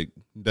was like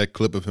that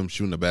clip of him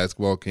shooting the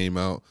basketball came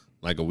out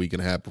like a week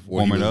and a half before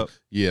warming up.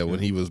 Yeah, when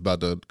he was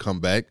about to come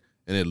back,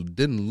 and it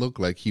didn't look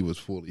like he was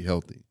fully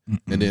healthy. Mm-mm.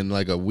 And then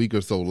like a week or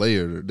so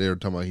later, they were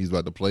talking about he's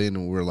about to play, and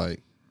we were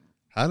like,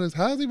 how is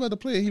he about to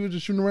play? He was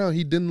just shooting around.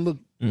 He didn't look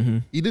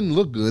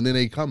good. And then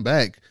they come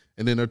back,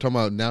 and then they're talking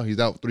about now he's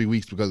out 3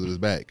 weeks because of his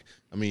back.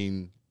 I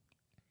mean,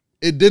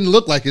 it didn't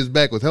look like his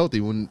back was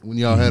healthy when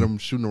y'all had him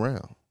shooting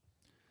around.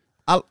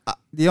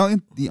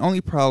 The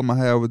only problem I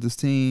have with this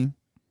team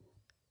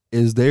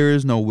is there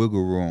is no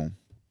wiggle room.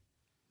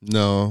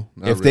 No,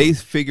 if they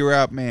figure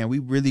out, man, we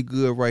really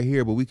good right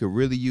here, but we could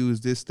really use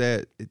this,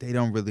 that, they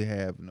don't really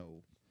have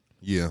no.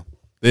 Yeah,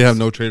 they have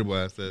no tradable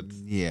assets.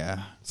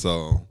 Yeah,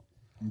 so.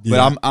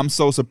 Yeah.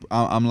 But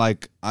I'm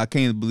like, I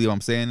can't believe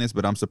I'm saying this,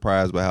 but I'm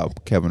surprised by how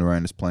Kevin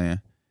Durant is playing.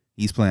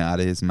 He's playing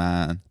out of his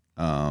mind,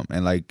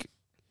 and like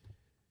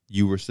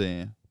you were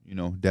saying, you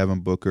know, Devin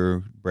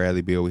Booker,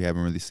 Bradley Beal, we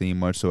haven't really seen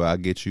much, so I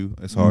get you.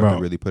 It's hard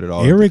to really put it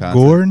all. Eric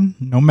Gordon,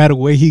 no matter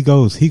where he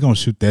goes, he gonna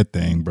shoot that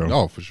thing, bro.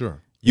 Oh, for sure.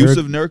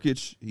 Yusuf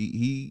Nurkic,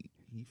 he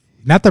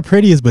not the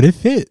prettiest, but it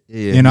fit.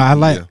 Yeah, you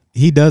know,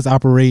 he does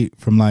operate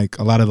from like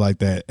a lot of like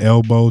that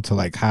elbow to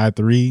like high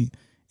three,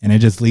 and it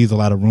just leaves a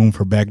lot of room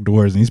for back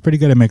doors. And he's pretty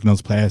good at making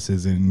those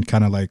passes and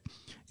kind of like,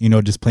 you know,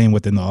 just playing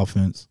within the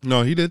offense.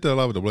 No, he did that a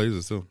lot with the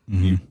Blazers too.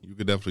 Mm-hmm. You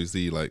could definitely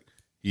see like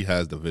he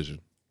has the vision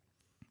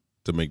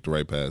to make the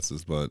right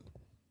passes. But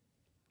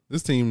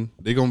this team,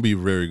 they're gonna be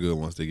very good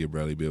once they get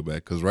Bradley Beal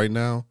back. Because right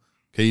now,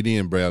 KD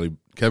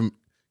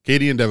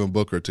and Devin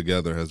Booker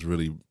together has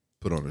really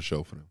put on a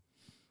show for them.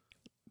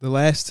 The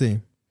last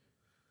team.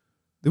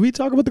 Did we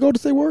talk about the Golden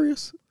State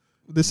Warriors?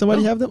 Did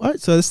somebody have them? All right,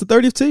 so it's the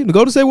 30th team, the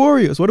Golden State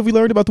Warriors. What have we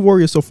learned about the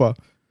Warriors so far?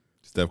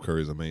 Steph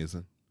Curry's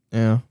amazing.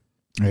 Yeah.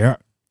 Yeah.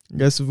 I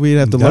guess we'd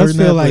have to learn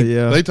that. Like,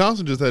 yeah. Klay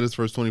Thompson just had his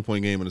first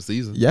 20-point game of the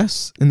season.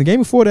 Yes. In the game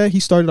before that, he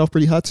started off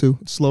pretty hot too.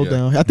 Slowed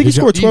down. I think he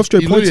scored 12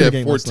 straight points in the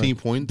game. 14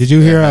 points. Did you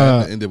hear?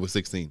 Ended with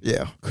 16.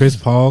 Yeah. Chris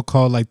Paul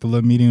called like the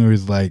little meeting where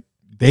he's like,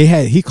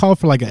 he called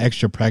for like an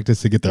extra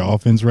practice to get their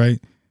offense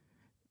right,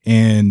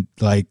 and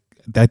like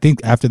I think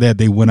after that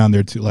they went on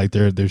their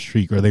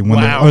streak, or they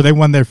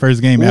won their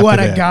first game. What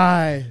a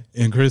guy!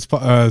 And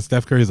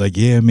Steph Curry's like,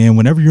 yeah, man.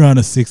 Whenever you're on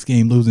a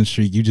 6-game losing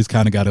streak, you just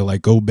kind of got to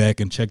like go back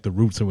and check the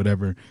roots or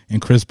whatever.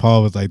 And Chris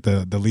Paul was like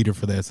the leader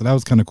for that, so that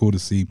was kind of cool to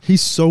see.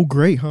 He's so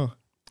great, huh?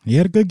 He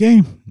had a good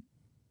game.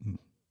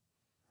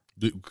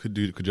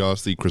 Could y'all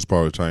see Chris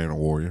Paul retiring a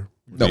Warrior?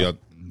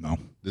 No.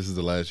 This is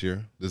the last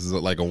year. This is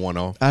like a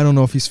one-off. I don't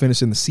know if he's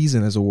finishing the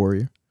season as a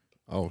Warrior.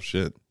 Oh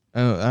shit! I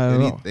don't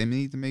know. They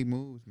need to make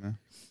moves, man.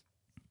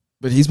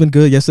 But he's been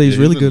good. Yesterday, he's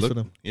really good for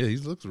them. Yeah, he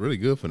looks really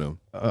good for them.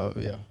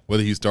 Yeah.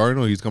 Whether he's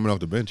starting or he's coming off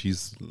the bench,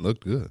 he's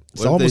looked good.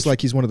 It's almost like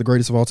he's one of the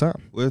greatest of all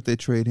time. What if they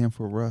trade him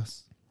for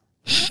Russ?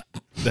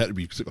 That'd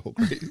be so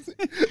crazy.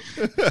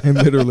 And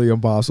literally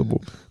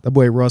impossible. That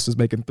boy Russ is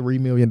making $3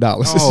 million. Oh,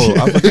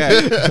 I forgot.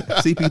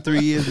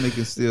 CP3 is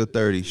making still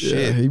 30.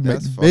 Shit, he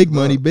makes big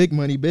money, big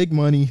money, big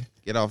money.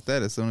 Get off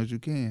that as soon as you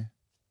can.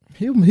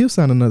 He'll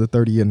sign another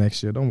 30 year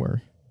next year. Don't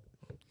worry.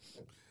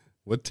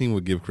 What team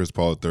would give Chris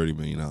Paul $30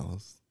 million?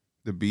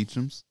 The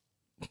Beachums.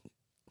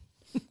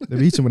 The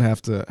Beachum would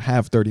have to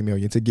have $30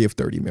 million to give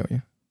 $30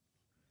 million.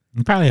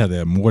 You probably have to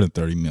have more than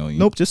 $30 million.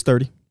 Nope, just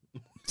 30.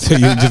 So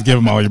you just give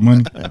him all your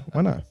money? Yeah,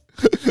 why not?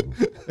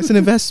 It's an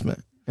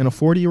investment in a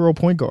 40-year-old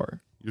point guard.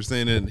 You're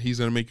saying that he's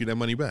going to make you that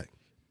money back?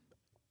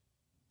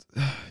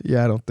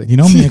 Yeah, I don't think. You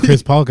know, me and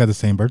Chris Paul got the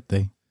same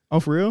birthday. Oh,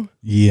 for real?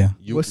 Yeah.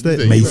 What's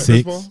that? May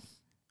 6th.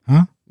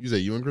 Huh? You say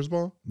you and Chris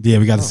Paul? Yeah,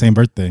 we got the same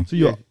birthday.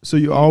 So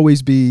you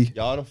always be.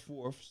 Y'all the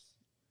 4th.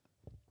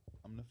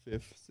 I'm the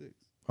 5th, 6th.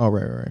 Oh,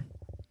 right.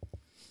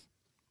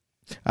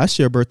 I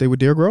share a birthday with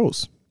Derrick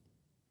Rose.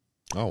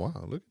 Oh wow,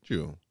 look at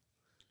you.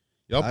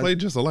 Y'all played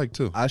just alike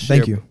too.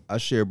 Thank you. I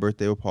share a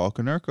birthday with Paul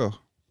Konerko.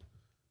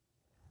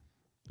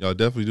 Y'all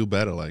definitely do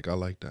better. Like I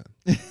like that.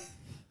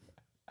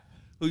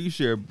 Who you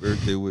share a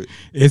birthday with?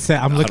 It's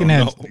I'm looking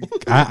don't at. know.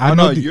 I Oh,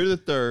 know. no, you're the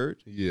third.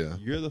 Yeah.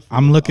 You're the fourth.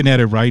 I'm looking at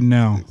it right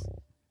now.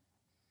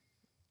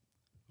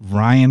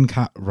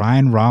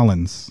 Ryan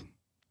Rollins.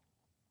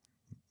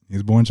 He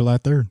was born July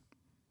 3rd.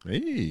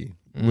 Hey.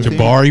 What team-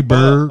 Jabari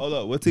Bird, Hold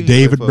up. What team?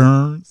 David you play for?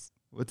 Burns.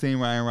 What team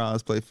Ryan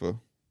Rollins play for? Am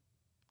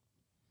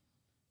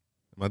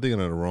I thinking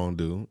of the wrong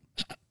dude?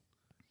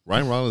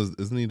 Ryan Rollins,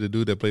 isn't he the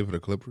dude that played for the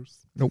Clippers?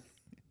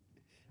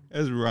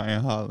 That's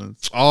Ryan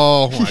Hollins.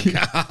 Oh my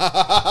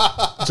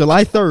god.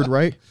 July 3rd,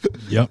 right?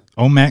 Yep.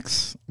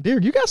 Omax.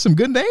 Derrick, you got some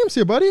good names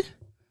here, buddy.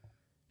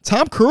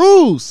 Tom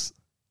Cruise.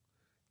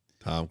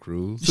 Tom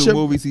Cruise. Two Share-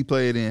 movies he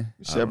played in.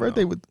 Share a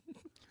birthday with.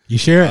 You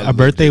share I a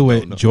birthday legit with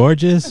don't know.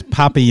 Georges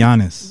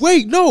Papagiannis.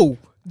 Wait, no.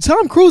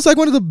 Tom Cruise like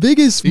one of the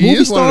biggest He movie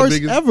is one of the stars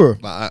biggest- ever.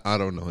 I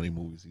don't know any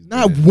movies. He's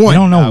Not been in. You one.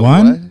 don't know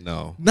one?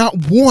 No, Not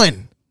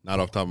one.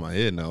 not off the top of my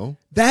head. No.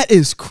 That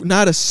is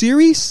not a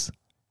series.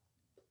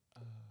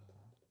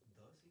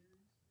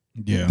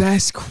 Yeah.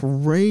 That's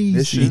crazy.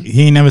 Mission.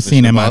 He ain't never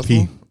seen Mission MIP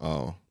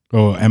Impossible?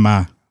 Oh, or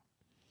MI.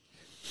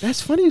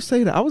 That's funny you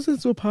say that. I was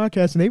listening to a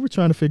podcast and they were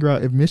trying to figure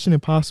out if Mission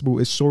Impossible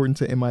is shortened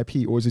to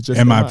MIP or is it just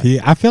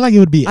MIP. I feel like it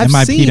would be I've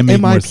MIP seen to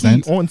make more MIP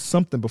sense. on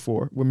something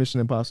before with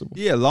Mission Impossible.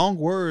 Yeah, long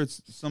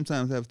words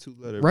sometimes have two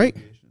letter Right.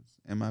 abbreviations.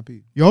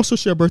 MIP. You also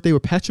share a birthday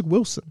with Patrick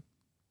Wilson.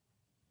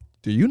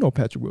 Do you know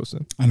Patrick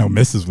Wilson? I know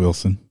Mrs.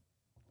 Wilson.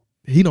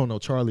 He don't know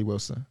Charlie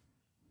Wilson.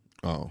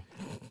 oh,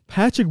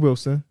 Patrick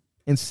Wilson,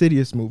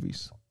 Insidious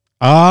movies.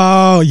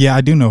 Oh, yeah, I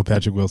do know who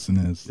Patrick Wilson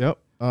is. Yep.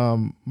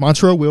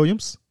 Montel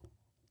Williams.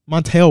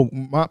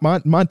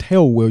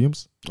 Montel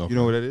Williams. okay. You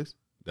know what that is?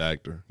 The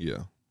actor. Yeah.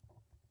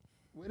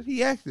 Where did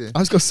he act in? I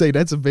was gonna say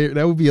that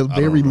would be a don't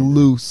very remember.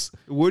 loose.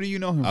 Where do you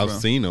know him I've from?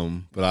 seen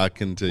him, but I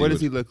can tell What you.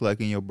 does he look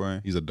like in your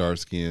brain? He's a dark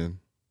skin.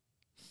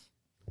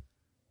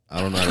 I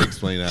don't know how to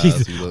explain how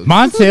Jesus. he looks.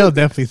 Montel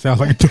definitely sounds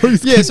like a toy.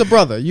 Yeah, it's a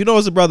brother. You know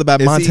it's a brother by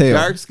Is he Montel.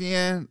 dark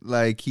skinned?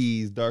 Like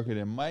he's darker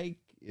than Mike?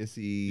 Is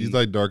he? He's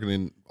like darker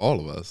than all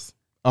of us.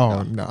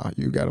 Oh, nah,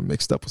 you got him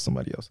mixed up with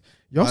somebody else.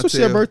 You also Montel.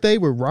 share a birthday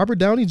with Robert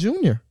Downey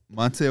Jr.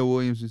 Montel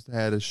Williams used to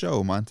have a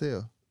show.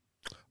 Montel,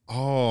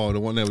 Oh, the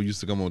one that used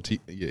to come on TV.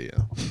 Yeah.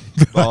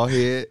 bald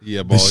head. Yeah,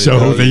 The bald show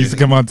head. that used to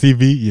come on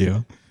TV.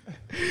 Yeah.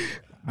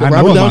 But I know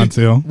Robert Downey-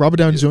 Montel. Robert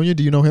Downey Jr.,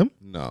 do you know him?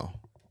 No.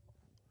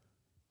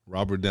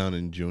 Robert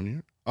Downey Jr.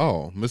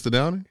 Oh, Mr.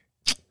 Downey?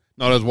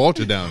 No, that's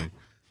Walter Downey.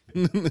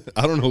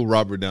 I don't know who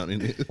Robert Downey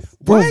is.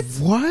 Bro,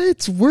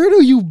 what? Where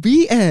do you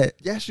be at?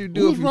 Yes, you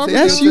do. Who's If you Robert take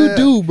Yes, your you time-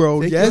 do,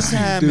 bro. Take Yes,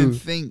 your you time do.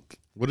 and think.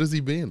 What is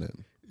he being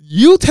in?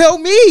 You tell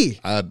me.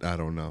 I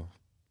don't know.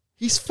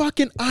 He's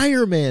fucking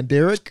Iron Man,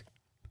 Derek.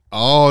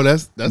 Oh,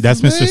 that's That's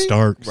his Mr. name?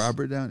 Starks.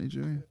 Robert Downey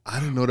Jr. I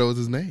didn't know that was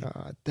his name.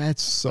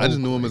 That's so. I just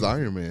knew him as crazy.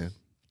 Iron Man.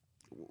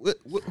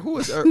 Who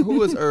is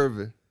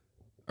Irvin?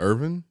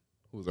 Irvin?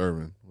 Who's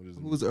Irvin? What is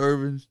Who's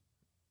Irvin?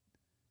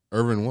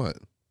 Irvin what?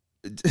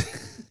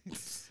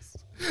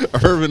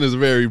 Irvin is a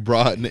very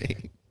broad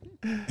name.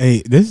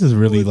 Hey, this is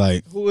really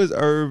like Who is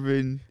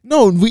Irvin?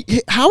 No,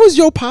 how is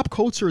your pop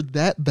culture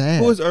that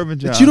bad? Who is Irvin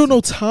Johnson? That you don't know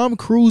Tom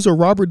Cruise or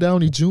Robert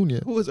Downey Jr.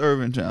 Who is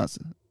Irvin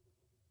Johnson?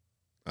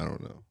 I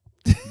don't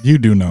know. you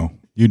do know.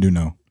 You do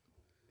know.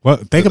 Well,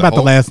 think the about the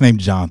Hulk? last name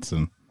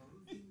Johnson.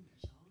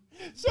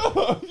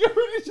 So you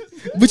really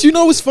just But you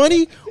know what's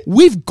funny?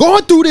 We've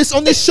gone through this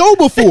on this show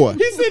before.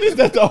 he said is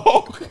that the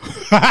Hulk?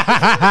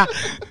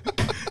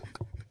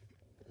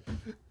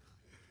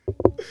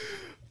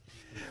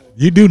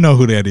 You do know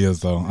who that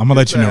is, though. I'm gonna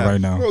let you know time.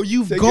 right now. Bro,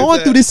 you've Take gone your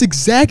through time. this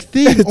exact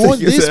thing on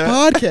your this time.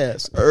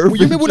 podcast. Irvin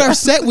You remember when our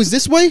set was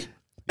this way?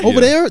 Over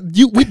Yeah.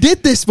 there? We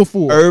did this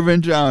before.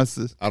 Irvin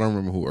Johnson. I don't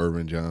remember who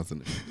Irvin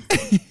Johnson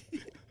is.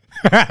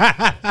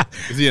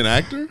 Is he an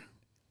actor?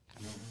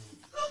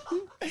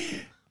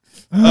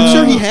 I'm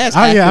sure he has. Oh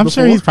yeah, acted I'm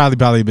sure before. he's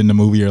probably been in a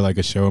movie or like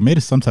a show, or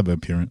made some type of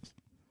appearance.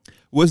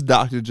 What's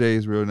Dr.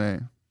 J's real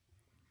name?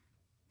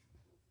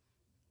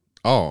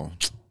 Oh,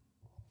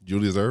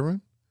 Julius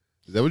Irvin?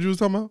 Is that what you was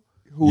talking about?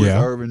 Who is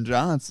Yeah. Irvin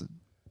Johnson?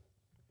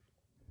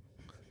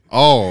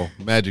 Oh,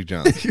 Magic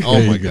Johnson. Oh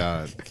There you my go.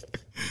 God.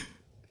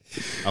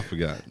 I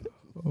forgot.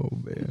 Oh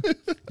man.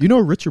 You know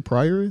who Richard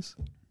Pryor is?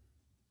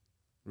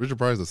 Richard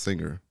Pryor's a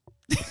singer.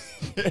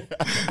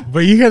 But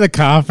you hear the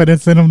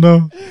confidence in him,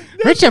 though.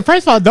 Richard,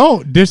 first of all,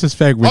 don't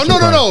disrespect Richard. Oh, no,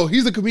 Pryor. no.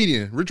 He's a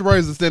comedian. Richard Pryor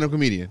is a stand-up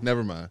comedian.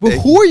 Never mind. But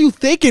who are you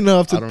thinking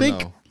of I to don't think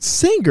know.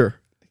 singer?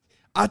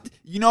 After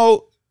You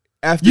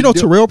know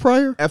Terrell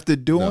Pryor? after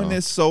doing No.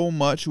 this so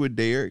much with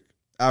Derek,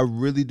 I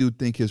really do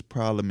think his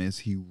problem is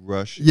he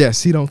rushes.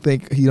 Yes, he don't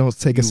take a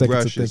second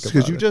to think because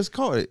about you it. just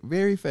caught it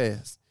very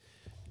fast.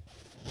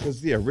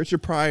 Because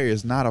Richard Pryor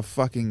is not a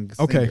fucking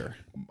Okay. singer.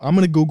 I'm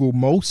gonna Google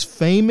most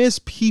famous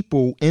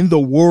people in the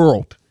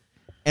world,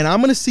 and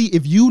I'm gonna see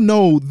if you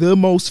know the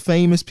most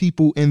famous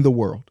people in the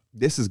world.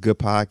 This is good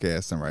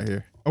podcasting right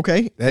here.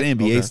 Okay. That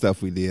NBA Okay.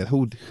 stuff we did.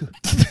 Who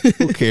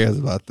cares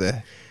about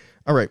that?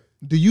 All right.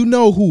 Do you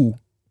know who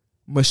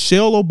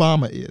Michelle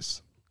Obama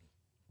is?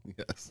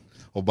 Yes.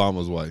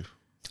 Obama's wife.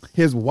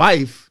 His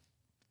wife.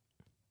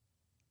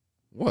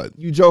 What?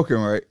 You joking,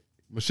 right?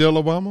 Michelle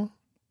Obama?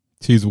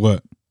 She's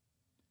what?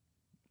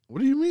 What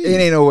do you mean? It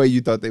ain't no way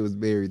you thought they was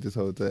married this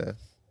whole time.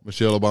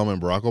 Michelle Obama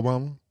and Barack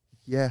Obama?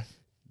 Yeah,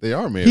 They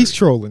are married. He's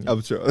trolling.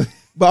 I'm sure.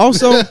 But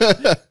also,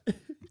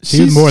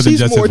 She's more than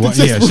just his wife.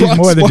 Yeah, she's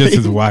more than just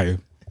his wife.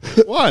 wife.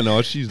 Well, I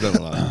know. She's done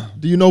a lot.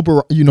 Do you know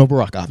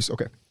Barack, obviously.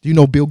 Okay. Do you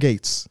know Bill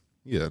Gates?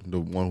 Yeah, the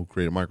one who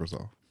created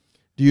Microsoft.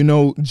 Do you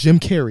know Jim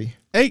Carrey?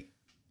 Hey,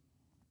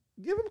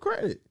 give him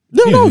credit.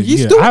 No, Yeah,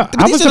 he's yeah. doing.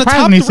 I was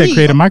surprised when he said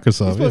created You're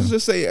Microsoft. supposed to Yeah.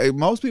 just say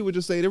most people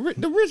just say the rich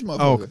Oh,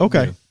 motherfucker.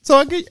 okay. So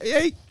I get,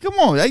 hey, come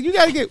on, like, you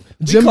gotta get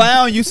Jim-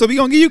 clown you, so we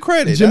gonna give you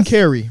credit. Jim That's-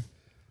 Carrey.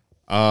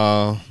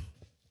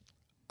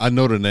 I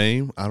know the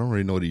name. I don't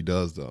really know what he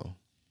does though.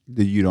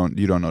 You don't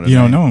know. You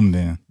don't know him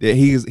then. Yeah,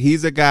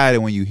 he's a guy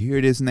that when you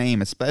hear this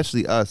name,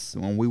 especially us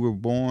when we were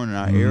born in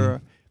our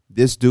era,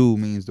 this dude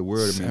means the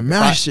world to me.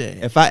 Smash If I-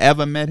 it. If I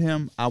ever met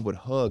him, I would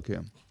hug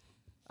him.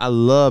 I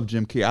love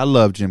Jim Carrey. I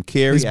love Jim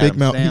Carrey. His big Adam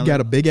mouth. He Sandler.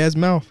 got a big ass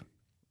mouth.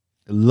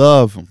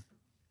 Love him.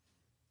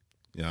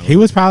 Yeah, He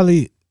was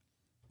probably.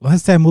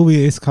 What's that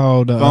movie? It's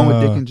called. Fun with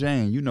Dick and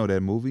Jane. You know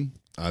that movie?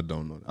 I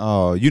don't know that.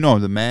 Oh, you know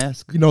The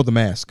Mask. You know The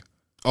Mask.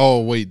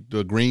 Oh wait,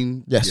 the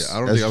green. Yes. Yeah, I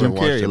don't That's think I've Jim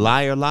ever watched Carrey. it.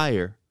 Liar,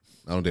 liar.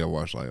 I don't think I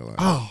watched Liar Liar.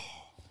 Oh.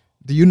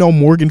 Do you know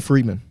Morgan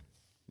Freeman?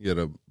 Yeah,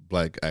 the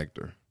black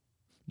actor.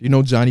 Do you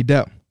know Johnny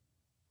Depp?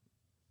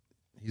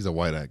 He's a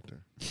white actor.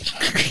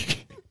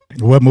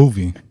 What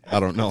movie?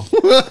 I don't know.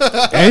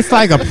 It's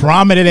like a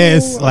prominent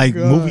ass my like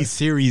God. movie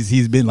series.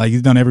 He's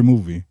done every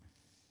movie.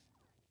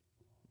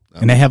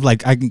 And they have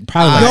like I can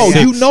probably like No,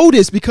 six. you know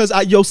this because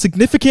your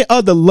significant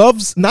other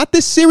loves not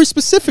this series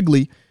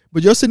specifically,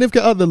 but your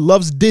significant other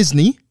loves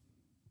Disney.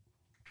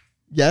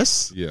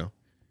 Yes, Yeah.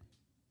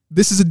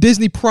 this is a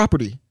Disney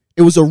property.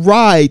 It was a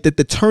ride that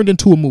they turned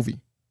into a movie.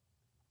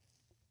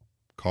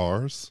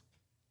 Cars.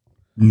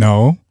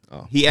 No,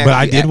 He but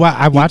I did.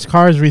 I watched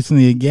Cars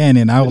recently again,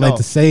 and I would like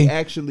to He say,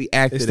 actually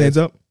acted. It stands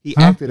as, up. He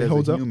Huh? acted It as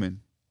holds a up? human.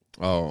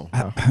 Oh.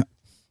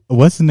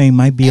 what's the name?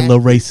 Might be a little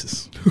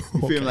racist.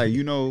 You feel like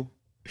you know.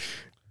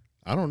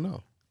 I don't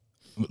know.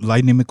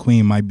 Lightning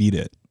McQueen might be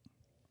that.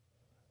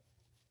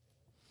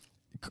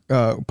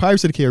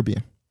 Pirates of the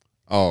Caribbean.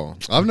 Oh,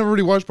 I've never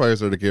really watched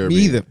Pirates of the Caribbean.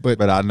 Me either, but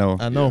But I know.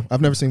 I know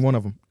I've never seen one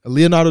of them.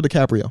 Leonardo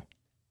DiCaprio.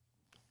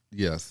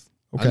 Yes.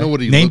 Okay. I know what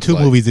he Name looks two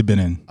like. movies he's been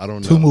in. I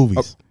don't know. Two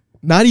movies.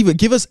 Not even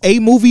give us a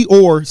movie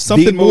or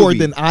something more movie.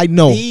 than I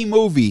know. The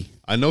movie.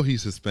 I know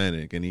he's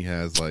Hispanic and he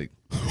has like.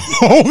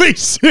 Holy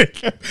shit!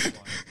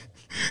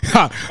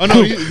 Oh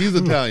no, he's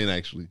Italian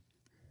actually.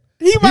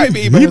 He might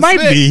be. He might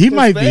be. He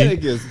might be.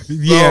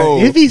 Yeah,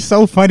 it'd be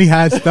so funny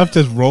how stuff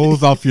just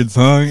rolls off your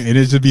tongue and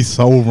it should be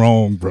so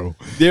wrong, bro.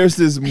 There's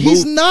this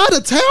He's movie. not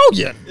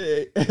Italian.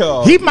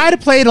 He might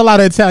have played a lot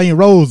of Italian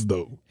roles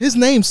though. His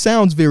name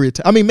sounds very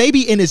Italian. I mean,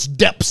 maybe in his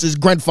depths, his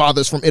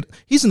grandfather's from it.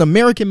 He's an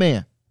American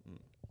man.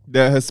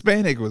 The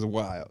Hispanic was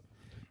wild.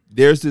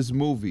 There's this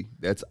movie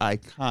that's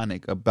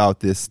iconic about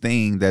this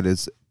thing that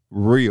is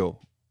real,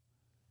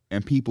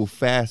 and people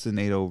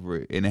fascinate over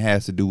it, and it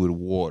has to do with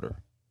water.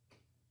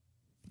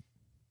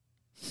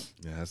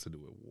 Yeah, it has to do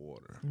with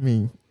water. I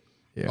mean,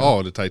 yeah.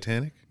 Oh, the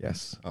Titanic.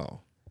 Yes. Oh,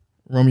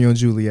 Romeo and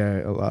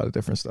Juliet, a lot of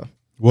different stuff.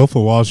 Wolf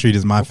of Wall Street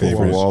is my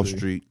favorite. Wall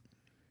Street.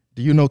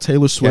 Do you know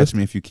Taylor Swift? Catch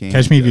Me If You Can.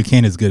 Catch Me If You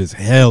Can is good as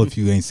hell if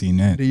you ain't seen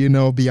that. Do you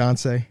know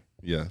Beyonce?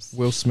 yes.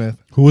 Will Smith?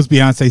 Who was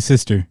Beyonce's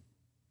sister?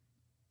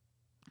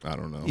 I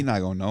don't know. You're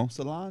not gonna know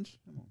Solange.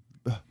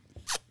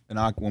 And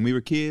when we were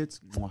kids,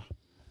 mwah.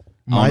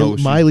 I don't know what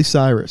she- Miley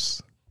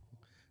Cyrus.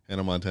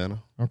 Hannah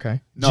Montana.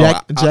 Okay. No,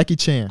 Jackie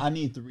Chan. I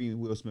need 3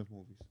 Will Smith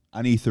movies.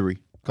 I need 3.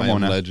 Come I on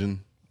Am now. Legend.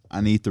 I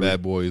need 3.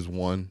 Bad Boys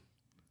 1.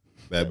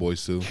 Bad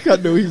Boys 2. I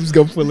knew he was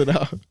gonna pull it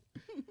out.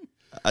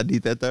 I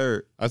need that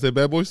 3rd. I said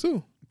Bad Boys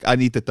 2. I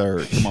need the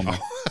 3rd. Come on, man.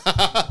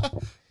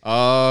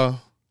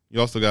 You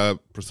also got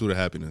Pursuit of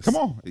Happiness. Come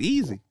on,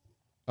 easy.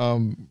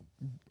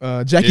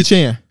 Jackie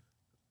Chan.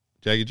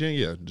 Jackie Chan.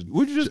 Yeah.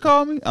 Would you just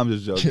call me? I'm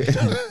just joking.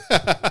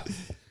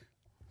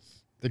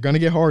 They're gonna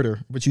get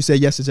harder, but you say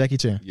yes to Jackie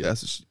Chan.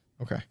 Yes.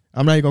 Okay.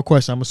 I'm not even gonna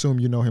question. I'm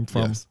assuming you know him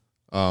from. Yes.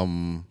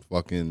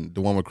 Fucking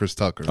the one with Chris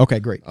Tucker. Okay,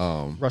 great.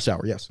 Rush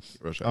Hour. Yes.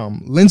 Rush Hour.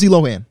 Lindsay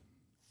Lohan.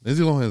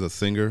 Lindsay Lohan is a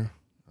singer.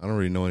 I don't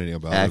really know anything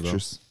about her.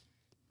 Actress.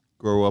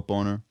 Grow up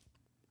on her.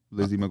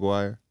 Lizzie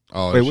McGuire.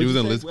 Oh, Wait, she what'd was you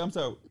in say? Liz. Wait, I'm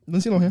sorry.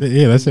 Lindsay Lohan.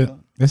 Yeah, that's it.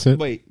 That's it.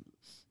 Wait.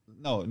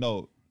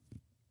 No.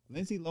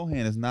 Lindsay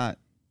Lohan is not.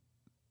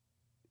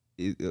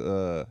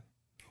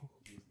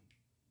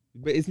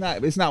 But it's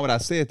not. It's not what I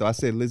said though. I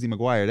said Lizzie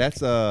McGuire.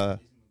 That's I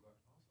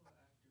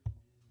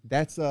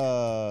That's don't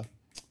know.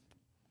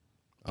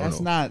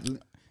 not.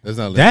 That's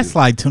not. That's Lindsay.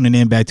 like tuning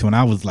in back to when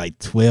I was like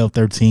 12,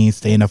 13,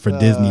 staying up for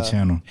Disney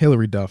Channel.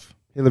 Hillary Duff.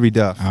 Hillary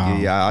Duff. Oh,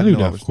 yeah, I Hillary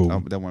know. Duff, cool.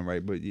 That one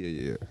right, but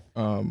yeah.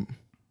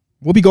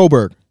 Whoopi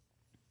Goldberg.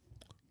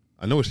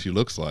 I know what she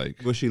looks like.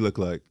 What she look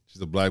like?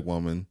 She's a black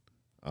woman.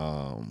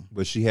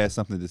 But she has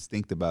something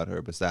distinct about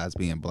her besides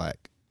being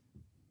black.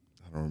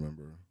 I don't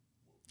remember.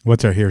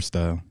 What's her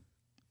hairstyle?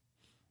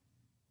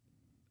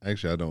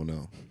 Actually, I don't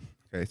know.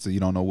 Okay, so you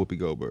don't know Whoopi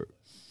Goldberg.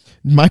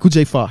 Michael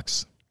J.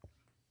 Fox.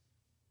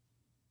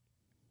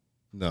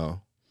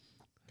 No.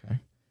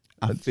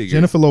 I figured.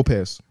 Jennifer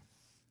Lopez.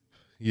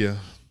 Yeah,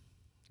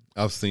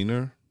 I've seen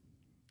her.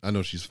 I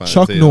know she's fine.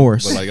 Chuck as hell,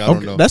 Norris. but like I don't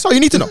Okay, know. that's all you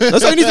need to know.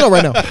 That's all you need to know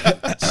right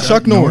now.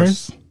 Chuck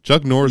Norris.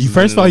 Chuck Norris. You has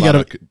first of been all, in a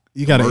lot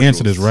you gotta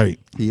answer this commercials. right.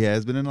 He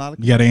has been in a lot of.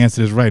 You gotta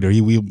answer this right, or he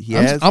He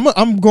has.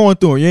 I'm going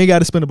through it. You ain't got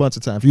to spend a bunch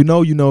of time. If you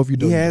know, you know. If you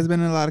don't, He you has been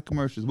in a lot of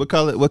commercials. What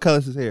color? What color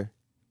is his hair?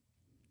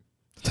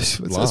 That's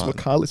Blonde. what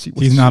college he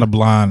went He's to. not a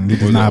blonde. He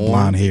does Was it not have orange?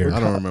 blonde hair. I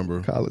don't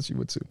remember. College he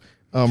went to.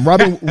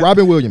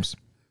 Robin Williams.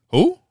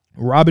 Who?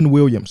 Robin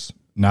Williams.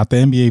 Not the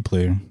NBA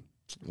player.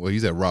 Well,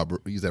 he's at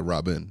Robert. He's at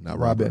Robin, not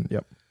Robin. Robert.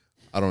 Yep.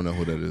 I don't know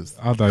who that is.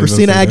 I thought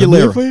Christina you were Aguilera.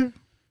 gonna say NBA player?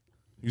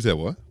 You said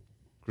what?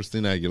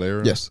 Christina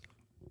Aguilera. Yes.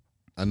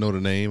 I know the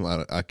name.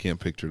 I can't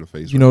picture the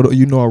face. You know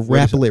a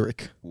rap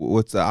lyric.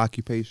 What's the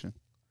occupation?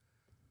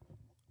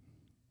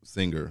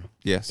 Singer.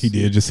 Yes, He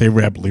did just say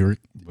rap lyric,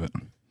 but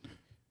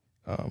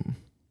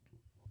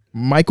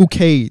Michael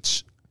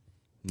Cage.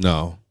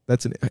 No.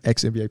 That's an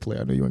ex NBA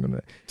player. I know you ain't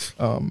gonna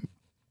know that.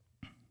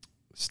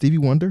 Stevie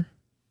Wonder.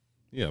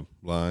 Yeah,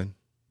 blind.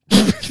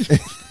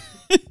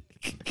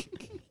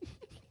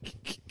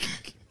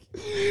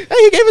 Hey,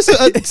 he gave us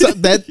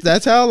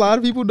that's how a lot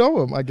of people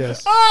know him, I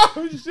guess.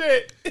 Oh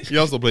shit! He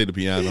also played the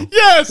piano.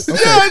 Yes,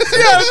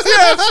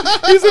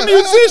 yes. He's a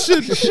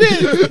musician.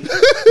 Shit.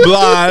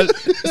 Blind.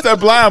 It's that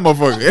blind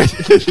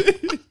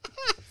motherfucker.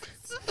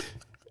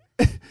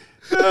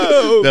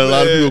 Oh, That a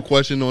lot of man. people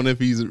question on if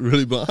he's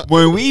really blind.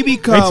 When we they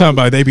become talking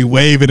about they be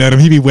waving at him.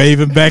 He be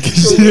waving back and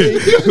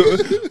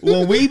shit.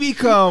 when we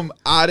become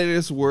out of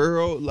this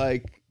world,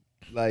 like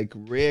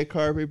red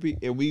carpet,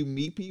 and we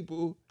meet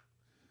people,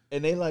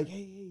 and they like,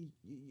 hey,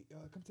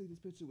 come take this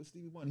picture with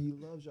Stevie Wonder. He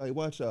loves y'all.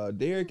 Watch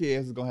Derek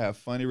ass is gonna have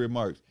funny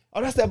remarks.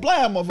 Oh, that's that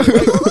blind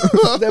motherfucker.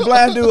 Right? That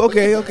blind dude.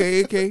 Okay.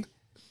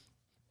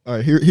 All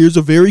right, here's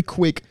a very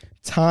quick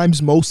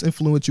times most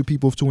influential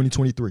people of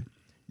 2023.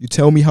 You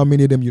tell me how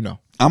many of them you know.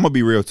 I'm gonna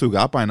be real too.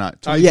 I probably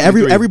not. Yeah,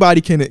 everybody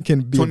can be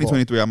involved.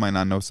 2023. I might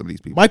not know some of these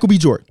people. Michael B.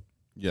 Jordan,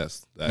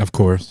 Yes. That. Of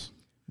course.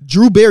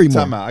 Drew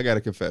Barrymore. Time out. I got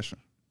a confession.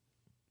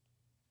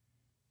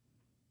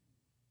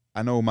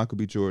 I know who Michael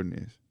B. Jordan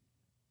is.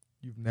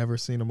 You've never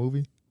seen a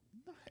movie?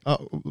 Oh,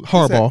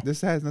 Hardball.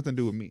 This has nothing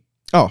to do with me.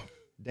 Oh,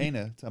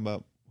 Dana talking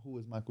about who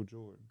is Michael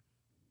Jordan.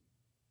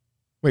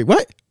 wait,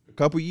 what? A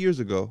couple years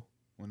ago,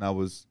 when I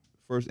was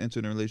first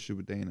entering a relationship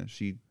with Dana,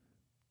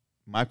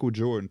 Michael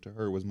Jordan to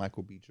her was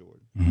Michael B.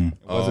 Jordan. Mhm.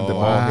 It wasn't the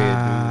bald head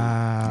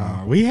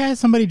Wow. We had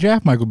somebody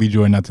draft Michael B.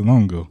 Jordan not too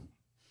long ago.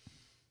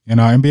 In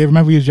our NBA,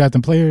 remember we was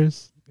drafting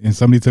players, and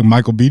somebody took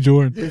Michael B.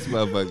 Jordan. dude. This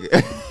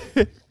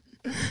motherfucker.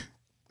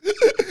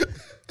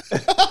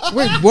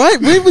 Wait,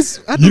 what? Wait,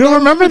 You don't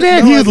remember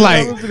that? No, He I was don't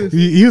like, remember this.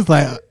 he was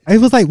like, it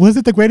was like, was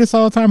it the greatest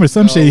of all time or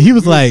some shit? He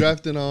was we like,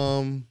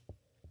 drafting.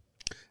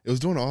 It was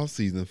during the off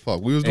season.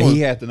 Fuck, we was And doing.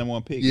 he had the number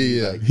one pick.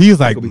 Yeah. he was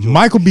like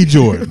Michael B.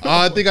 Jordan.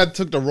 I think I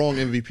took the wrong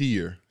MVP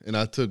year, and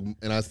I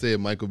said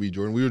Michael B.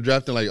 Jordan. We were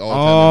drafting like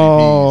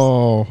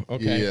all time Oh,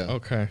 okay. Yeah.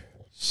 Okay.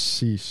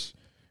 Sheesh.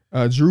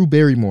 Drew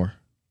Barrymore.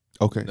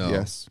 Okay. No.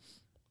 Yes.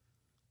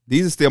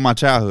 These are still my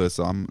childhood,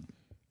 so I'm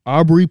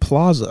Aubrey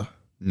Plaza.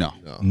 no.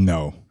 MVPs. No.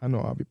 No. I know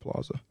Aubrey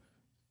Plaza.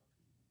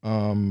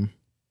 Salma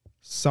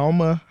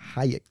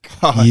Hayek.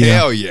 Oh, Yeah.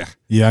 hell yeah.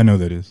 Yeah, I know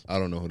that is. I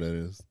don't know who that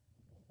is.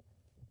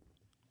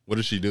 What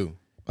does she do?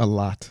 A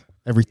lot.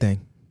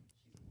 Everything.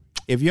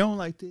 If you don't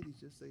like titties,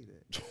 just say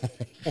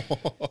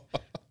that.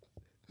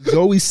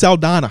 Zoe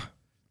Saldana.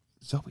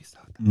 Zoe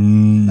Saldana.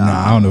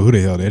 Nah, I don't know who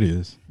the hell that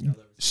is.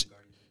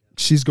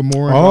 She's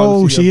Gamora. in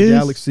Oh, Odyssey she of the is?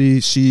 Galaxy.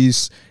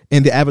 She's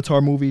in the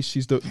Avatar movie.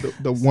 She's the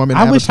woman.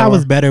 I wish I Avatar.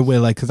 was better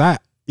with like, cause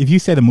if you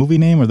said the movie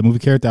name or the movie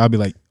character, I'd be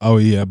like, oh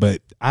yeah,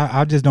 but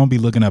I just don't be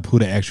looking up who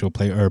the actual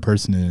player or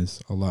person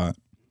is a lot.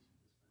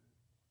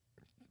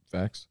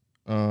 Facts.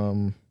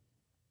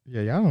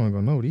 Yeah, y'all don't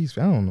gonna know these.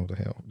 I don't know the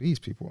hell these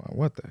people are.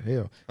 What the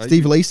hell? Are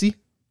Steve you- Lacy.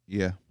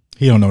 Yeah.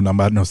 He don't know nothing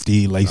about no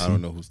Steve Lacy. I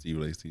don't know who Steve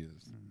Lacy is.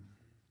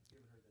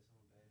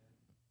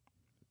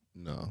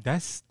 No.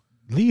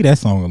 Leave that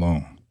song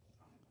alone.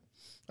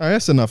 All right,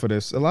 that's enough of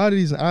this. A lot of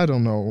these I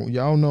don't know.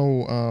 Y'all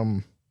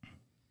know.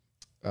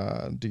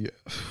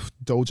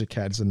 Doja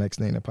Cat is the next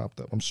name that popped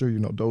up. I'm sure you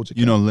know Doja Cat.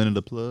 You know Leonard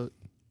the Plug?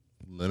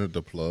 Leonard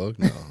the Plug?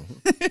 No.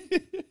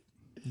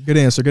 Good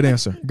answer. Good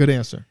answer. Good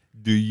answer.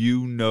 Do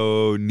you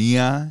know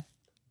Neon?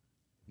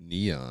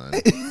 Neon.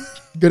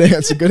 Good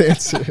answer. Good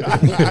answer.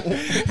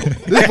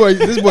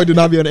 this boy do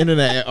not be on the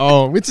internet at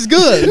all, which is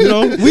good. You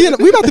know, we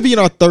about to be in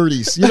our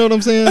 30s. You know what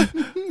I'm saying?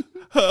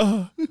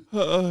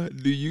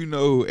 Do you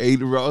know who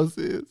Aiden Ross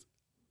is?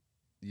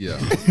 Yeah.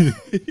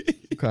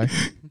 Okay.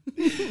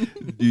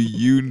 Do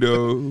you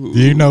know who? Do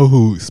you know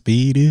who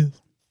Speed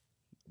is?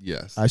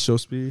 Yes. I show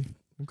speed.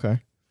 Okay.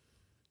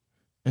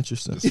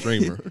 Interesting. The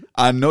streamer.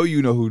 I know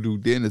you know who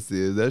Duke Dennis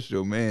is. That's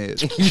your man.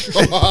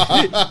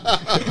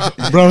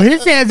 Bro,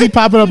 his ass be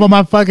popping up on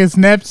my fucking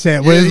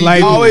Snapchat where Yeah, it's he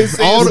like, always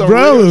saying all some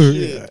bro. real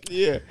shit.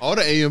 Yeah. All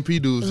the AMP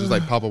dudes just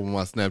like pop up on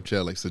my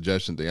Snapchat like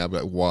suggestion thing. I'd be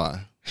like,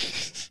 why?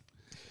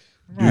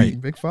 Right.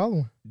 Big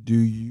following. Do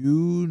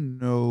you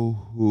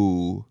know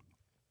who?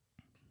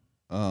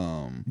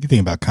 You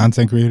think about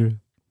content creators?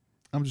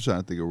 I'm just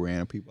trying to think of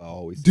random people I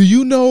always. Do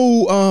you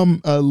know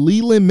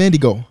Leland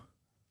Mendigo?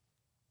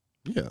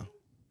 Yeah.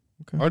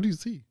 Okay.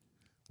 RDC.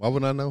 Why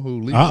would I know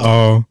who Lee?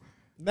 Uh-oh.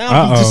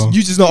 Now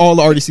you just know all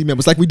the RDC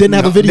members. Like we didn't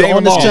have a video Name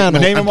on them this all.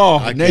 channel. Name them all.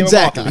 I- Name them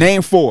exactly. all.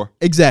 Name 4.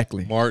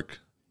 Exactly. Mark,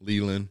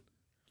 Leland,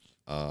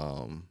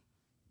 I've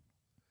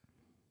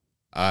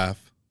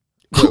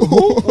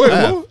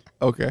Who?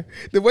 Okay.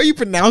 The way you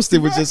pronounced it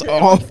was just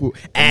awful.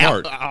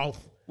 Mark.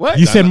 What?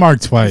 You said Mark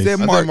twice. You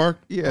said I Mark. said Mark.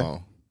 Yeah.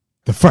 Oh.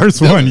 The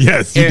first one,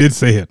 yes, you did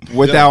say it.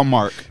 Without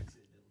Mark.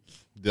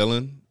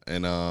 Dylan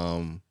and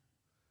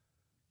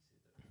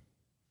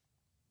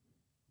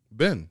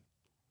Ben.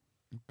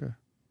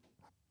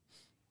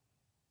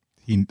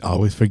 He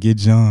always forget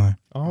John.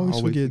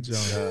 Always forget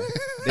John.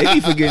 They be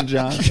forgetting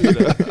John. Too,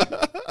 though.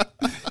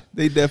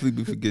 They definitely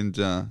be forgetting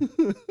John.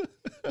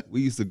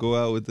 We used to go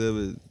out with them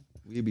and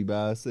we'd be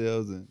by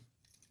ourselves and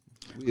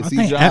we'd I see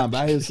think John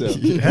by himself.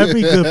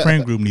 Every good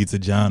friend group needs a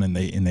John in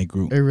they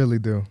group. They really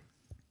do.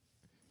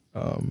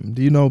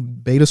 Do you know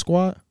Beta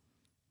Squad?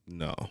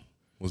 No.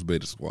 What's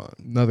Beta Squad?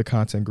 Another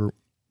content group.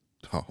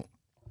 Oh.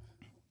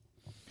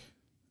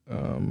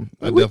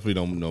 I definitely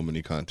don't know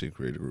many content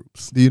creator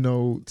groups. Do you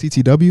know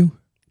TTW?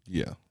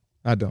 Yeah.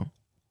 I don't.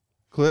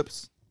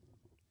 Clips.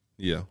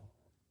 Yeah.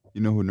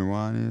 You know who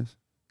Naran is?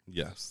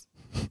 Yes.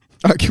 All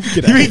right, can we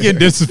get You out ain't getting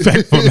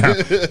disrespectful now.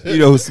 You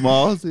know who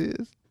Smalls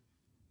is?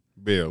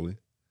 Barely.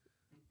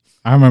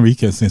 I remember he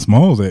kept saying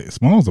Smalls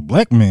a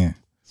black man.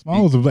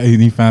 Smalls a black,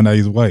 and he found out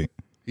he's white.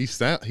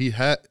 He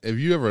had. If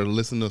you ever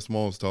listen to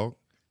Smalls talk,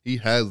 he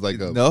has like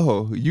a.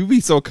 No, you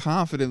be so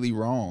confidently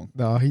wrong.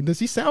 No, does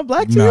he sound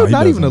black to No, you? he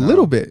Not even a doesn't.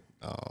 little bit.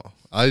 Oh,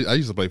 I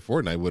used to play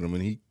Fortnite with him,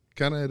 and he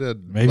kind of had a.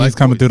 Maybe black he's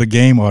coming voice. through the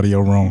game audio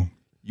wrong.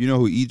 You know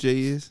who EJ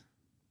is?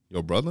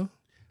 Your brother?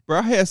 Bro,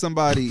 I had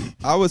somebody,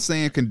 I was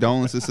saying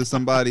condolences to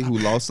somebody who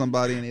lost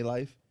somebody in their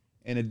life,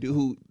 and a dude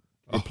who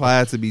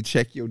replied to me,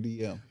 check your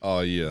DM. Oh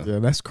yeah. Yeah,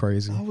 that's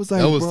crazy. I was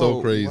like, That was bro,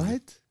 so crazy.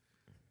 What?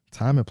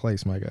 Time and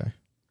place, my guy.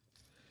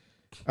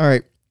 All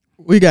right.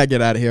 We got to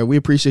get out of here. We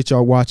appreciate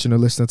y'all watching or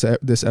listening to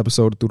this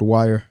episode of Through the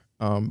Wire.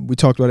 We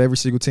talked about every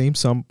single team,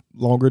 some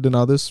longer than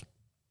others.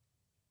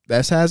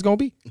 That's how it's going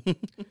to be.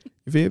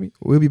 You feel me?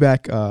 We'll be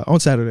back on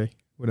Saturday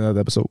with another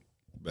episode.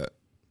 Bet.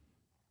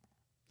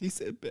 He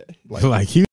said bet. Like he